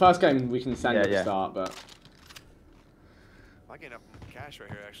game. The first game we can send at the start, but I get enough cash right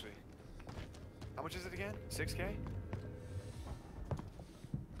here actually. How much is it again? 6K?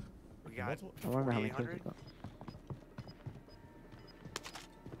 We got I wonder how many kills 4,800. he's got.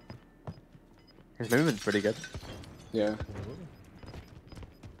 His movement's pretty good. yeah.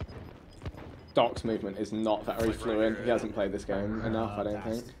 Doc's movement is not very fluent. He hasn't played this game enough, I don't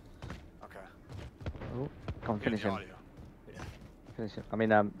think. Okay. Oh, come on, finish him. Audio. Finish him. I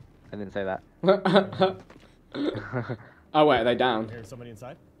mean, I didn't say that. Oh wait, are they down? Here's somebody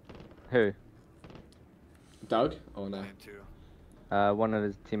inside. Who? Doug? Or no? Him too. One of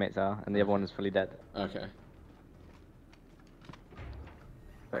his teammates are, and the other one is fully dead. Okay.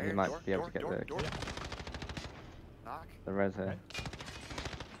 But he Here, might door, be able door, to get door, the, door. Knock. the res here. Okay.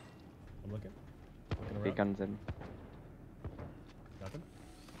 I'm looking. Looking He around. guns in. Nothing.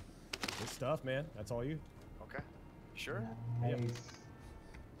 Good stuff, man. That's all you. Okay. Sure. Yep.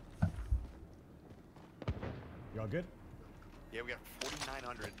 Nice. You all good? Yeah, we got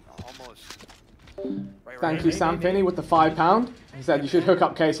 4,900. Almost. Right, Thank right. you, Sam Finney, with the £5. He said you should hook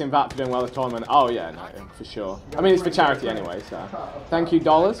up Casey and Vat for doing well this tournament. Oh yeah, no, for sure. I mean, it's for charity anyway, so. Thank you,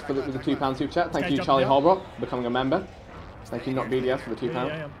 Dollars, for the £2 super chat. Thank you, Charlie Holbrook, for becoming a member. Thank you, Not BDS, for the £2. Yeah, I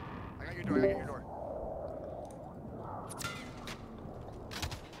am. I got your door. I got your door.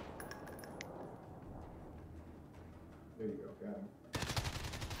 There you go, got him.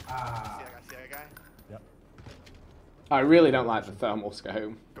 See Ah. that guy? Yep. I really don't like the thermal scope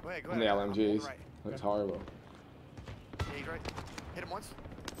Go ahead, go on ahead. the I'm holding LMGs. right. Looks horrible. Yeah, he's right. Hit him once.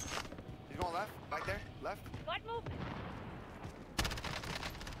 He's going left. Right there. Left. Got movement.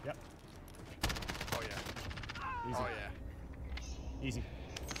 Yep. Oh yeah. Easy. Oh yeah. Easy.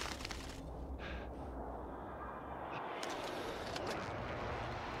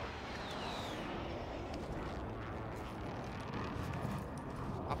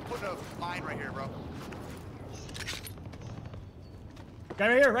 I'm putting a line right here, bro. Guy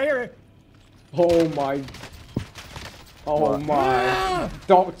right here, right here. Oh my. Oh my.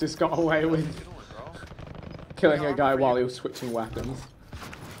 Doc just got away with What are you doing, bro? killing a guy while he was switching weapons.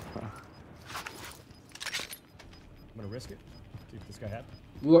 I'm gonna risk it. See if this guy had.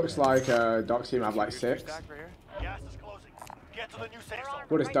 Looks like Doc's team have like Here's your 6. stack right here. Gas is closing. Get to the new safe zone.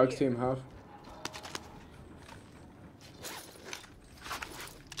 What does Doug's team have?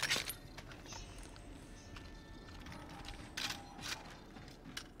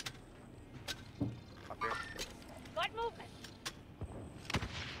 Up here. Got movement.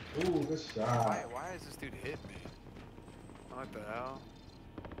 Ooh, good shot. Why is this dude hitting me? What the hell?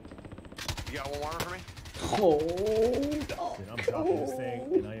 You got one armor for me? Oh, Dude, I'm dropping this thing,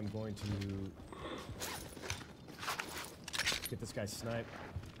 and I am going to get this guy sniped.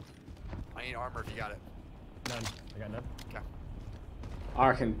 I need armor if you got it. None. I got none. Okay. I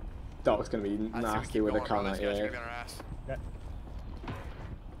reckon Doc's gonna be I see we nasty keep with a going, bro. con This guy's gonna 98. be on our ass. Okay.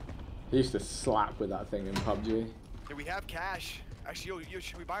 He used to slap with that thing in PUBG. Yeah, we have cash. Actually, yo,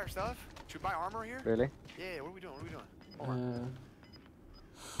 should we buy our stuff? Should we buy armor here? Really? Yeah, what are we doing? What are we doing? Hold on.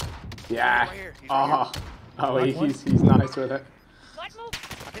 Yeah. Right here. He's right Oh, he's nice with it. Got movement.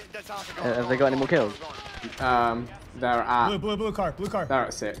 I think that's how Have they got any more kills? They're at Blue car, blue car. they're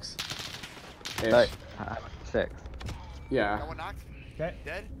at 6. Like, 6. Yeah, Got one knocked. Okay.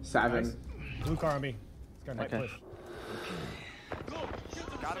 Dead. 7. Blue car on me. This guy might Okay. push.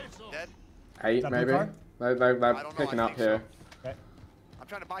 Got him. Dead. 8 Is that blue maybe. car? They're I don't know, picking I up think here. Okay. I'm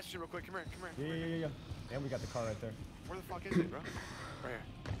trying to buy some shit real quick. Come here. Come here. Yeah. And we got the car right there. Where the fuck is it, bro? Right here.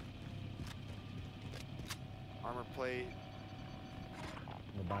 Armor plate.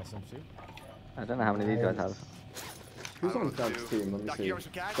 I'm gonna buy some too. I don't know how many of these guys have. Who's I don't on know, Doug's dude. team? Let me Doc, see. you want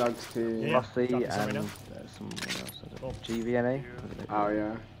some cash? Doug's team. Yeah. Rossi Drop and this right now. someone else. Is it Cool. GVNA? Oh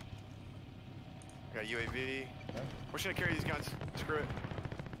yeah. Got UAV. Okay. We're just gonna carry these guns. Screw it.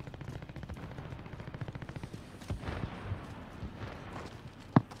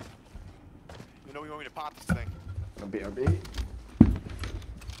 Tell me you want me to pop this thing. A BRB.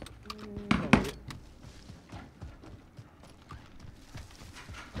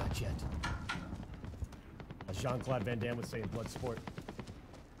 Not yet. As Jean-Claude Van Damme would say in Bloodsport.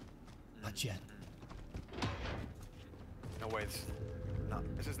 Not yet. No way.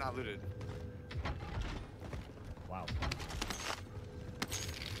 This is not looted. Wow.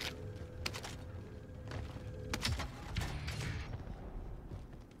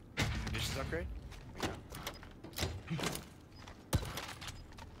 Munitions upgrade?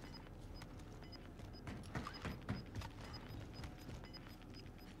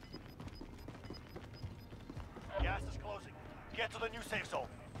 Gas is closing. Get to the new safe zone.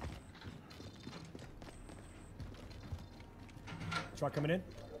 Truck coming in.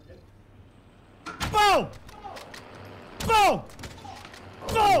 Boom! Boom!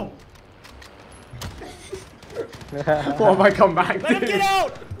 Boom! What have I come back Let him get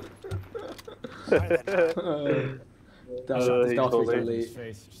out! That's told me. elite.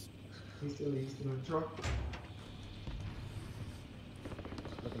 He's still in the truck.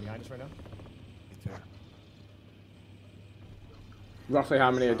 Looking behind us right now. Roughly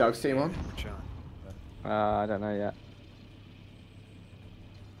how many are Doug's team on? I don't know yet.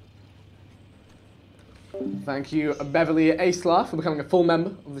 Thank you, Beverly Aislar, for becoming a full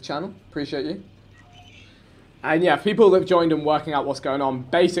member of the channel. Appreciate you. And yeah, for people that have joined and working out what's going on,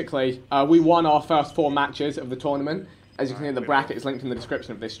 basically, we won our first 4 matches of the tournament. As you can see in the bracket, it's linked in the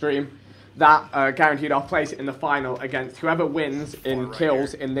description of this stream. That guaranteed our place in the final against whoever wins in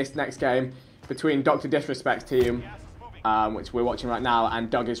kills in this next game between Dr. Disrespect's team, which we're watching right now, and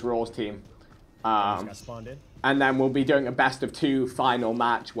Doug's Raw's team. Got spawned in. And then we'll be doing a best of 2 final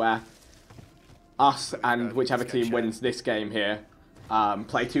match where us and whichever team wins this game here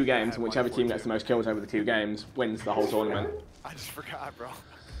play 2 games, and whichever team gets the most kills over the 2 games wins the whole tournament. I just forgot, bro.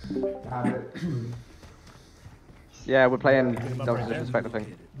 Yeah, we're playing Dr. Disrespect, I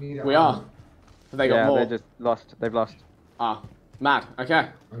think. We are. Have they got more? They just lost. They've lost. Ah, mad. Okay.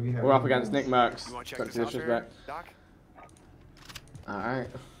 We're up against Nick Merckx. You want to check Dr. this out there, Disrespect. Doc? Alright.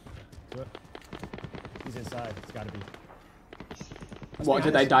 He's inside. It's gotta be. What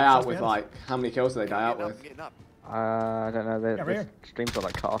did they die out with, like? How many kills did they die out with? I don't know. Yeah, right The here. streams are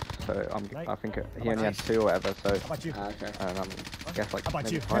like cut off, so I think he only had Nice. 2 or whatever. So How about you? Okay. I guess like. How about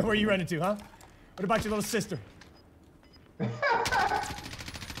maybe you? 5. Where are you running to, huh? What about your little sister?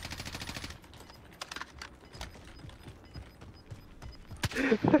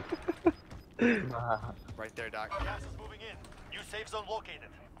 Right there, Doc. Gas is moving in. New safe zone located.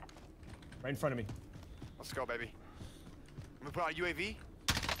 Right in front of me. Let's go, baby. I'm gonna put on a UAV.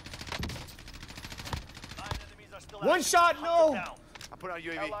 9 enemies are still One active. shot, Hunt no! them down. I'm putting on a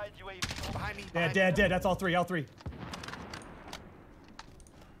UAV. Allied UAV. Behind me. Dead, Behind dead, me. dead. That's all 3. All 3.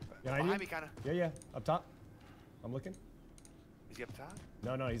 Behind Behind me, you? kinda. Yeah, yeah. Up top. I'm looking. Is he up top?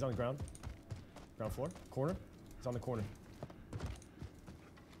 No, no, he's on the ground. Ground floor. Corner. He's on the corner.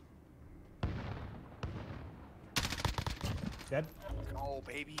 Dead. Oh,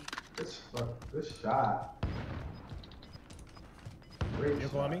 baby. Good shot. Great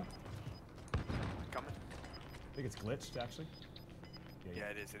Vehicle shot. on me. Coming. I think it's glitched, actually. Yeah,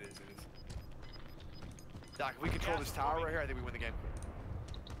 it is. It is. It is. Doc, if we control this tower right here, I think we win the game.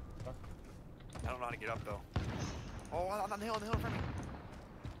 I don't know how to get up though. Oh, on the hill, in front of me.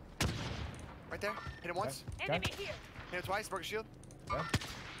 Right there. Hit him once. Okay. Enemy here. Hit him twice. Broke a shield. Yeah.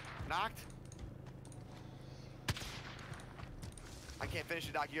 Knocked. I can't finish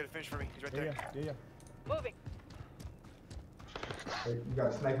it, Doc. You gotta finish for me. He's right Yeah, there. yeah, yeah, yeah. Moving. Hey, you got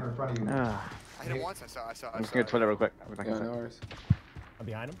a sniper in front of you. I hit him once. I saw. I'm just gonna Twitter real quick. I'll be back in a Yeah, sec. no worries. I'm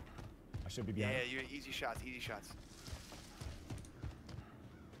behind him. I should be Yeah, behind him. you easy shots. Easy shots.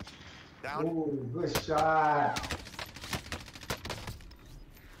 Down. Ooh, good shot.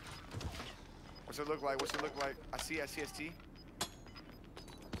 What's it look like? What's it look like? I see ST.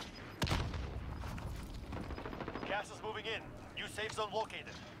 Gas is moving in. New safe zone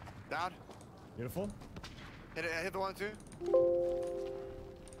located. Down. Beautiful. Hit it. Hit the 1 2.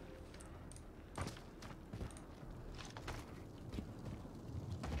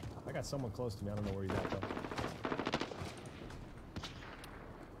 I got someone close to me. I don't know where he's at, though.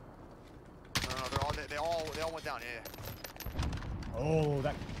 No, they all went down. Yeah. Oh,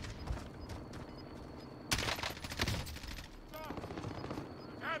 that.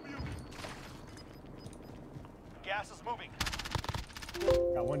 Gas is moving.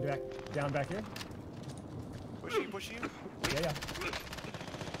 Got one down back here. Push you. Yeah, yeah.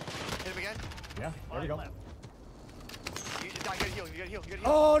 Hit him again. Yeah, there we go. You gotta heal. You gotta heal.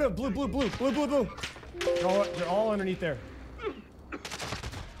 Oh, no, blue. They're all underneath there.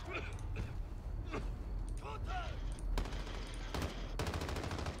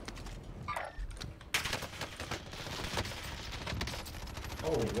 Oh,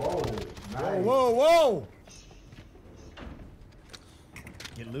 whoa. Nice. Whoa, whoa!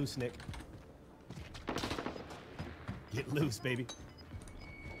 Get loose, Nick. Get loose, baby.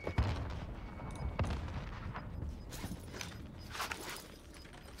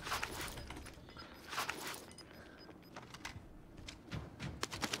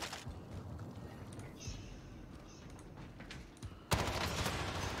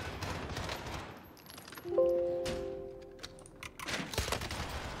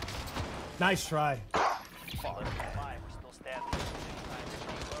 Nice try. Alright.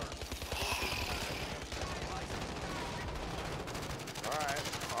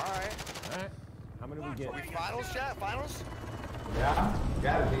 How many we get? Finals, chat? Finals? Yeah,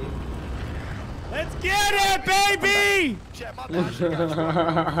 gotta be. Let's get it, baby! Chat, my bad.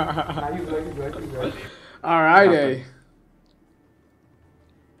 Nah, you good, you good, you good. Alrighty.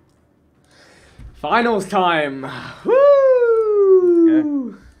 Finals time.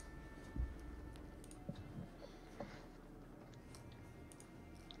 Woo!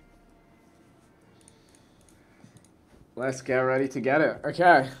 Let's get ready to get it.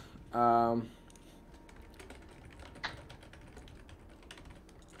 Okay.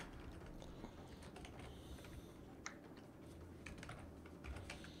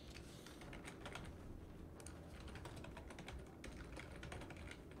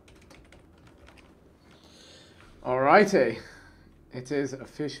 Alrighty. It is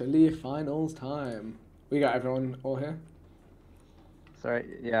officially finals time. We got everyone all here? Sorry,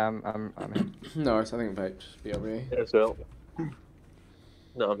 yeah, I'm here. No, I think Vape should be over here. As well.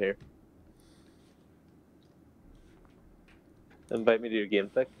 No, I'm here. Invite me to your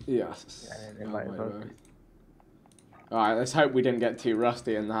game pick. Yes. Yeah, invite us both. Alright, let's hope we didn't get too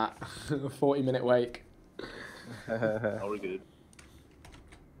rusty in that 40-minute wake. Oh, we're good.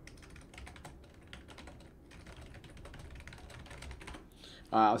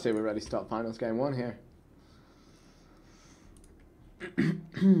 Alright, I'll see we're ready to start finals game 1 here.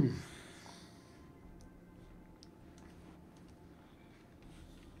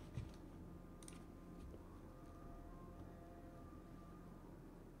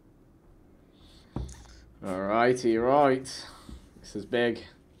 Alrighty, right. This is big.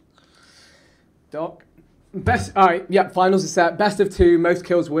 Doc. Best, alright, yep, finals is set. Best of 2, most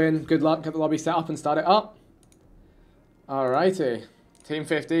kills win. Good luck, get the lobby set up and start it up. Alrighty. Team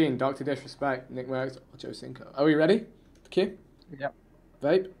 15, Dr. Disrespect, Nick Merckx, Ocho Cinco. Are we ready? Q? Yep.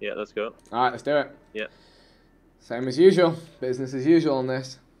 Vape? Yeah, let's go. Alright, let's do it. Yeah. Same as usual. Business as usual on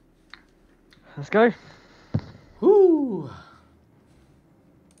this. Let's go. Woo!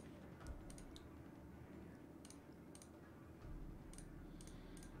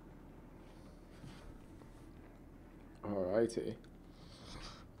 Alrighty.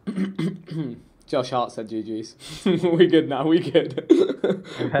 Josh Hart said GG's. We good now, we good.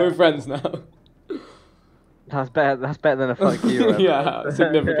 We're friends now. That's better than a fuck you. Yeah,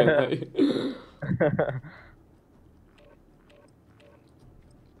 significantly.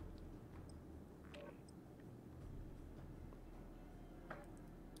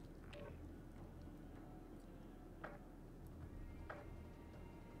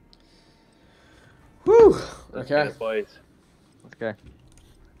 Whew. Okay. Boys. Let's go.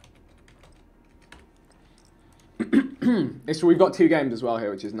 So we've got 2 games as well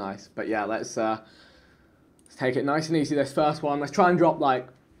here, which is nice. But yeah, let's take it nice and easy this first one. Let's try and drop, like,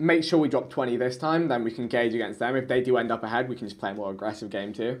 make sure we drop 20 this time, then we can gauge against them. If they do end up ahead, we can just play a more aggressive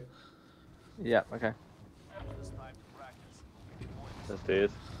game too. Yeah, okay. Let's do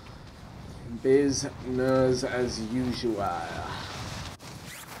it. Business as usual.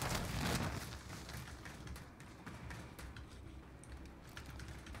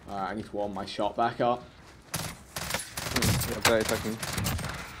 I need to warm my shot back up. Yeah, 30 seconds.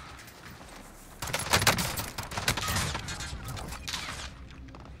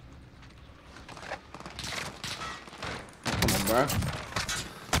 Come on, bro.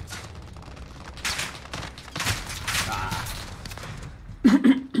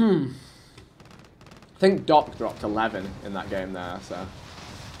 I think Doc dropped 11 in that game there, so.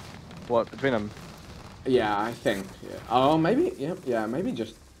 What, between them? Yeah, I think. Yeah. Oh, maybe. Yeah, maybe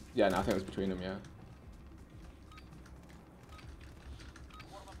just. Yeah, no, I think it was between them. Yeah.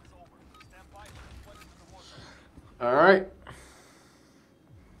 All right.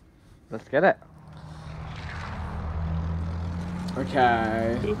 Let's get it.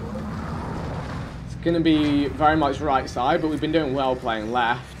 Okay. It's gonna be very much right side, but we've been doing well playing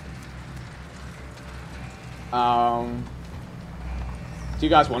left. Do you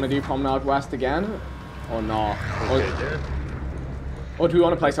guys want to do Promenade West again, or not? Or do we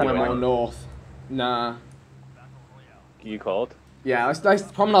want to play somewhere more north? Nah. You called? Yeah, this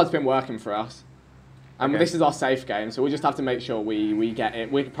Promenade's been working for us. And Okay. this is our safe game, so we just have to make sure we get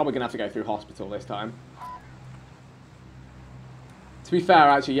it. We're probably going to have to go through hospital this time. To be fair,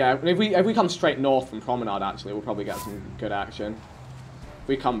 actually, yeah, if we come straight north from Promenade, actually, we'll probably get some good action. If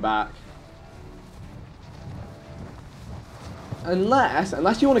we come back.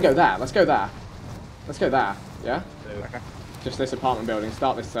 Unless you want to go there. Let's go there. Let's go there, yeah? Okay. Just this apartment building.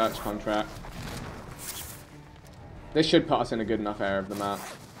 Start this search contract. This should put us in a good enough area of the map.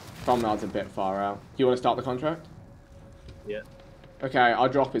 Promenade's a bit far out. Do you want to start the contract? Yeah. Okay, our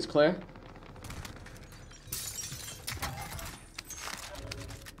drop is clear.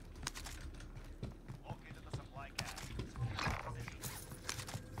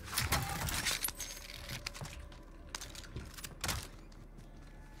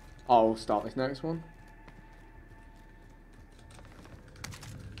 I'll start this next one.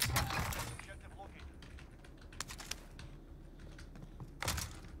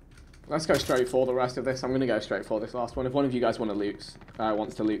 Let's go straight for the rest of this. I'm going to go straight for this last one. If one of you guys want to loot,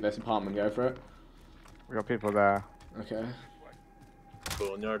 wants to loot this apartment, go for it. We got people there. Okay.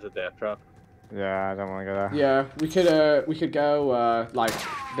 Boneyard's a death trap. Yeah, I don't want to go there. Yeah, we could go like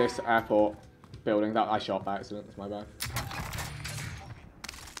this airport building that I shot by accident. That's my bad.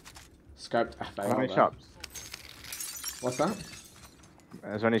 Scoped FA. How many shops? What's that?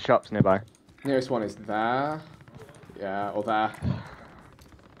 Is there any shops nearby? Nearest one is there. Yeah, or there.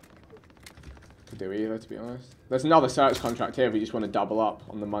 Could do either, to be honest. There's another search contract here if we just want to double up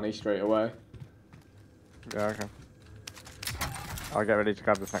on the money straight away. Yeah, okay. I'll get ready to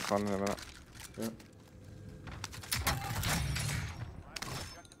grab this next one in a minute. Yeah.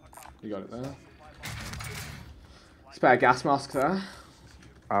 You got it there. Spare gas mask there.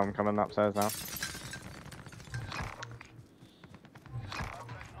 I'm coming upstairs now.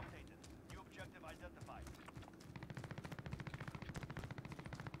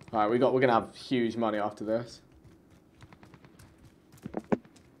 Alright, we're gonna have huge money after this.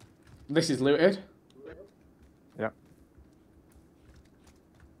 This is looted. Yep.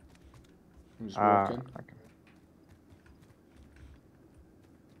 I'm just walking. Okay.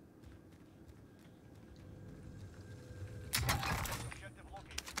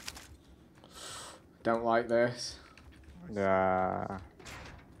 Don't like this. Yeah. I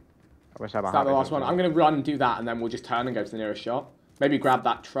wish I had a Is that the hat last one? I'm gonna run and do that, and then we'll just turn and go to the nearest shop. Maybe grab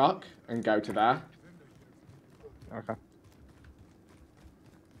that truck and go to there. Okay.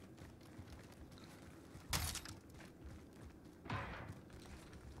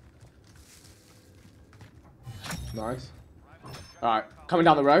 Nice. Alright, coming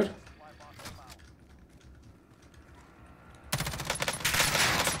down the road.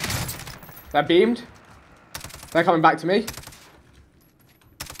 They're beamed. They're coming back to me.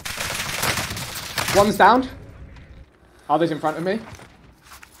 One's downed. Others in front of me.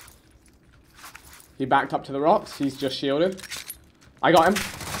 He backed up to the rocks. He's just shielded. I got him.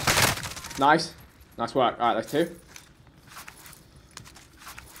 Nice. Nice work. Alright, that's two.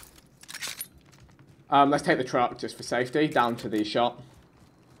 Let's take the truck just for safety down to the shop.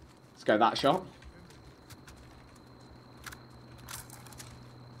 Let's go that shop.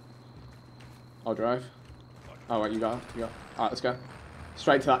 I'll drive. Oh, wait, you got it. Alright, let's go.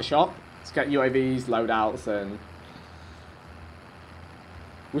 Straight to that shop. Let's get UAVs, loadouts, and...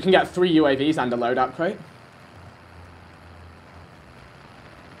 we can get 3 UAVs and a loadout crate.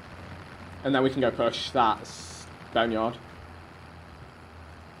 And then we can go push that boneyard.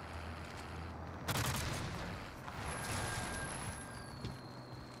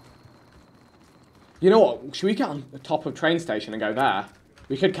 You know what? Should we get on the top of train station and go there?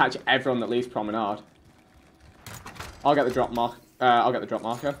 We could catch everyone that leaves Promenade. I'll get the drop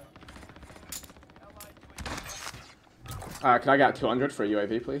marker. Can I get 200 for a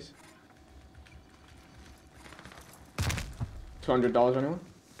UAV, please? $200, anyone?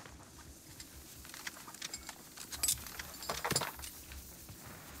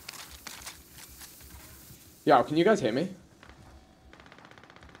 Yo, can you guys hear me?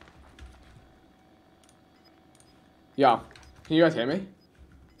 Yo, can you guys hear me?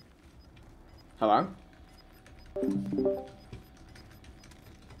 Hello?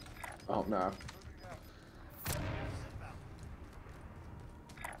 Oh no.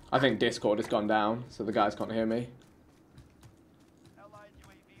 I think Discord has gone down, so the guys can't hear me.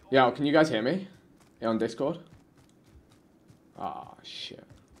 Yo, can you guys hear me? Yeah, on Discord? Ah, shit.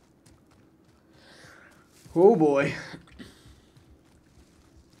 Oh boy.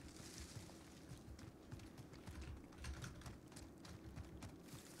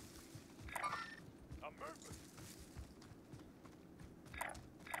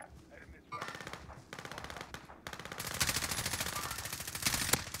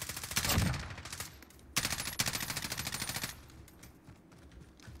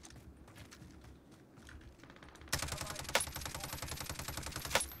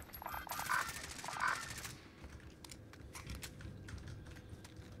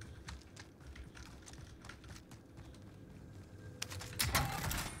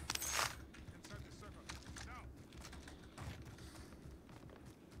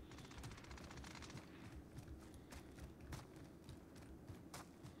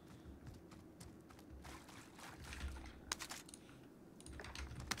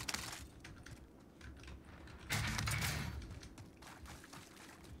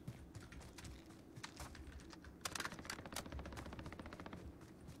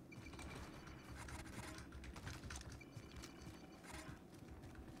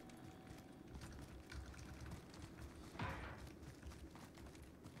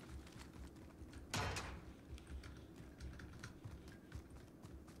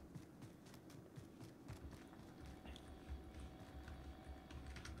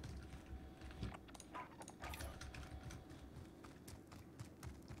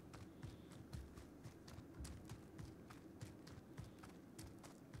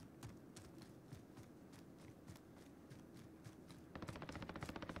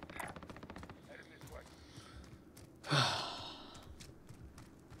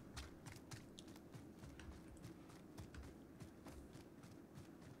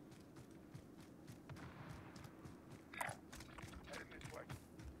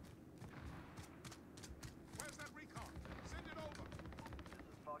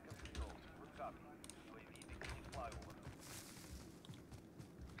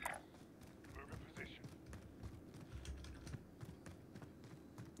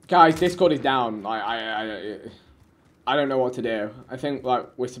 Guys, Discord is down. I don't know what to do. I think like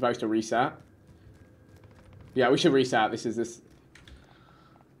we're supposed to reset. Yeah, we should reset. This.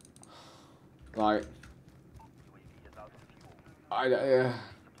 Like. I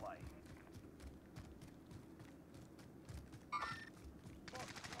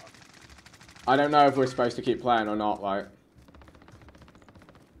don't know if we're supposed to keep playing or not. Like.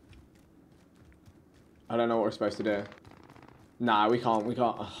 I don't know what we're supposed to do. Nah, we can't. We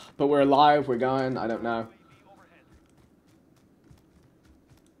can't. But we're alive. We're going. I don't know.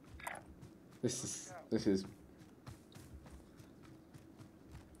 This is.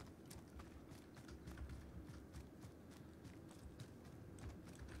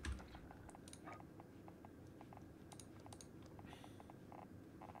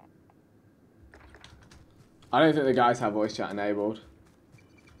 I don't think the guys have voice chat enabled.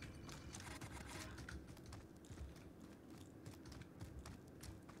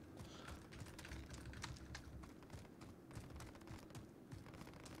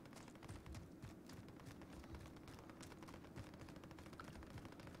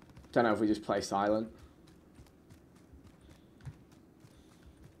 Don't know if we just play silent.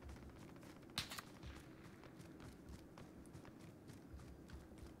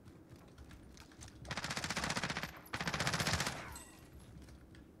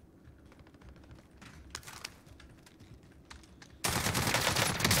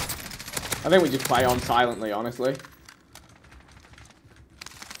 I think we just play on silently, honestly.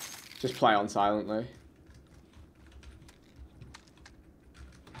 Just play on silently.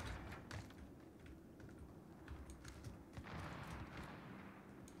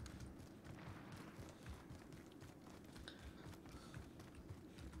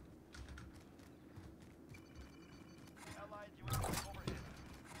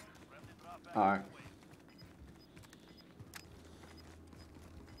 Alright.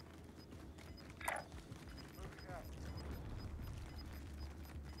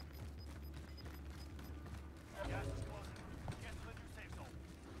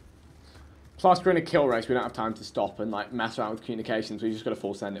 Plus, we're in a kill race. We don't have time to stop and like mess around with communications. We just got to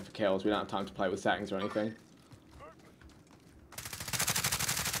full send it for kills. We don't have time to play with settings or anything.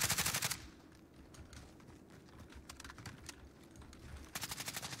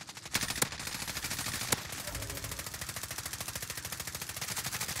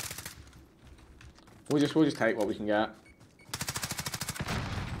 We'll just take what we can get.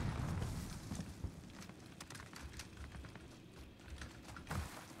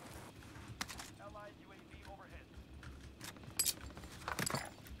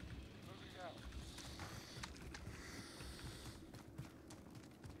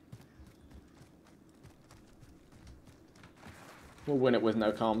 We'll win it with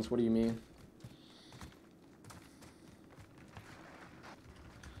no comms. What do you mean?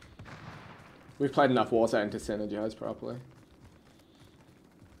 We've played enough Warzone to synergize properly.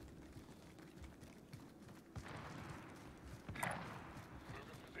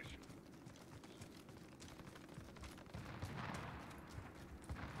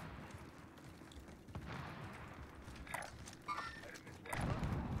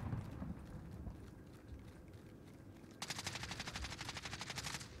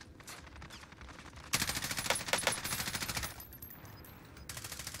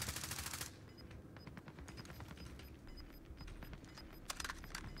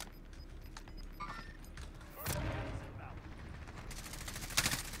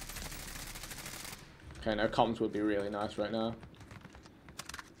 Okay, no, comms would be really nice right now.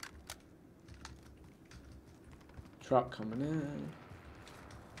 Truck coming in.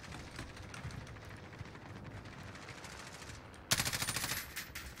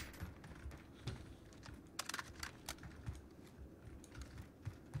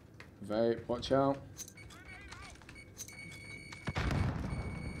 Vape, watch out.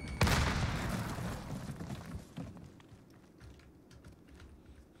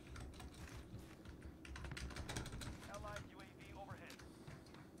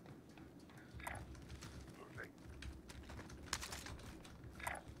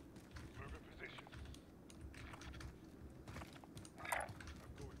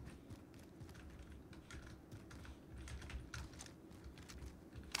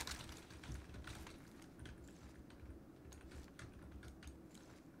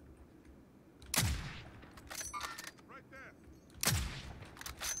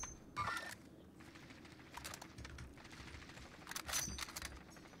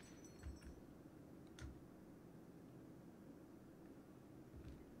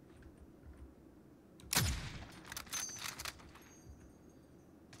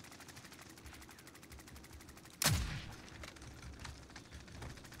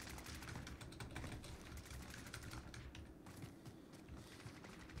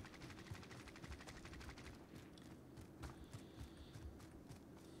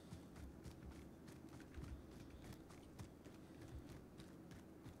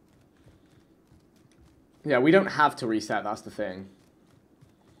 Yeah, we don't have to reset, that's the thing.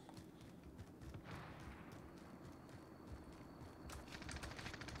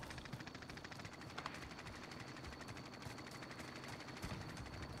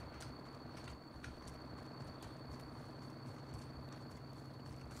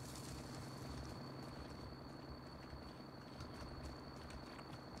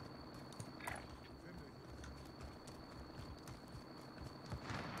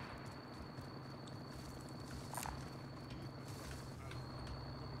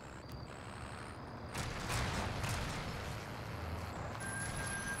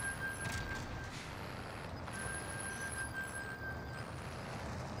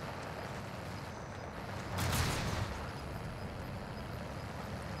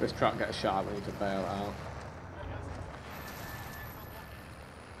 This truck gets shot, we need to bail out.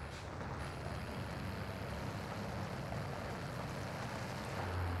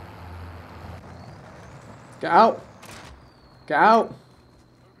 Get out! Get out!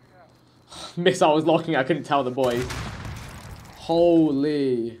 Missile was locking, I couldn't tell the boys.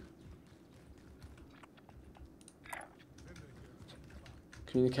 Holy.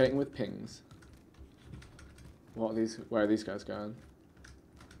 Communicating with pings. What are these? Where are these guys going?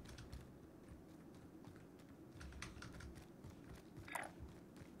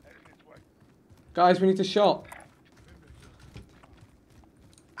 Guys, we need to shot.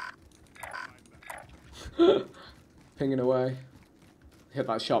 Pinging away. Hit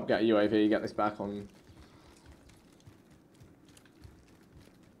that shop, get a UAV, get this back on.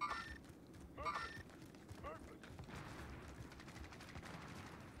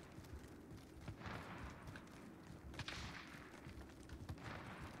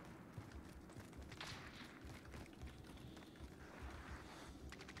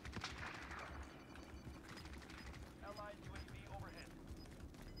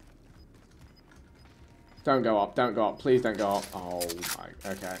 Don't go up, don't go up, please don't go up. Oh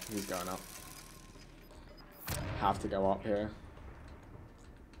my, okay, he's going up. Have to go up here.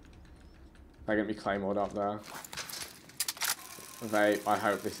 They're gonna be claymored up there. Vape, I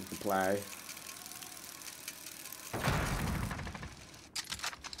hope this is the play.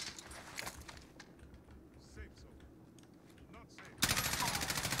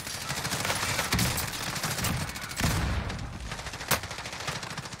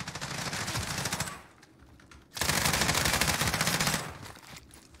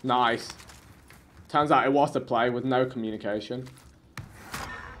 Nice. Turns out it was a play with no communication.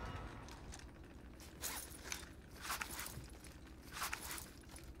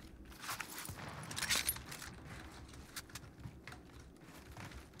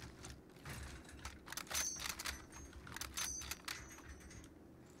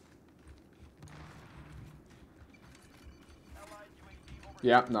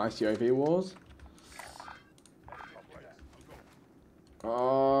 Yeah, nice UAV wars.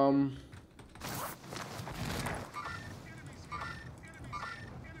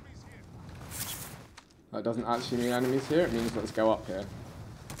 That doesn't actually mean enemies here, it means let's go up here.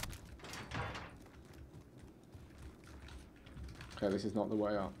 Okay, this is not the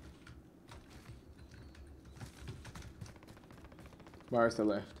way up. Where is the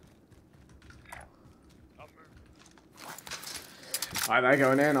lift? Alright, they're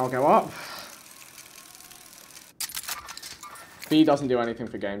going in, I'll go up. B doesn't do anything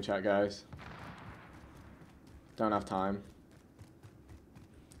for game chat, guys. Don't have time.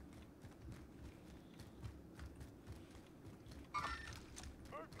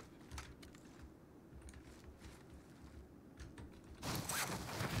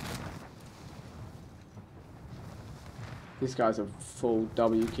 These guys are full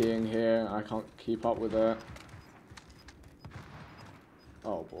W keying here. I can't keep up with it.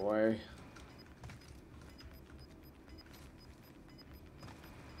 Oh boy.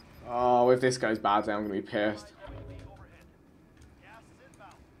 Oh, if this goes badly, I'm going to be pissed.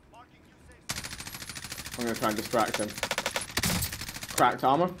 I'm going to try and distract him. Cracked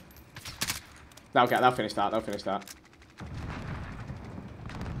armor. They'll finish that, they'll finish that.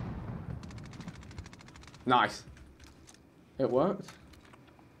 Nice. It worked.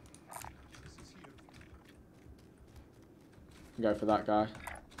 Go for that guy.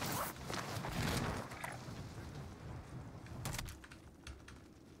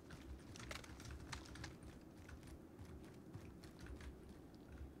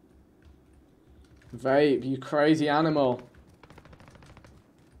 Vape, you crazy animal.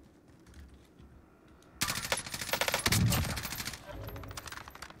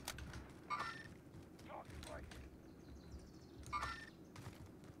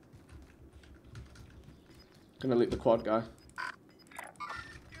 Gonna loot the quad guy.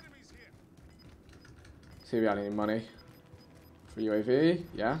 See if we had any money. For UAV,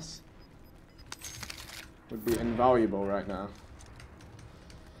 yes. Would be invaluable right now.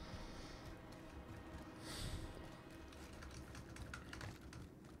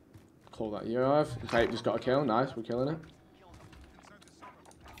 Call that UAV. Okay, just got a kill. Nice, we're killing it.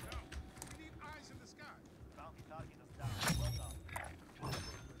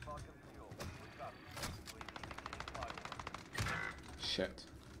 Shit.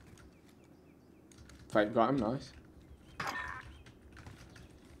 Fake got him, nice.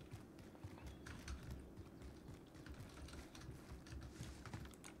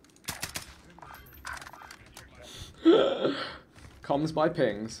 Comms by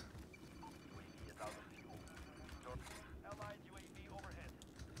pings.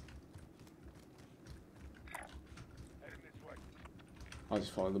 I'll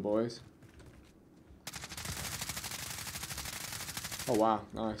just follow the boys. Oh wow,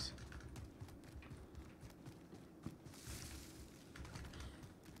 nice.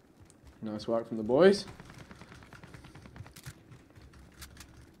 Nice work from the boys.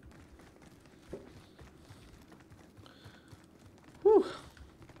 Whew.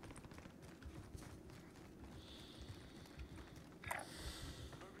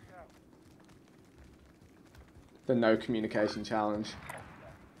 The no communication challenge.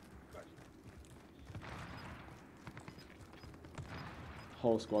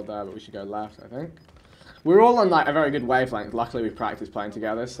 Whole squad there, but we should go left, I think. We're all on like a very good wavelength. Luckily, we practiced playing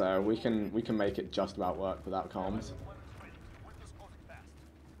together, so we can make it just about work without comms.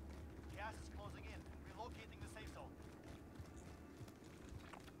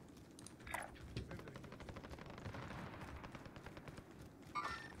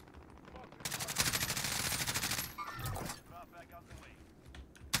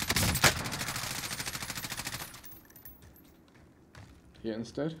 Here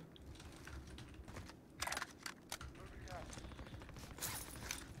instead.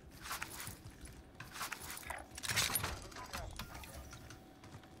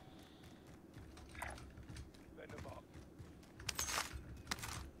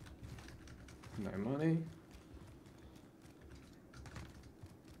 No money.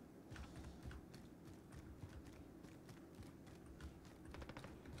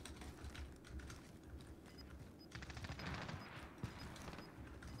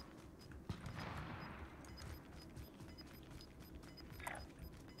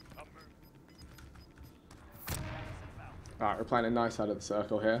 Alright, we're playing a nice side of the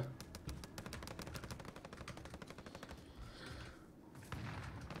circle here.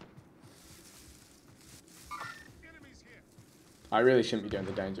 I really shouldn't be doing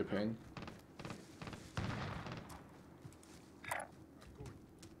the danger ping.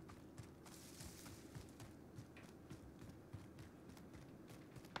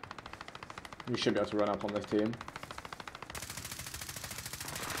 We should be able to run up on this team.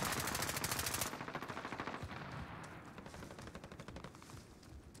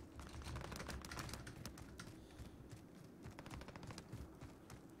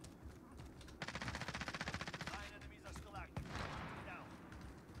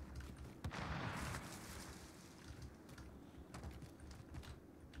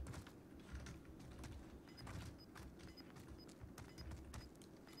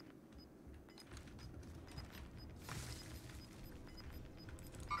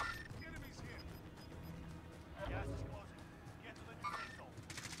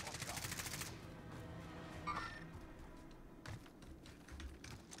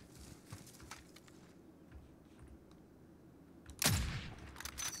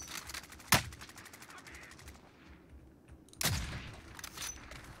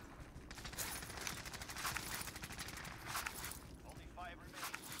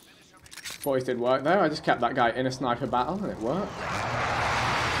 Boys did work there. I just kept that guy in a sniper battle and it worked.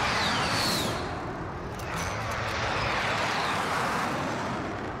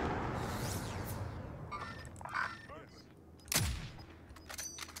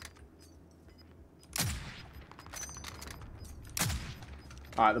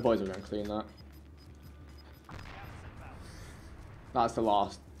 Alright, the boys are going to clean that. That's the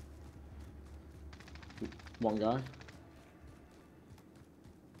last one guy.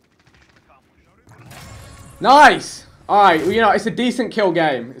 Nice! Alright, well, you know, it's a decent kill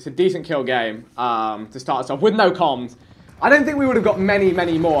game. It's a decent kill game to start us off with no comms. I don't think we would have got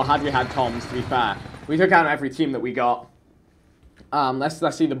many more had we had comms, to be fair. We took out every team that we got.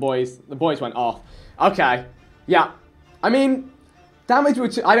 Let's see the boys. The boys went off. Okay. Yeah. I mean, damage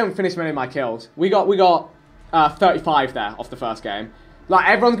would... I don't finish many of my kills. We got 35 there off the first game. Like,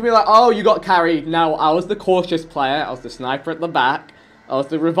 everyone's gonna be like, oh, you got carried. No, I was the cautious player. I was the sniper at the back. I was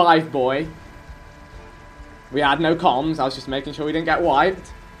the revived boy. We had no comms. I was just making sure we didn't get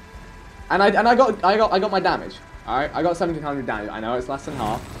wiped. And I got my damage. All right, I got 1700 damage. I know it's less than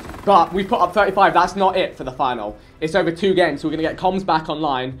half, but we put up 35. That's not it for the final. It's over 2 games, so we're gonna get comms back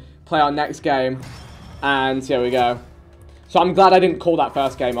online, play our next game, and here we go. So I'm glad I didn't call that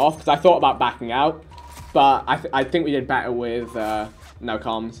first game off because I thought about backing out, but I think we did better with no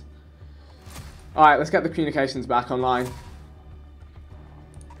comms. All right, let's get the communications back online.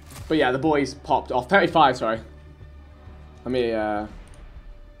 But yeah, the boys popped off. 35, sorry. Let me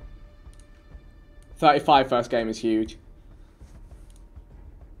 35 first game is huge.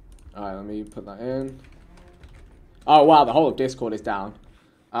 Alright, let me put that in. Oh wow, the whole of Discord is down.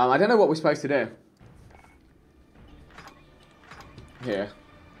 I don't know what we're supposed to do. Here.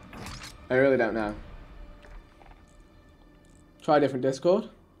 I really don't know. Try a different Discord.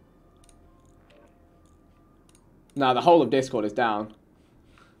 No, the whole of Discord is down.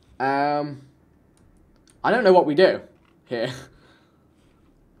 I don't know what we do here.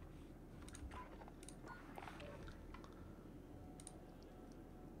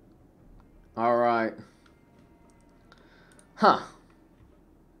 All right. Huh.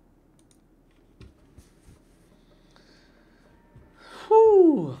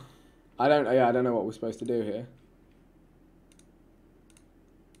 Whew. I don't know what we're supposed to do here.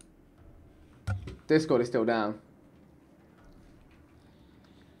 Discord is still down.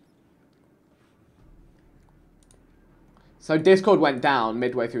 So Discord went down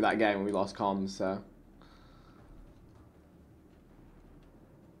midway through that game when we lost comms, so.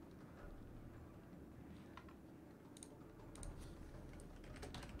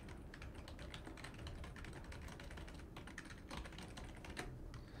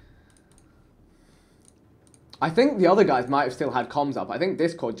 I think the other guys might have still had comms up. I think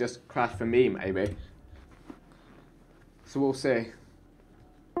Discord just crashed for me, maybe. So we'll see.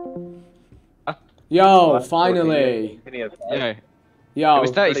 Yo, finally. Yeah. Yo. It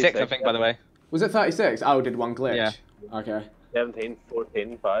was 36, I think, by the way. Was it 36? Oh, did one glitch? Yeah. Okay. 17,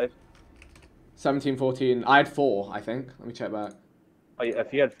 14, 5. 17, 14. I had 4, I think. Let me check back. Oh,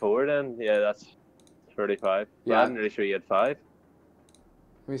 if you had 4, then yeah, that's 35. Yeah. I'm really sure you had 5.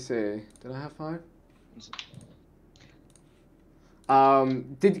 Let me see. Did I have 5?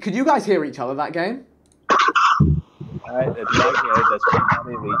 Could you guys hear each other that game?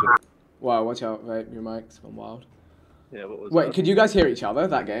 Wow, watch out, mate. Your mic's gone wild. Yeah, what was Wait, that? could you guys hear each other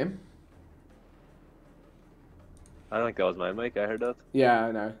that game? I don't think that was my mic. I heard that. Yeah,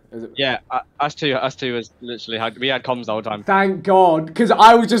 I know. Is it... Yeah, us two was literally we had comms the whole time. Thank God, because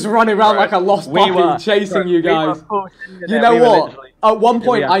I was just running around like a lost puppy chasing you guys. You know what? At one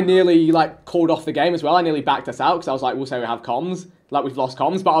point, I nearly like called off the game as well. I nearly backed us out because I was like, we'll say we have comms, like we've lost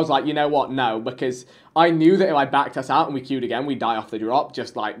comms. But I was like, you know what? No, because I knew that if I backed us out and we queued again, we'd die off the drop.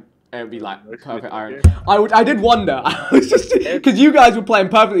 Just like it would be like perfect iron. I did wonder. I was just because you guys were playing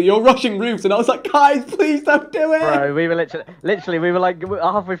perfectly. You're rushing roofs, and I was like, guys, please don't do it. Bro, we were literally, we were like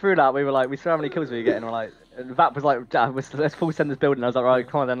halfway through that. We were like, we saw how many kills we were getting. We're like, Vap was like, let's full send this building. I was like, right,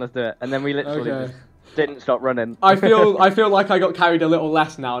 come on then, let's do it. And then we literally just didn't stop running. I feel like I got carried a little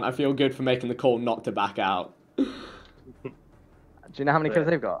less now, and I feel good for making the call not to back out. Do you know how many kills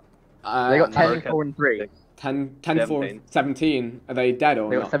they've got? They got 10, 4, and 3. 10, 4, 17. Are they dead or not?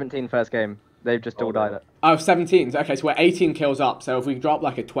 They got 17 first game. They've just all died. Oh, 17. Okay, so we're 18 kills up. So if we drop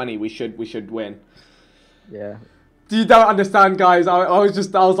like a 20, we should win. Yeah. You don't understand, guys. I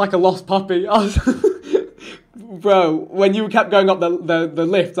was like a lost puppy. Bro, when you kept going up the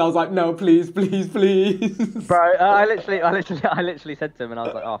lifts, I was like, no, please, please, please. Bro, I literally said to him, and I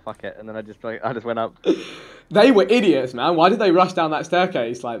was like, oh fuck it, and then I just went up. They were idiots, man. Why did they rush down that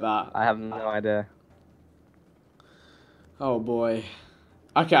staircase like that? I have no idea. Oh boy.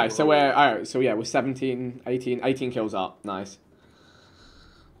 Okay, so we're 17, 18 kills up. Nice.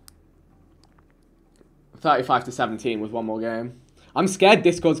 35 to 17 with one more game. I'm scared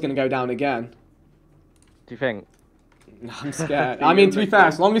Discord's gonna go down again. Do you think? I'm scared. I mean, to be fair,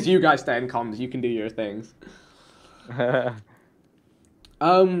 as long as you guys stay in comms, you can do your things.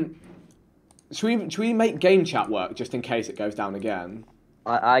 Should we make game chat work just in case it goes down again?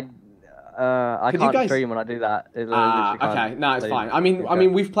 I can't stream when I do that. Okay, no, it's fine. I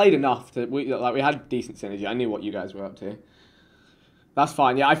mean, we've played enough to we had decent synergy. I knew what you guys were up to. That's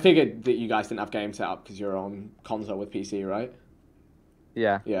fine. Yeah, I figured that you guys didn't have game set up because you're on console with PC, right?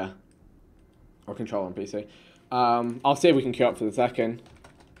 Yeah. Yeah. Or control on PC. I'll see if we can queue up for the second.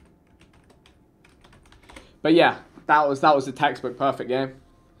 But yeah, that was the textbook perfect game.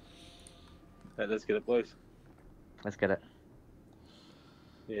 Right, let's get it, boys. Let's get it.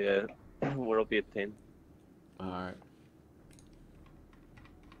 Yeah, we're up 18. Alright.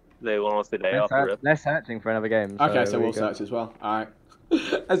 They want us to lay off the rip. They're searching for another game. Okay, so we'll search as well. Alright.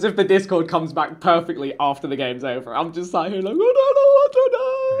 As if the Discord comes back perfectly after the game's over. I'm just sat here like, I don't know what to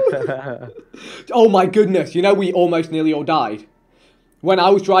do. Oh my goodness, you know we almost nearly all died. When I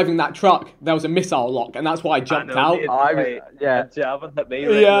was driving that truck, there was a missile lock, and that's why I jumped out. Yeah. Javin hit me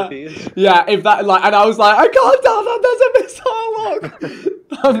right in the face. Yeah, if that, like, and I was like, I can't tell them, there's a missile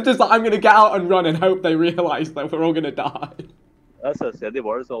lock. I'm just like, I'm gonna get out and run and hope they realise that we're all gonna die. That's what I said. They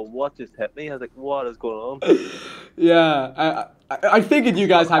were, so what just hit me? I was like, what is going on? Yeah, I figured you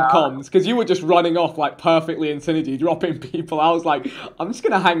guys had comms, because you were just running off, like, perfectly in Synergy, dropping people. I was like, I'm just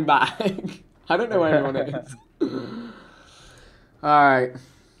gonna hang back. I don't know where anyone is. Alright.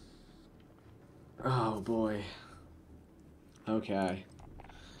 Oh, boy. Okay.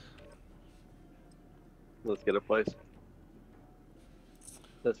 Let's get a place.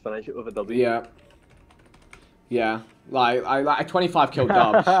 Let's finish it with a W. Yeah. Yeah. Like a 25 kill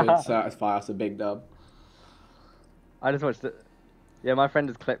dub should satisfy us a big dub. I just watched it. Yeah, my friend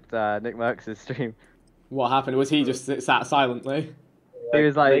has clipped Nick Merckx' stream. What happened? Was he just sat silently? He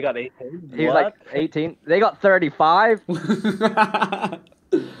was like, they got 18. He was like 18. They got 35.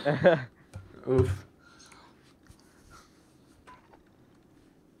 Oof.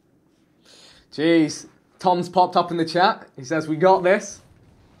 Jeez. Tom's popped up in the chat. He says, we got this.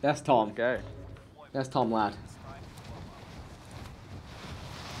 That's Tom. Okay. That's Tom, lad.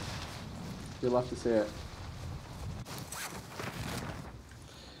 You'll love to see it.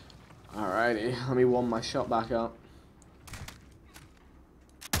 Alrighty. Let me warm my shot back up.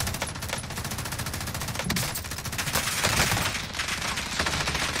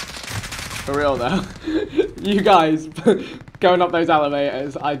 For real though, you guys going up those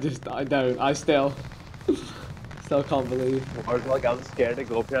elevators, I still can't believe. I was like, I was scared to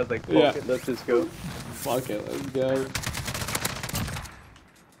go up here. I was like, fuck it, let's just go. Fuck it, let's go.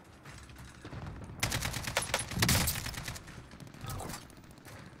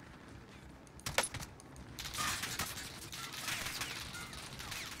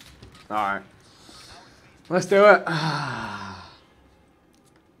 Alright. Let's do it.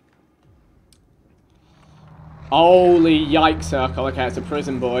 Holy yikes circle. Okay, it's a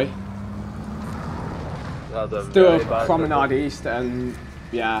prison boy. Let's do a promenade east and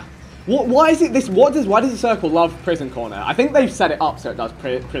yeah. Why is it this? Why does the circle love prison corner? I think they've set it up so it does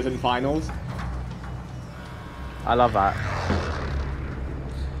prison finals. I love that.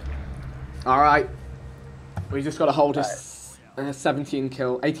 All right, we just got to hold a 18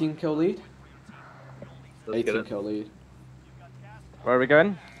 kill lead. 18 kill lead. Where are we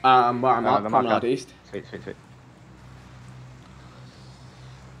going? Where I'm at, promenade east. Sweet, sweet, sweet.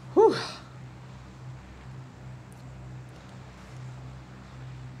 Whew.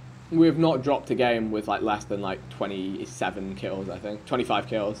 We have not dropped a game with like less than like 27 kills, I think. 25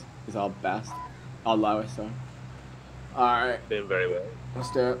 kills is our best. Our lowest, sorry. Alright. Doing very well. Let's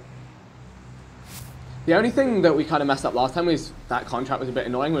do it. The only thing that we kind of messed up last time was that contract was a bit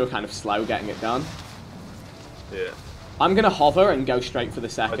annoying. We were kind of slow getting it done. Yeah. I'm going to hover and go straight for the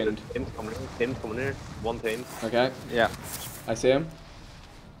second. Team's coming here. One team. Okay. Yeah. I see him.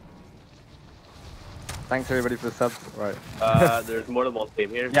 Thanks everybody for the subs. Right. There's more than one team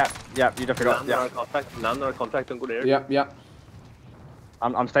here. Yeah, you just forgot. Land our contract, don't go there. Yep.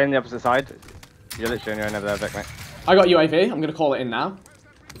 I'm staying on the opposite side. You're literally on your own over there, Vic, mate. I got UAV. I'm going to call it in now.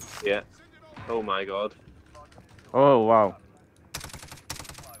 Yeah. Oh my god. Oh, wow.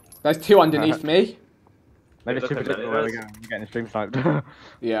 There's two underneath me. Maybe it's too predictable where we go. We're getting stream sniped.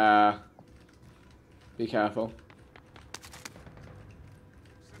 Yeah. Be careful.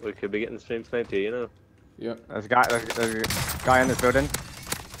 We could be getting stream sniped here, you know. Yep. There's a guy in this building.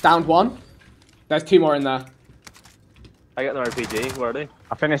 Downed one. There's two more in there. I got an RPG. Where are they?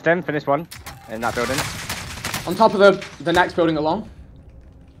 I finished him. Finished one in that building. On top of the next building along.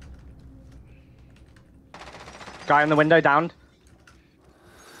 Guy in the window downed.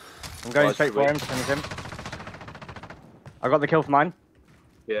 I'm going straight for him to finish him. I got the kill for mine.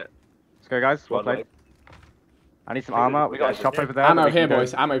 Yeah. Let's go, guys. Well played. I need some armor. We got a shop over there. Ammo here,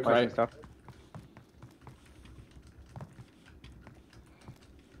 boys. Ammo crate.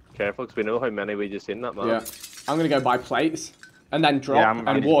 Careful, because we know how many we just seen that map. Yeah. I'm going to go buy plates. And then drop.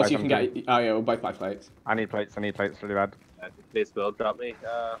 Yeah, and wars you can get. Oh, yeah, we'll both buy plates. I need plates really bad. Plates will drop me.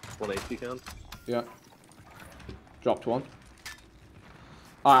 1 HP can. Yeah. Dropped one.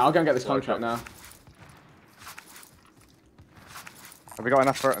 Alright, I'll go and get this contract now. Have we got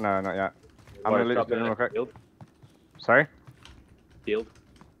enough for it? No, not yet. I'm going to loot this real quick. Field. Sorry? Field.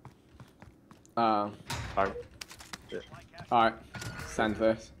 Alright. Send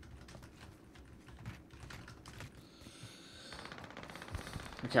this.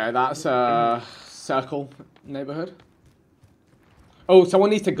 Okay, that's circle neighborhood. Oh, someone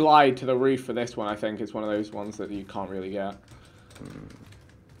needs to glide to the roof for this one, I think. It's one of those ones that you can't really get.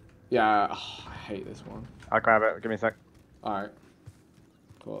 Yeah, oh, I hate this one. I'll grab it. Give me a sec. Alright.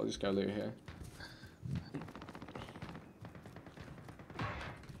 Cool, I'll just go loot here.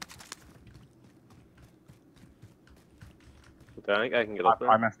 I think I can get up there.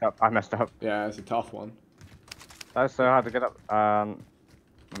 I messed up. I messed up. Yeah, it's a tough one. That's so hard to get up. I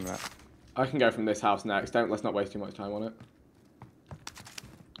can go from this house next. Let's not waste too much time on it.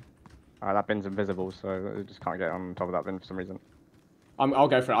 Alright, that bin's invisible, so I just can't get on top of that bin for some reason. I'll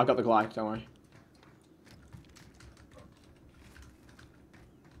go for it. I've got the glide, don't worry.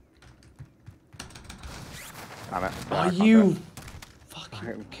 Damn it. Are you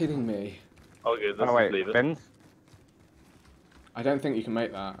fucking kidding me? Oh, good. Let's Oh wait, leave it. bins? I don't think you can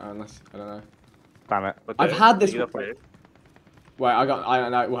make that unless I don't know. Damn it. But I've had this. get up there. Wait, I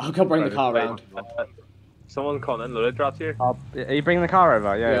don't know. Well, I've got to bring the car Wait, around. Someone calling in loaded drops here. Are you bringing the car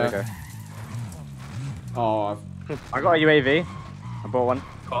over? Yeah. Okay. Oh, I got a UAV. I bought one.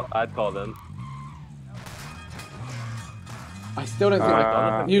 I'd call them. I still don't think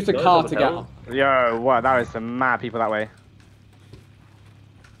I use the car to get. Yo, what? That was some mad people that way.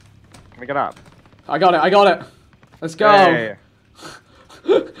 Can we get up? I got it. Let's go. Hey.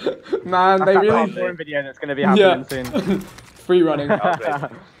 Man, That's they that really. Warzone video that's going to be happening soon. Free running.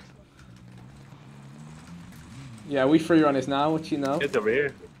 Yeah, we free runners now. What you know? It's over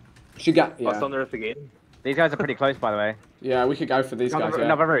here. Should get. Yeah. What's on the roof again? These guys are pretty close, by the way. Yeah, we could go for these guys. Yeah.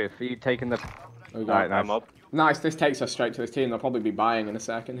 Another roof. Are you taking the? Right, nice. I'm up. Nice. This takes us straight to this team. They'll probably be buying in a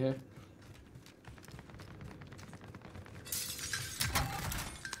second here.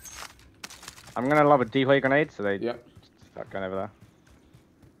 I'm gonna lob a decoy grenade, so they start going over there.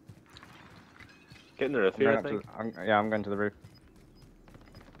 Get in the roof here, I think. Yeah, I'm going to the roof.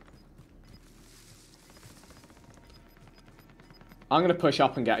 I'm gonna push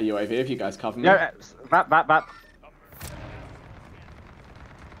up and get a UAV if you guys cover me. Yeah, bat.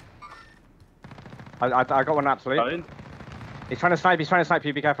 I got one absolutely. Fine. He's trying to snipe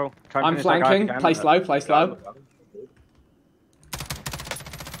you, be careful. I'm flanking, play slow.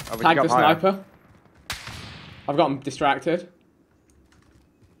 Oh, Tag the sniper. I've got him distracted.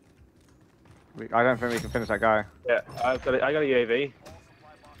 I don't think we can finish that guy. Yeah, I got a UAV.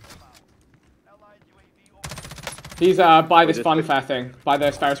 He's by this funfair thing, by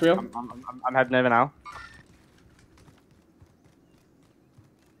this Ferris wheel. I'm heading over now.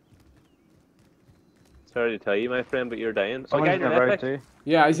 Sorry to tell you, my friend, but you're dying. Someone's guy in the road epic. too.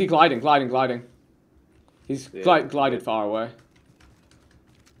 Yeah, is he gliding? He's glided far away.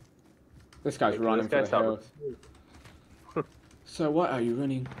 This guy's running for the hills. So what are you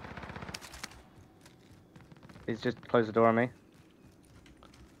running? He's just closed the door on me.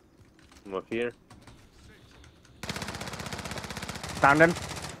 I'm up here. Found him.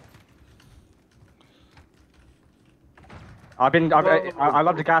 I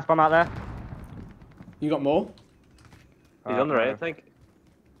love the gas bomb out there. You got more? He's on the right, I think.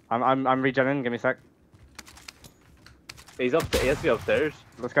 I'm regenning. Give me a sec. He's up. He has to be upstairs.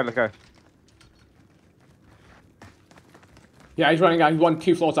 Let's go. Yeah, he's running. He's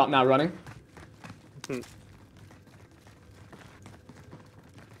 2 floors up now, running.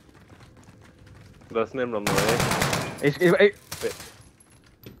 Listen him run away. Wait.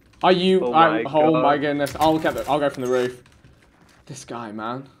 Are you? Oh my goodness! I'll go from the roof. This guy,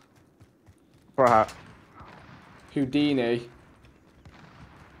 man. Bro. Houdini.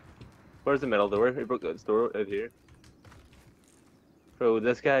 Where's the middle door? He broke this door out here. Bro,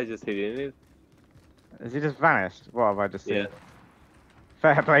 this guy just Houdini. Has he just vanished? What have I just seen? Yeah.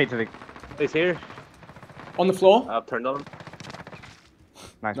 Fair play to the. He's here. On the floor. I've turned on him.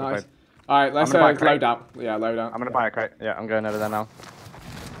 Nice. Nice. Alright, let's load out. Yeah, load out. I'm gonna buy a crate. Yeah, I'm going over there now.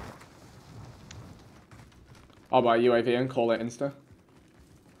 I'll buy a UAV and call it Insta.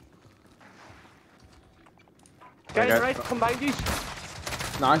 Guys, right, come behind you.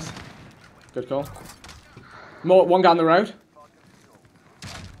 Nice. Good call. One guy on the road.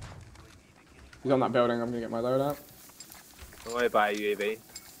 He's on that building. I'm gonna get my load out. I'm gonna buy a UAV.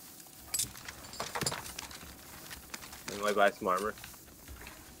 I'm gonna buy some armor.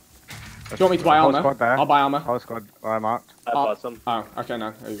 Do you want me to buy armor? I'll buy armor. Whole squad marked. I bought some. Oh, okay,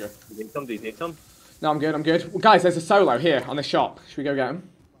 no. There you go. Do you need some? Do you need some? No, I'm good. Well, guys, there's a solo here on the shop. Should we go get him?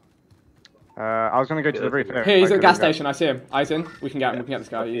 I was gonna go to the roof here. Here, he's at the gas station. I see him. Eyes in. We can get him. We can get this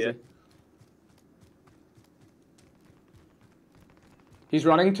guy easy. He's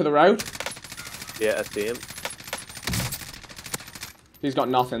running to the road. Yeah, I see him. He's got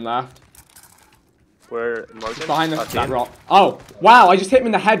nothing left. Where Morgan? It's behind that rock. Oh, wow, I just hit him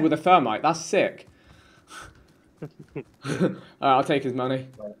in the head with a thermite. That's sick. Alright, I'll take his money.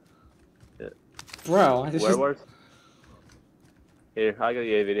 Yeah. Bro, I just... Where was? Here, I got a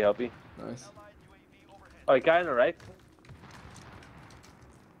UAV to help you. Nice. Alright, guy on the right.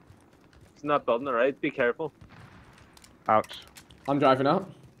 It's not building the right, be careful. Ouch. I'm driving up.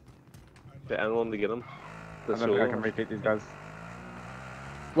 Yeah, I'm going to get him. I don't think I can repeat these guys.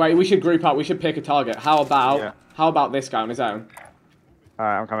 Wait, we should group up. We should pick a target. How about this guy on his own?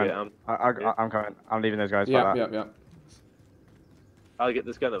 Alright, I'm coming. Yeah, I'm coming. I'm leaving those guys. Yeah. I'll get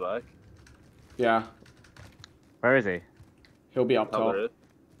this guy in the back. Yeah. Where is he? He'll be up top.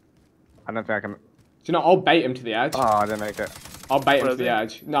 I don't think I can. Do you know? I'll bait him to the edge. Oh, I didn't make it. I'll bait him to the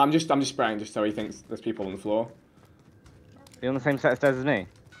edge. No, I'm just spraying just so he thinks there's people on the floor. You on the same set of stairs as me?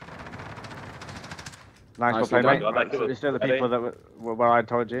 Nice, we'll play, mate. It's still the people that were where I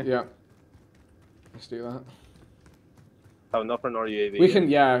told you. Yeah. Let's do that. Have enough for an UAV. We can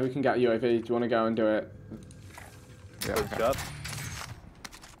get UAV. Do you want to go and do it? Yeah. Good shot.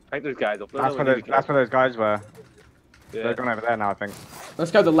 I think there's guys up there. That's where those guys were. Yeah. They're going over there now, I think.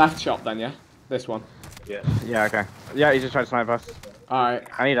 Let's go to the left shop then, yeah? This one. Yeah. Yeah, okay. Yeah, he just tried to snipe us. Alright.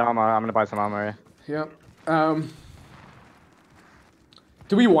 I need armor. I'm going to buy some armor here. Yep.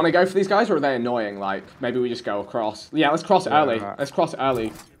 Do we want to go for these guys, or are they annoying? Like, maybe we just go across. Yeah, let's cross early. Right. Let's cross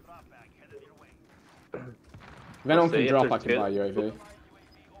early. If anyone can drop, I can buy UAV.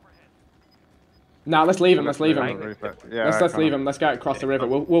 No, let's leave him. Let's leave him. Yeah, let's leave him. Let's go across the river.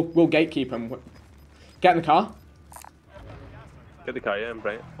 We'll gatekeep him. Get in the car. Get the car, yeah, and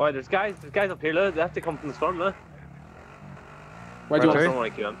bring it. Oh, there's guys up here. Look, they have to come from the storm, look. Where do you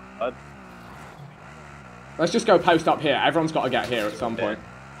want? Let's just go post up here. Everyone's got to get here at some point.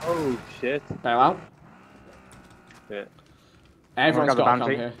 Oh shit! Bail out. Yeah. Everyone's got to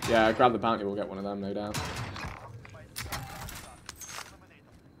come here. Yeah, grab the bounty. We'll get one of them, no doubt.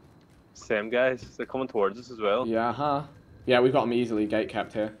 Same guys. They're coming towards us as well. Yeah, huh? Yeah, we've got them easily gate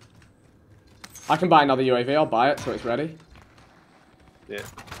kept here. I can buy another UAV. I'll buy it so it's ready. Yeah.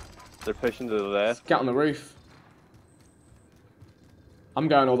 They're pushing to the left. Get on the roof. I'm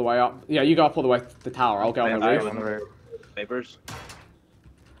going all the way up. Yeah, you go up all the way to the tower. I'll go on the roof. Neighbors.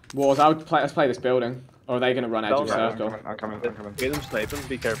 Wars, let's play this building. Or are they going to run edge of circle? I'm coming. Get them sniping,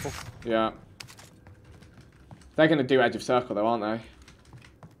 be careful. Yeah. They're going to do edge of circle though, aren't they?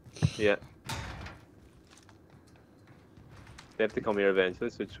 Yeah. They have to come here eventually,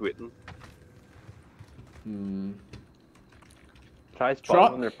 so it's waiting. Try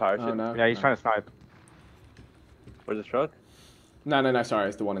spotting when they're parachuting. Oh, no. Yeah, he's trying to snipe. Where's the truck? No, sorry,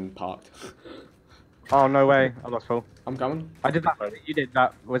 it's the one in parked. Oh, no way. I lost full. I'm coming. I did that. You did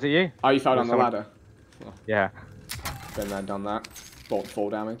that. Was it you? Oh, you fell down the ladder? Oh. Yeah. Been there, done that. Bought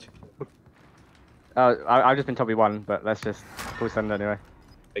full damage. I've just been top 1, but let's just full send anyway.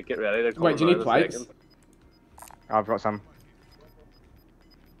 Hey, get ready. They're Wait, do you need plates? I've got some.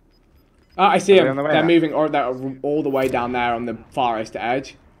 I see them. They're moving, or they're all the way down there on the farthest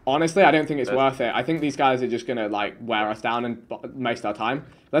edge. Honestly, I don't think it's worth it. I think these guys are just gonna like wear us down and waste our time.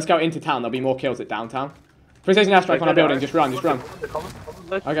 Let's go into town. There'll be more kills at downtown. Precision airstrike on our building. Just run.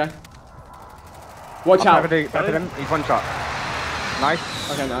 Okay. Watch out. He's one shot.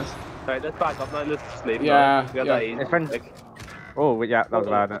 Nice. Okay, nice. Alright, let's back up now. Let's sleep. Yeah. His friends. Oh, yeah, that was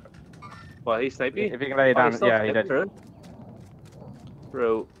bad. Well, he sniped you. If you can lay it down, yeah, he did.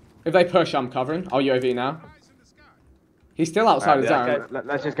 Bro. If they push, I'm covering. I'll UAV now. He's still outside the zone.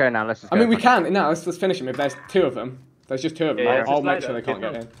 Let's just go now. I mean, we can. No, let's finish him. If there's 2 of them, there's just 2 of them. I'll make sure they can't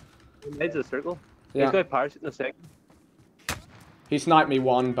get in. Head to the circle. Yeah. He's going to parachute in a second. He sniped me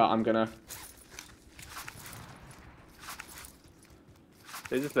 1, but I'm gonna.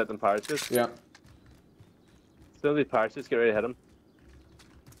 They just let them parachute. Yeah. Still these parachutes. Get ready to hit him.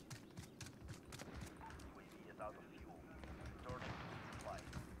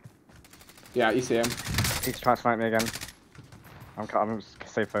 Yeah, you see him. He's trying to snipe me again. I'm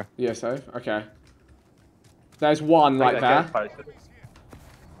safe though. Yeah, safe. Okay. There's one right there.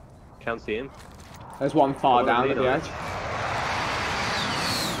 Can't see him. There's one far down at the edge.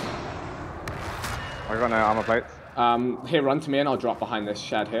 I got no armor plates. Here, run to me and I'll drop behind this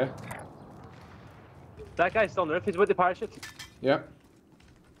shed here. That guy's still on the roof. He's with the parachute. Yep.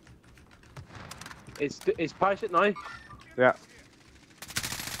 It's parachute now. Yeah.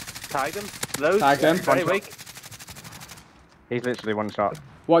 Tag him. Load. Tag him. Very weak. He's literally one shot.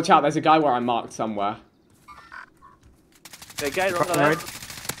 Watch out, there's a guy where I marked somewhere. The guy running around.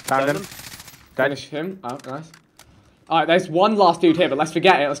 Found him. Finish him. Oh, nice. Alright, there's one last dude here, but let's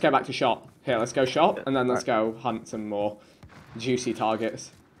forget it. Let's go back to shop. Here, let's go shop, and then let's go hunt some more juicy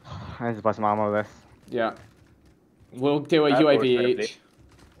targets. I need to buy some armor with this. Yeah. We'll do a I have UAV more each.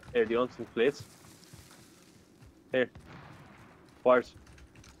 Here, do you want some plates? Here. Wires.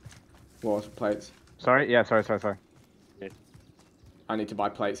 Wars, plates. Sorry? Yeah, sorry. Here. I need to buy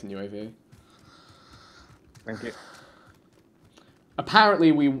plates and UAV. Thank you.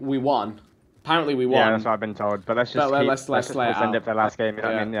 Apparently we won. Apparently we won. Yeah, that's what I've been told. But let's just let's just lay it send out. it for the last game, you know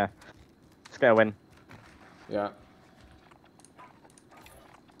what I mean? Yeah. Let's get a win. Yeah.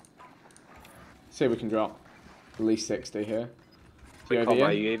 See if we can drop at least 60 here. Call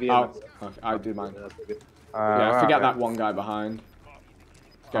my UAV Oh, okay, I do mine. Yeah, Yeah, forget that one guy behind.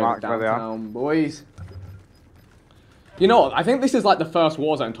 Let's go Marked where they are. downtown, boys. You know what? I think this is like the first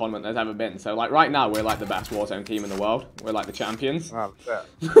Warzone tournament there's ever been. So like right now we're like the best Warzone team in the world. We're like the champions. Oh, yeah.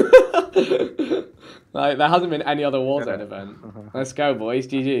 Like there hasn't been any other Warzone event. Let's go, boys.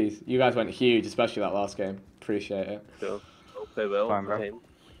 GG's. You guys went huge, especially that last game. Appreciate it. So, hope they will. Fine, bro.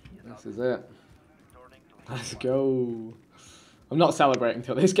 This is it. Let's go. I'm not celebrating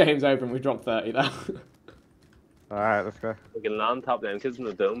till this game's over and we drop 30 though. Alright, let's go. We can land top down kids in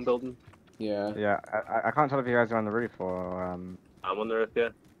the dome building. Yeah. Yeah, I can't tell if you guys are on the roof or I'm on the roof, yeah.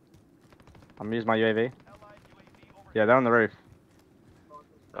 I'm using my UAV. Yeah, they're on the roof.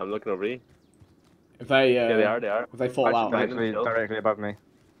 I'm looking over you. If they Yeah, they are. If they fall out, Behind them Literally still. directly above me.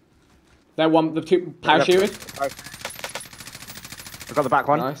 they're the two parachuted. I've got the back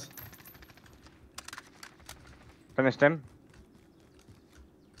one. Nice. Finished him.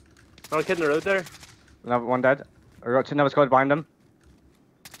 Another kid in the road there. Another one dead. I got another squad behind him.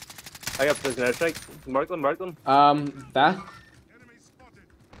 I got prison airstrike. Mark them. There.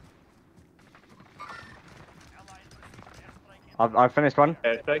 I've finished one.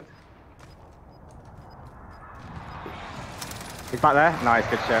 Airstrike. He's back there. Nice,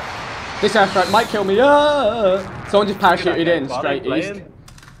 good shit. This airstrike might kill me. Someone just parachuted in straight east.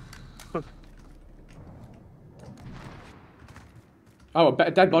 Oh,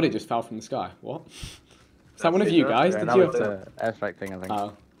 a dead body just fell from the sky. What? Is that one of you guys? Yeah, Did that you was have to... the airstrike thing, I think.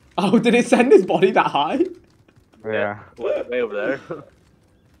 Oh. Oh, did it send his body that high? Yeah. Way over there.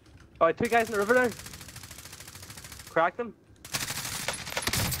 Oh, two guys in the river there. Cracked them.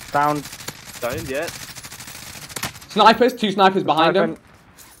 Down. Down, yeah. Snipers, two snipers behind him.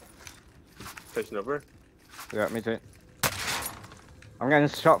 Pushing over. Yeah, me too. I'm getting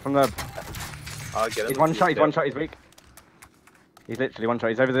shot from the... I'll get him. He's one shot, he's weak. He's literally one shot,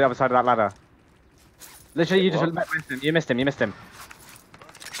 he's over the other side of that ladder. Literally, you just missed him, you missed him.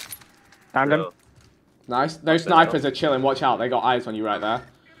 Downed him. Nice. Those snipers are chilling, watch out, they got eyes on you right there.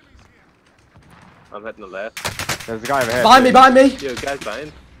 I'm hitting the left. There's a guy over here. Behind me! Yo, guy's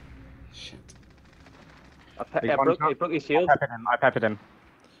behind. Shit. He broke his shield. I peppered him.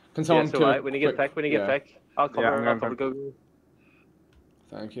 Can someone Yeah, it's alright, when you get pick, I'll cover, Yeah, I'll cover go.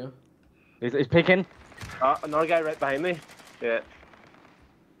 Thank you. He's peeking. Another guy right behind me. Yeah.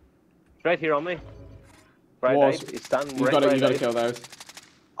 Right here on me. Right Walls. out. He's standing You right gotta kill those.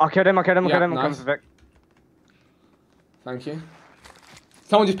 I killed him, Yeah, I'm coming nice. for Vic. Thank you.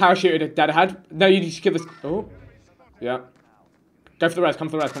 Someone just parachuted dead ahead. No, you just kill this. Oh. Yeah. Go for the res, come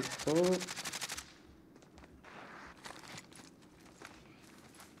for the res. Oh.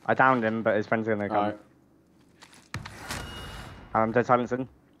 I downed him, but his friend's gonna come. Alright. I'm dead silencing.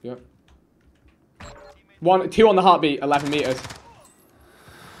 Yep. Two on the heartbeat, 11 meters.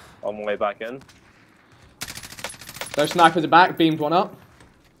 On my way back in. Those snipers are back, beamed one up.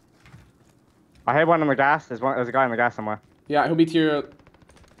 I hear one on the gas. There's a guy on the gas somewhere. Yeah, he'll be to your...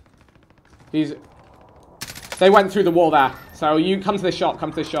 They went through the wall there. So you come to this shop,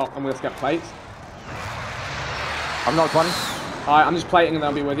 and we'll just get plates. I'm knocked one. Alright, I'm just plating and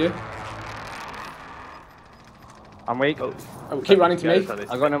they'll be with you. I'm weak. Oh, keep running to me.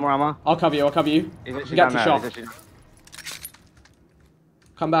 I got no more ammo. I'll cover you. He's You literally get down to there. shop. He's literally...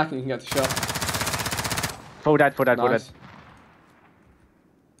 Come back and you can get to shop. Full dead. Nice.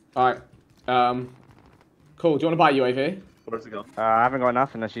 Alright. Cool. Do you want to buy a UAV? Where's it gone? I haven't got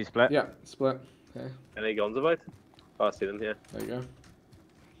enough unless you split. Yeah, split. Okay. Any guns about? Oh, I see them here. There you go.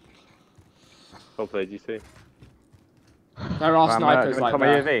 Hopefully, GC. There are snipers like my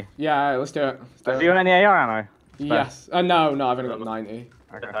that. UAV? Yeah, let's do it. Do you want any AR ammo? Yes. No, I've only got 90.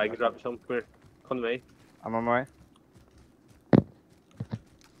 Okay. I can drop some. Come here. Come to me. I'm on my way.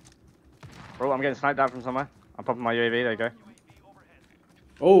 Bro, I'm getting sniped out from somewhere. I'm popping my UAV, there you go.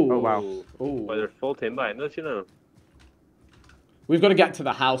 Oh, wow. Oh. Well, there's full team behind us, you know. We've got to get to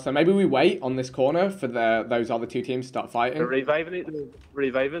the house, so maybe we wait on this corner for those other two teams to start fighting. They're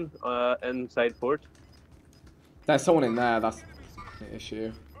reviving inside port. There's someone in there, that's the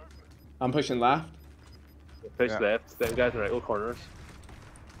issue. I'm pushing left. Push left, them guys in right all corners.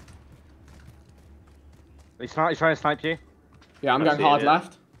 He's trying to snipe you. Yeah, I'm going hard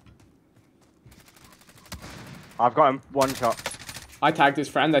left. I've got him. One shot. I tagged his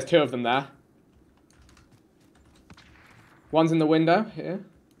friend. There's 2 of them there. One's in the window here.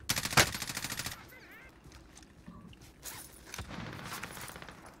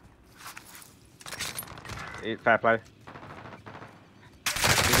 Fair play.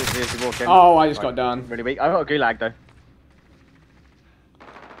 He's walking. Oh, I just got done. Really weak. I've got a gulag though.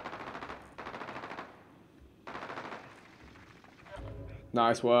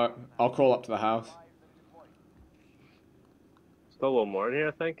 Nice work. I'll crawl up to the house. Still one more in here,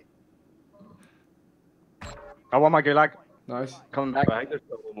 I think. I want my gulag. Nice. Coming back. I think there's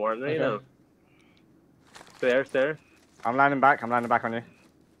still one more in there, you know. Stairs. I'm landing back on you.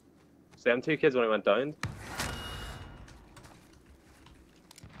 Same 2 kids when I went down.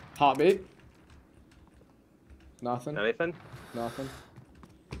 Heartbeat. Nothing. Anything? Nothing.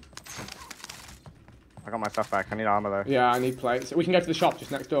 I got my stuff back. I need armor though. Yeah, I need plates. We can go to the shop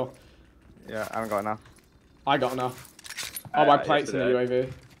just next door. Yeah, I haven't got enough. I got enough. I'll buy plates in the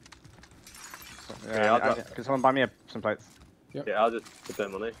UAV. Yeah, can someone buy me some plates? Yep. Yeah, I'll just put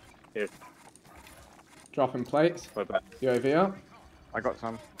them money. Here. Dropping plates. Right back. UAV up. I got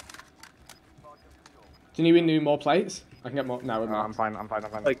some. Do you need any more plates? I can get more. No, we're not. I'm fine.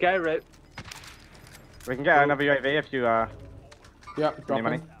 Like, guy, right? We can get another UAV if you Yeah, need dropping.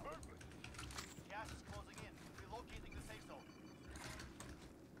 money.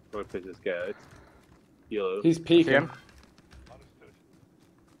 I'm gonna push this guy out. Yellow. He's peeking.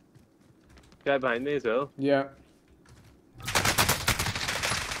 Guy behind me as well. Yeah.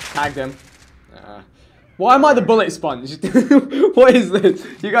 Tagged him. Why am I the bullet sponge? What is this?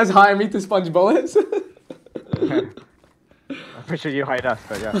 You guys hire me to sponge bullets? I'm pretty sure you hired us,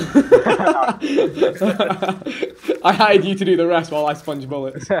 but yeah. I hired you to do the rest while I sponge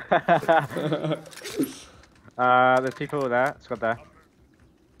bullets. There's people there. Squad there.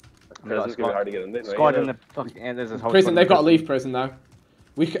 Prison's gonna be hard to get in there. Squad in the fucking. There's this whole prison. They've got to leave prison though.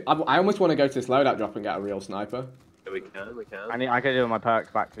 I almost want to go to this loadout drop and get a real sniper. Yeah, we can. I could do my perks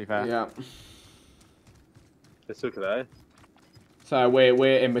back, to be fair. Yeah. So could I. So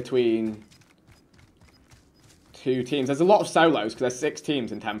we're in between 2 teams. There's a lot of solos because there's 6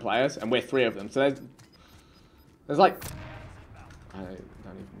 teams and 10 players, and we're 3 of them. So there's like I don't even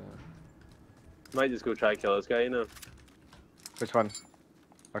know. Might just go try and kill this guy, you know. Which one?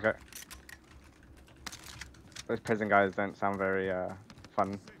 Okay. Those prison guys don't sound very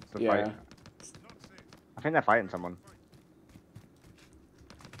fun to fight. I think they're fighting someone.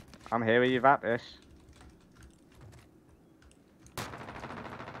 I'm here with you, Vap-ish.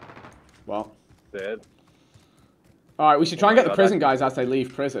 Well. Dead. Alright, we should try and get the prison guys as they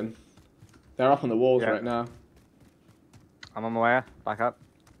leave prison. They're up on the walls right now. I'm on my way. Back up.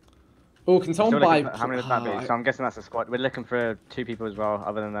 Oh, can someone buy... How many would that be? So I'm guessing that's a squad. We're looking for 2 people as well,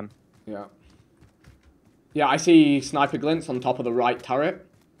 other than them. Yeah. Yeah, I see sniper glints on top of the right turret.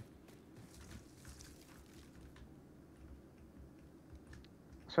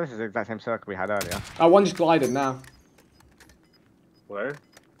 So this is the exact same circle we had earlier. Oh, one just glided now. Where?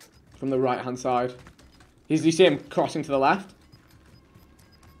 From the right-hand side. You see him crossing to the left?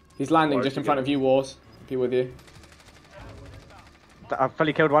 He's landing just in front of you, Wars. If he's with you. I've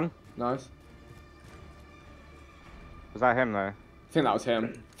fully killed one. Nice. Was that him, though? I think that was him.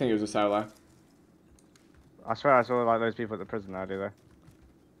 I think it was a solo. I swear I saw like those people at the prison now, do they?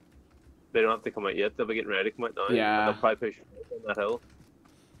 They don't have to come out yet. They'll be getting ready to come out now. Yeah. They'll probably push on that hill.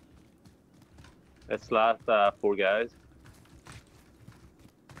 It's last 4 guys.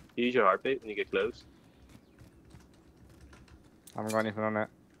 Use your heartbeat when you get close. I haven't got anything on it.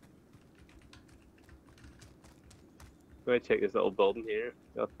 I'm gonna check this little building here.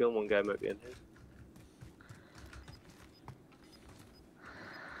 I feel one guy might be in here.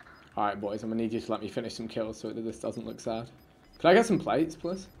 Alright, boys, I'm gonna need you to let me finish some kills so that this doesn't look sad. Can I get some plates,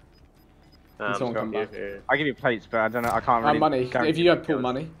 please? Can someone come back? I'll give you plates, but I don't know. I can't really. Money. If you have pull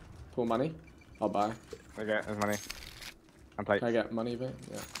money, I'll buy. Okay, there's money. And plates. Can I get money of it?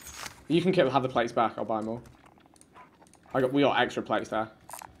 Yeah. You can have the plates back. I'll buy more. We got extra plates there.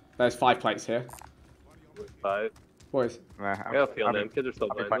 There's 5 plates here. 5. Boys. Yeah, I got a feeling them kids are still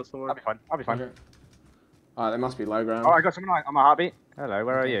behind us somewhere. I'll be fine. I'll be fine. Okay. Alright, they must be low ground. Oh, I got someone on my heartbeat. Hello,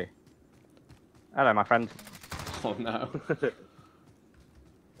 where are you? Hello, my friend. Oh no.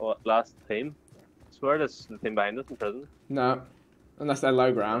 What, last team? I swear there's the team behind us in prison. No. Unless they're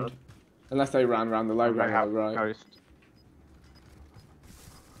low ground. Unless they ran around the low ground on the right. Coast.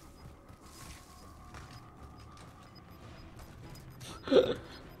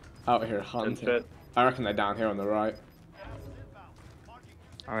 Out here hunting. I reckon they're down here on the right.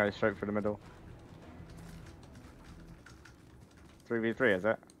 I'm going straight for the middle. 3v3, is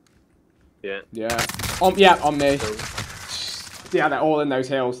it? Yeah. Yeah, on me. Yeah, they're all in those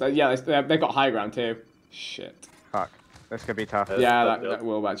hills. Yeah, they've got high ground too. Shit. Fuck. This could be tough. Yeah, that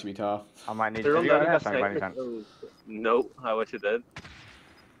will actually be tough. I might need They're to on do the that. sniper. No, I wish it did.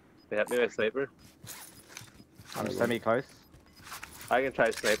 They hit me with a sniper. I'm semi-close. I can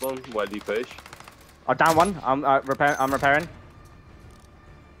try to snipe them while you push. Oh, down one. I'm repairing.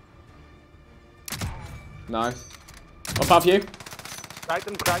 Nice. Above you. Crack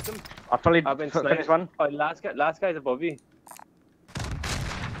them. I've fully I've been finished one. Oh, last guy's above you.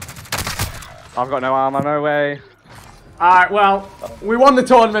 I've got no armor, no way. Alright, well, we won the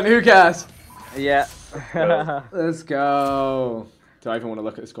tournament, who cares? Yeah. Let's go. Do I even want to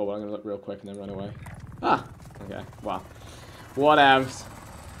look at the scoreboard? I'm going to look real quick and then run away. Ah, okay, wow. Whatevs.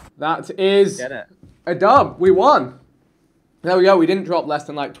 That is a dub. We won. There we go. We didn't drop less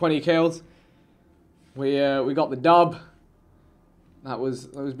than like 20 kills. We got the dub. That was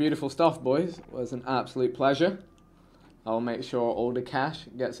beautiful stuff, boys. It was an absolute pleasure. I'll make sure all the cash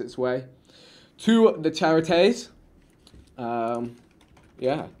gets its way to the charities.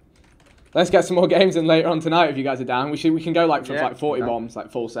 Yeah. Let's get some more games in later on tonight if you guys are down. We can go like for like 40 bombs,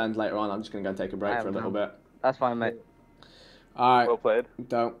 like full send later on. I'm just gonna go and take a break for a little bit. That's fine, mate. Alright. Well played.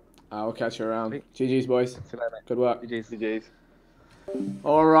 I'll catch you around. GG's, boys. Good work. GG's.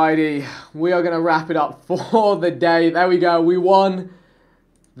 Alrighty. We are gonna wrap it up for the day. There we go. We won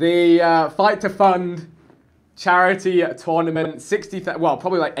the Fight to Fund charity tournament.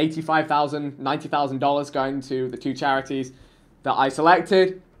 Probably like $85,000, $90,000 going to the two charities that I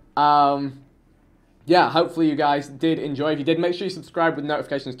selected. Yeah, hopefully you guys did enjoy. If you did, make sure you subscribe with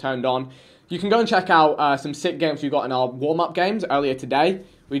notifications turned on. You can go and check out some sick games we got in our warm-up games earlier today.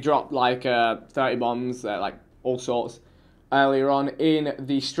 We dropped like 30 bombs, like all sorts, earlier on in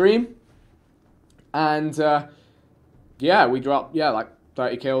the stream. And yeah, we dropped like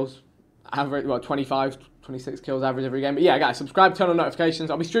 30 kills, average, 25, 26 kills average every game. But yeah, guys, subscribe, turn on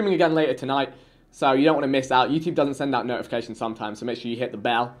notifications. I'll be streaming again later tonight, so you don't want to miss out. YouTube doesn't send out notifications sometimes, so make sure you hit the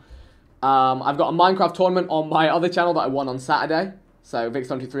bell. I've got a Minecraft tournament on my other channel that I won on Saturday. So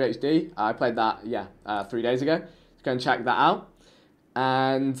Vix23HD. I played that, 3 days ago. Let's go and check that out.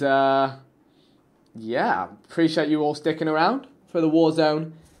 And yeah, appreciate you all sticking around for the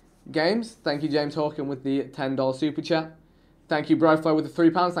Warzone games. Thank you, James Hawkin, with the $10 super chat. Thank you, Broflo, with the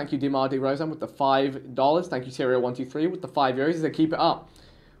 £3. Thank you, Dimardi Rosen, with the $5. Thank you, Tyrio123, with the €5. So keep it up.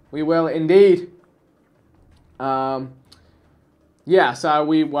 We will indeed. Yeah, so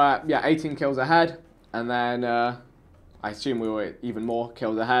we were 18 kills ahead, and then I assume we were even more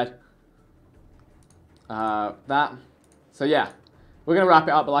kills ahead. So yeah, we're gonna wrap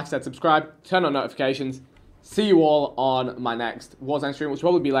it up. But like I said, subscribe, turn on notifications. See you all on my next Warzone stream, which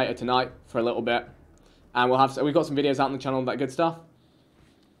will probably be later tonight for a little bit, and we've got some videos out on the channel and that good stuff.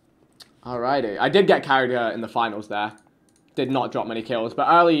 Alrighty, I did get carried in the finals there. Did not drop many kills, but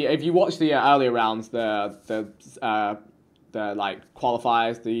if you watch the earlier rounds, the like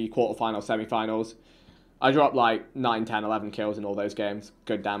qualifiers, the quarterfinals, semi-finals, I dropped like 9, 10, 11 kills in all those games.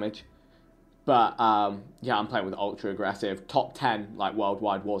 Good damage. But yeah, I'm playing with ultra aggressive top 10 like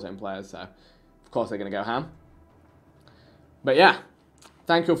worldwide Warzone players, so of course they're gonna go ham. But yeah,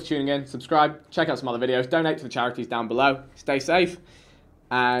 thank you all for tuning in. Subscribe, check out some other videos, donate to the charities down below. Stay safe,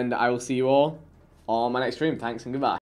 and I will see you all on my next stream. Thanks and goodbye.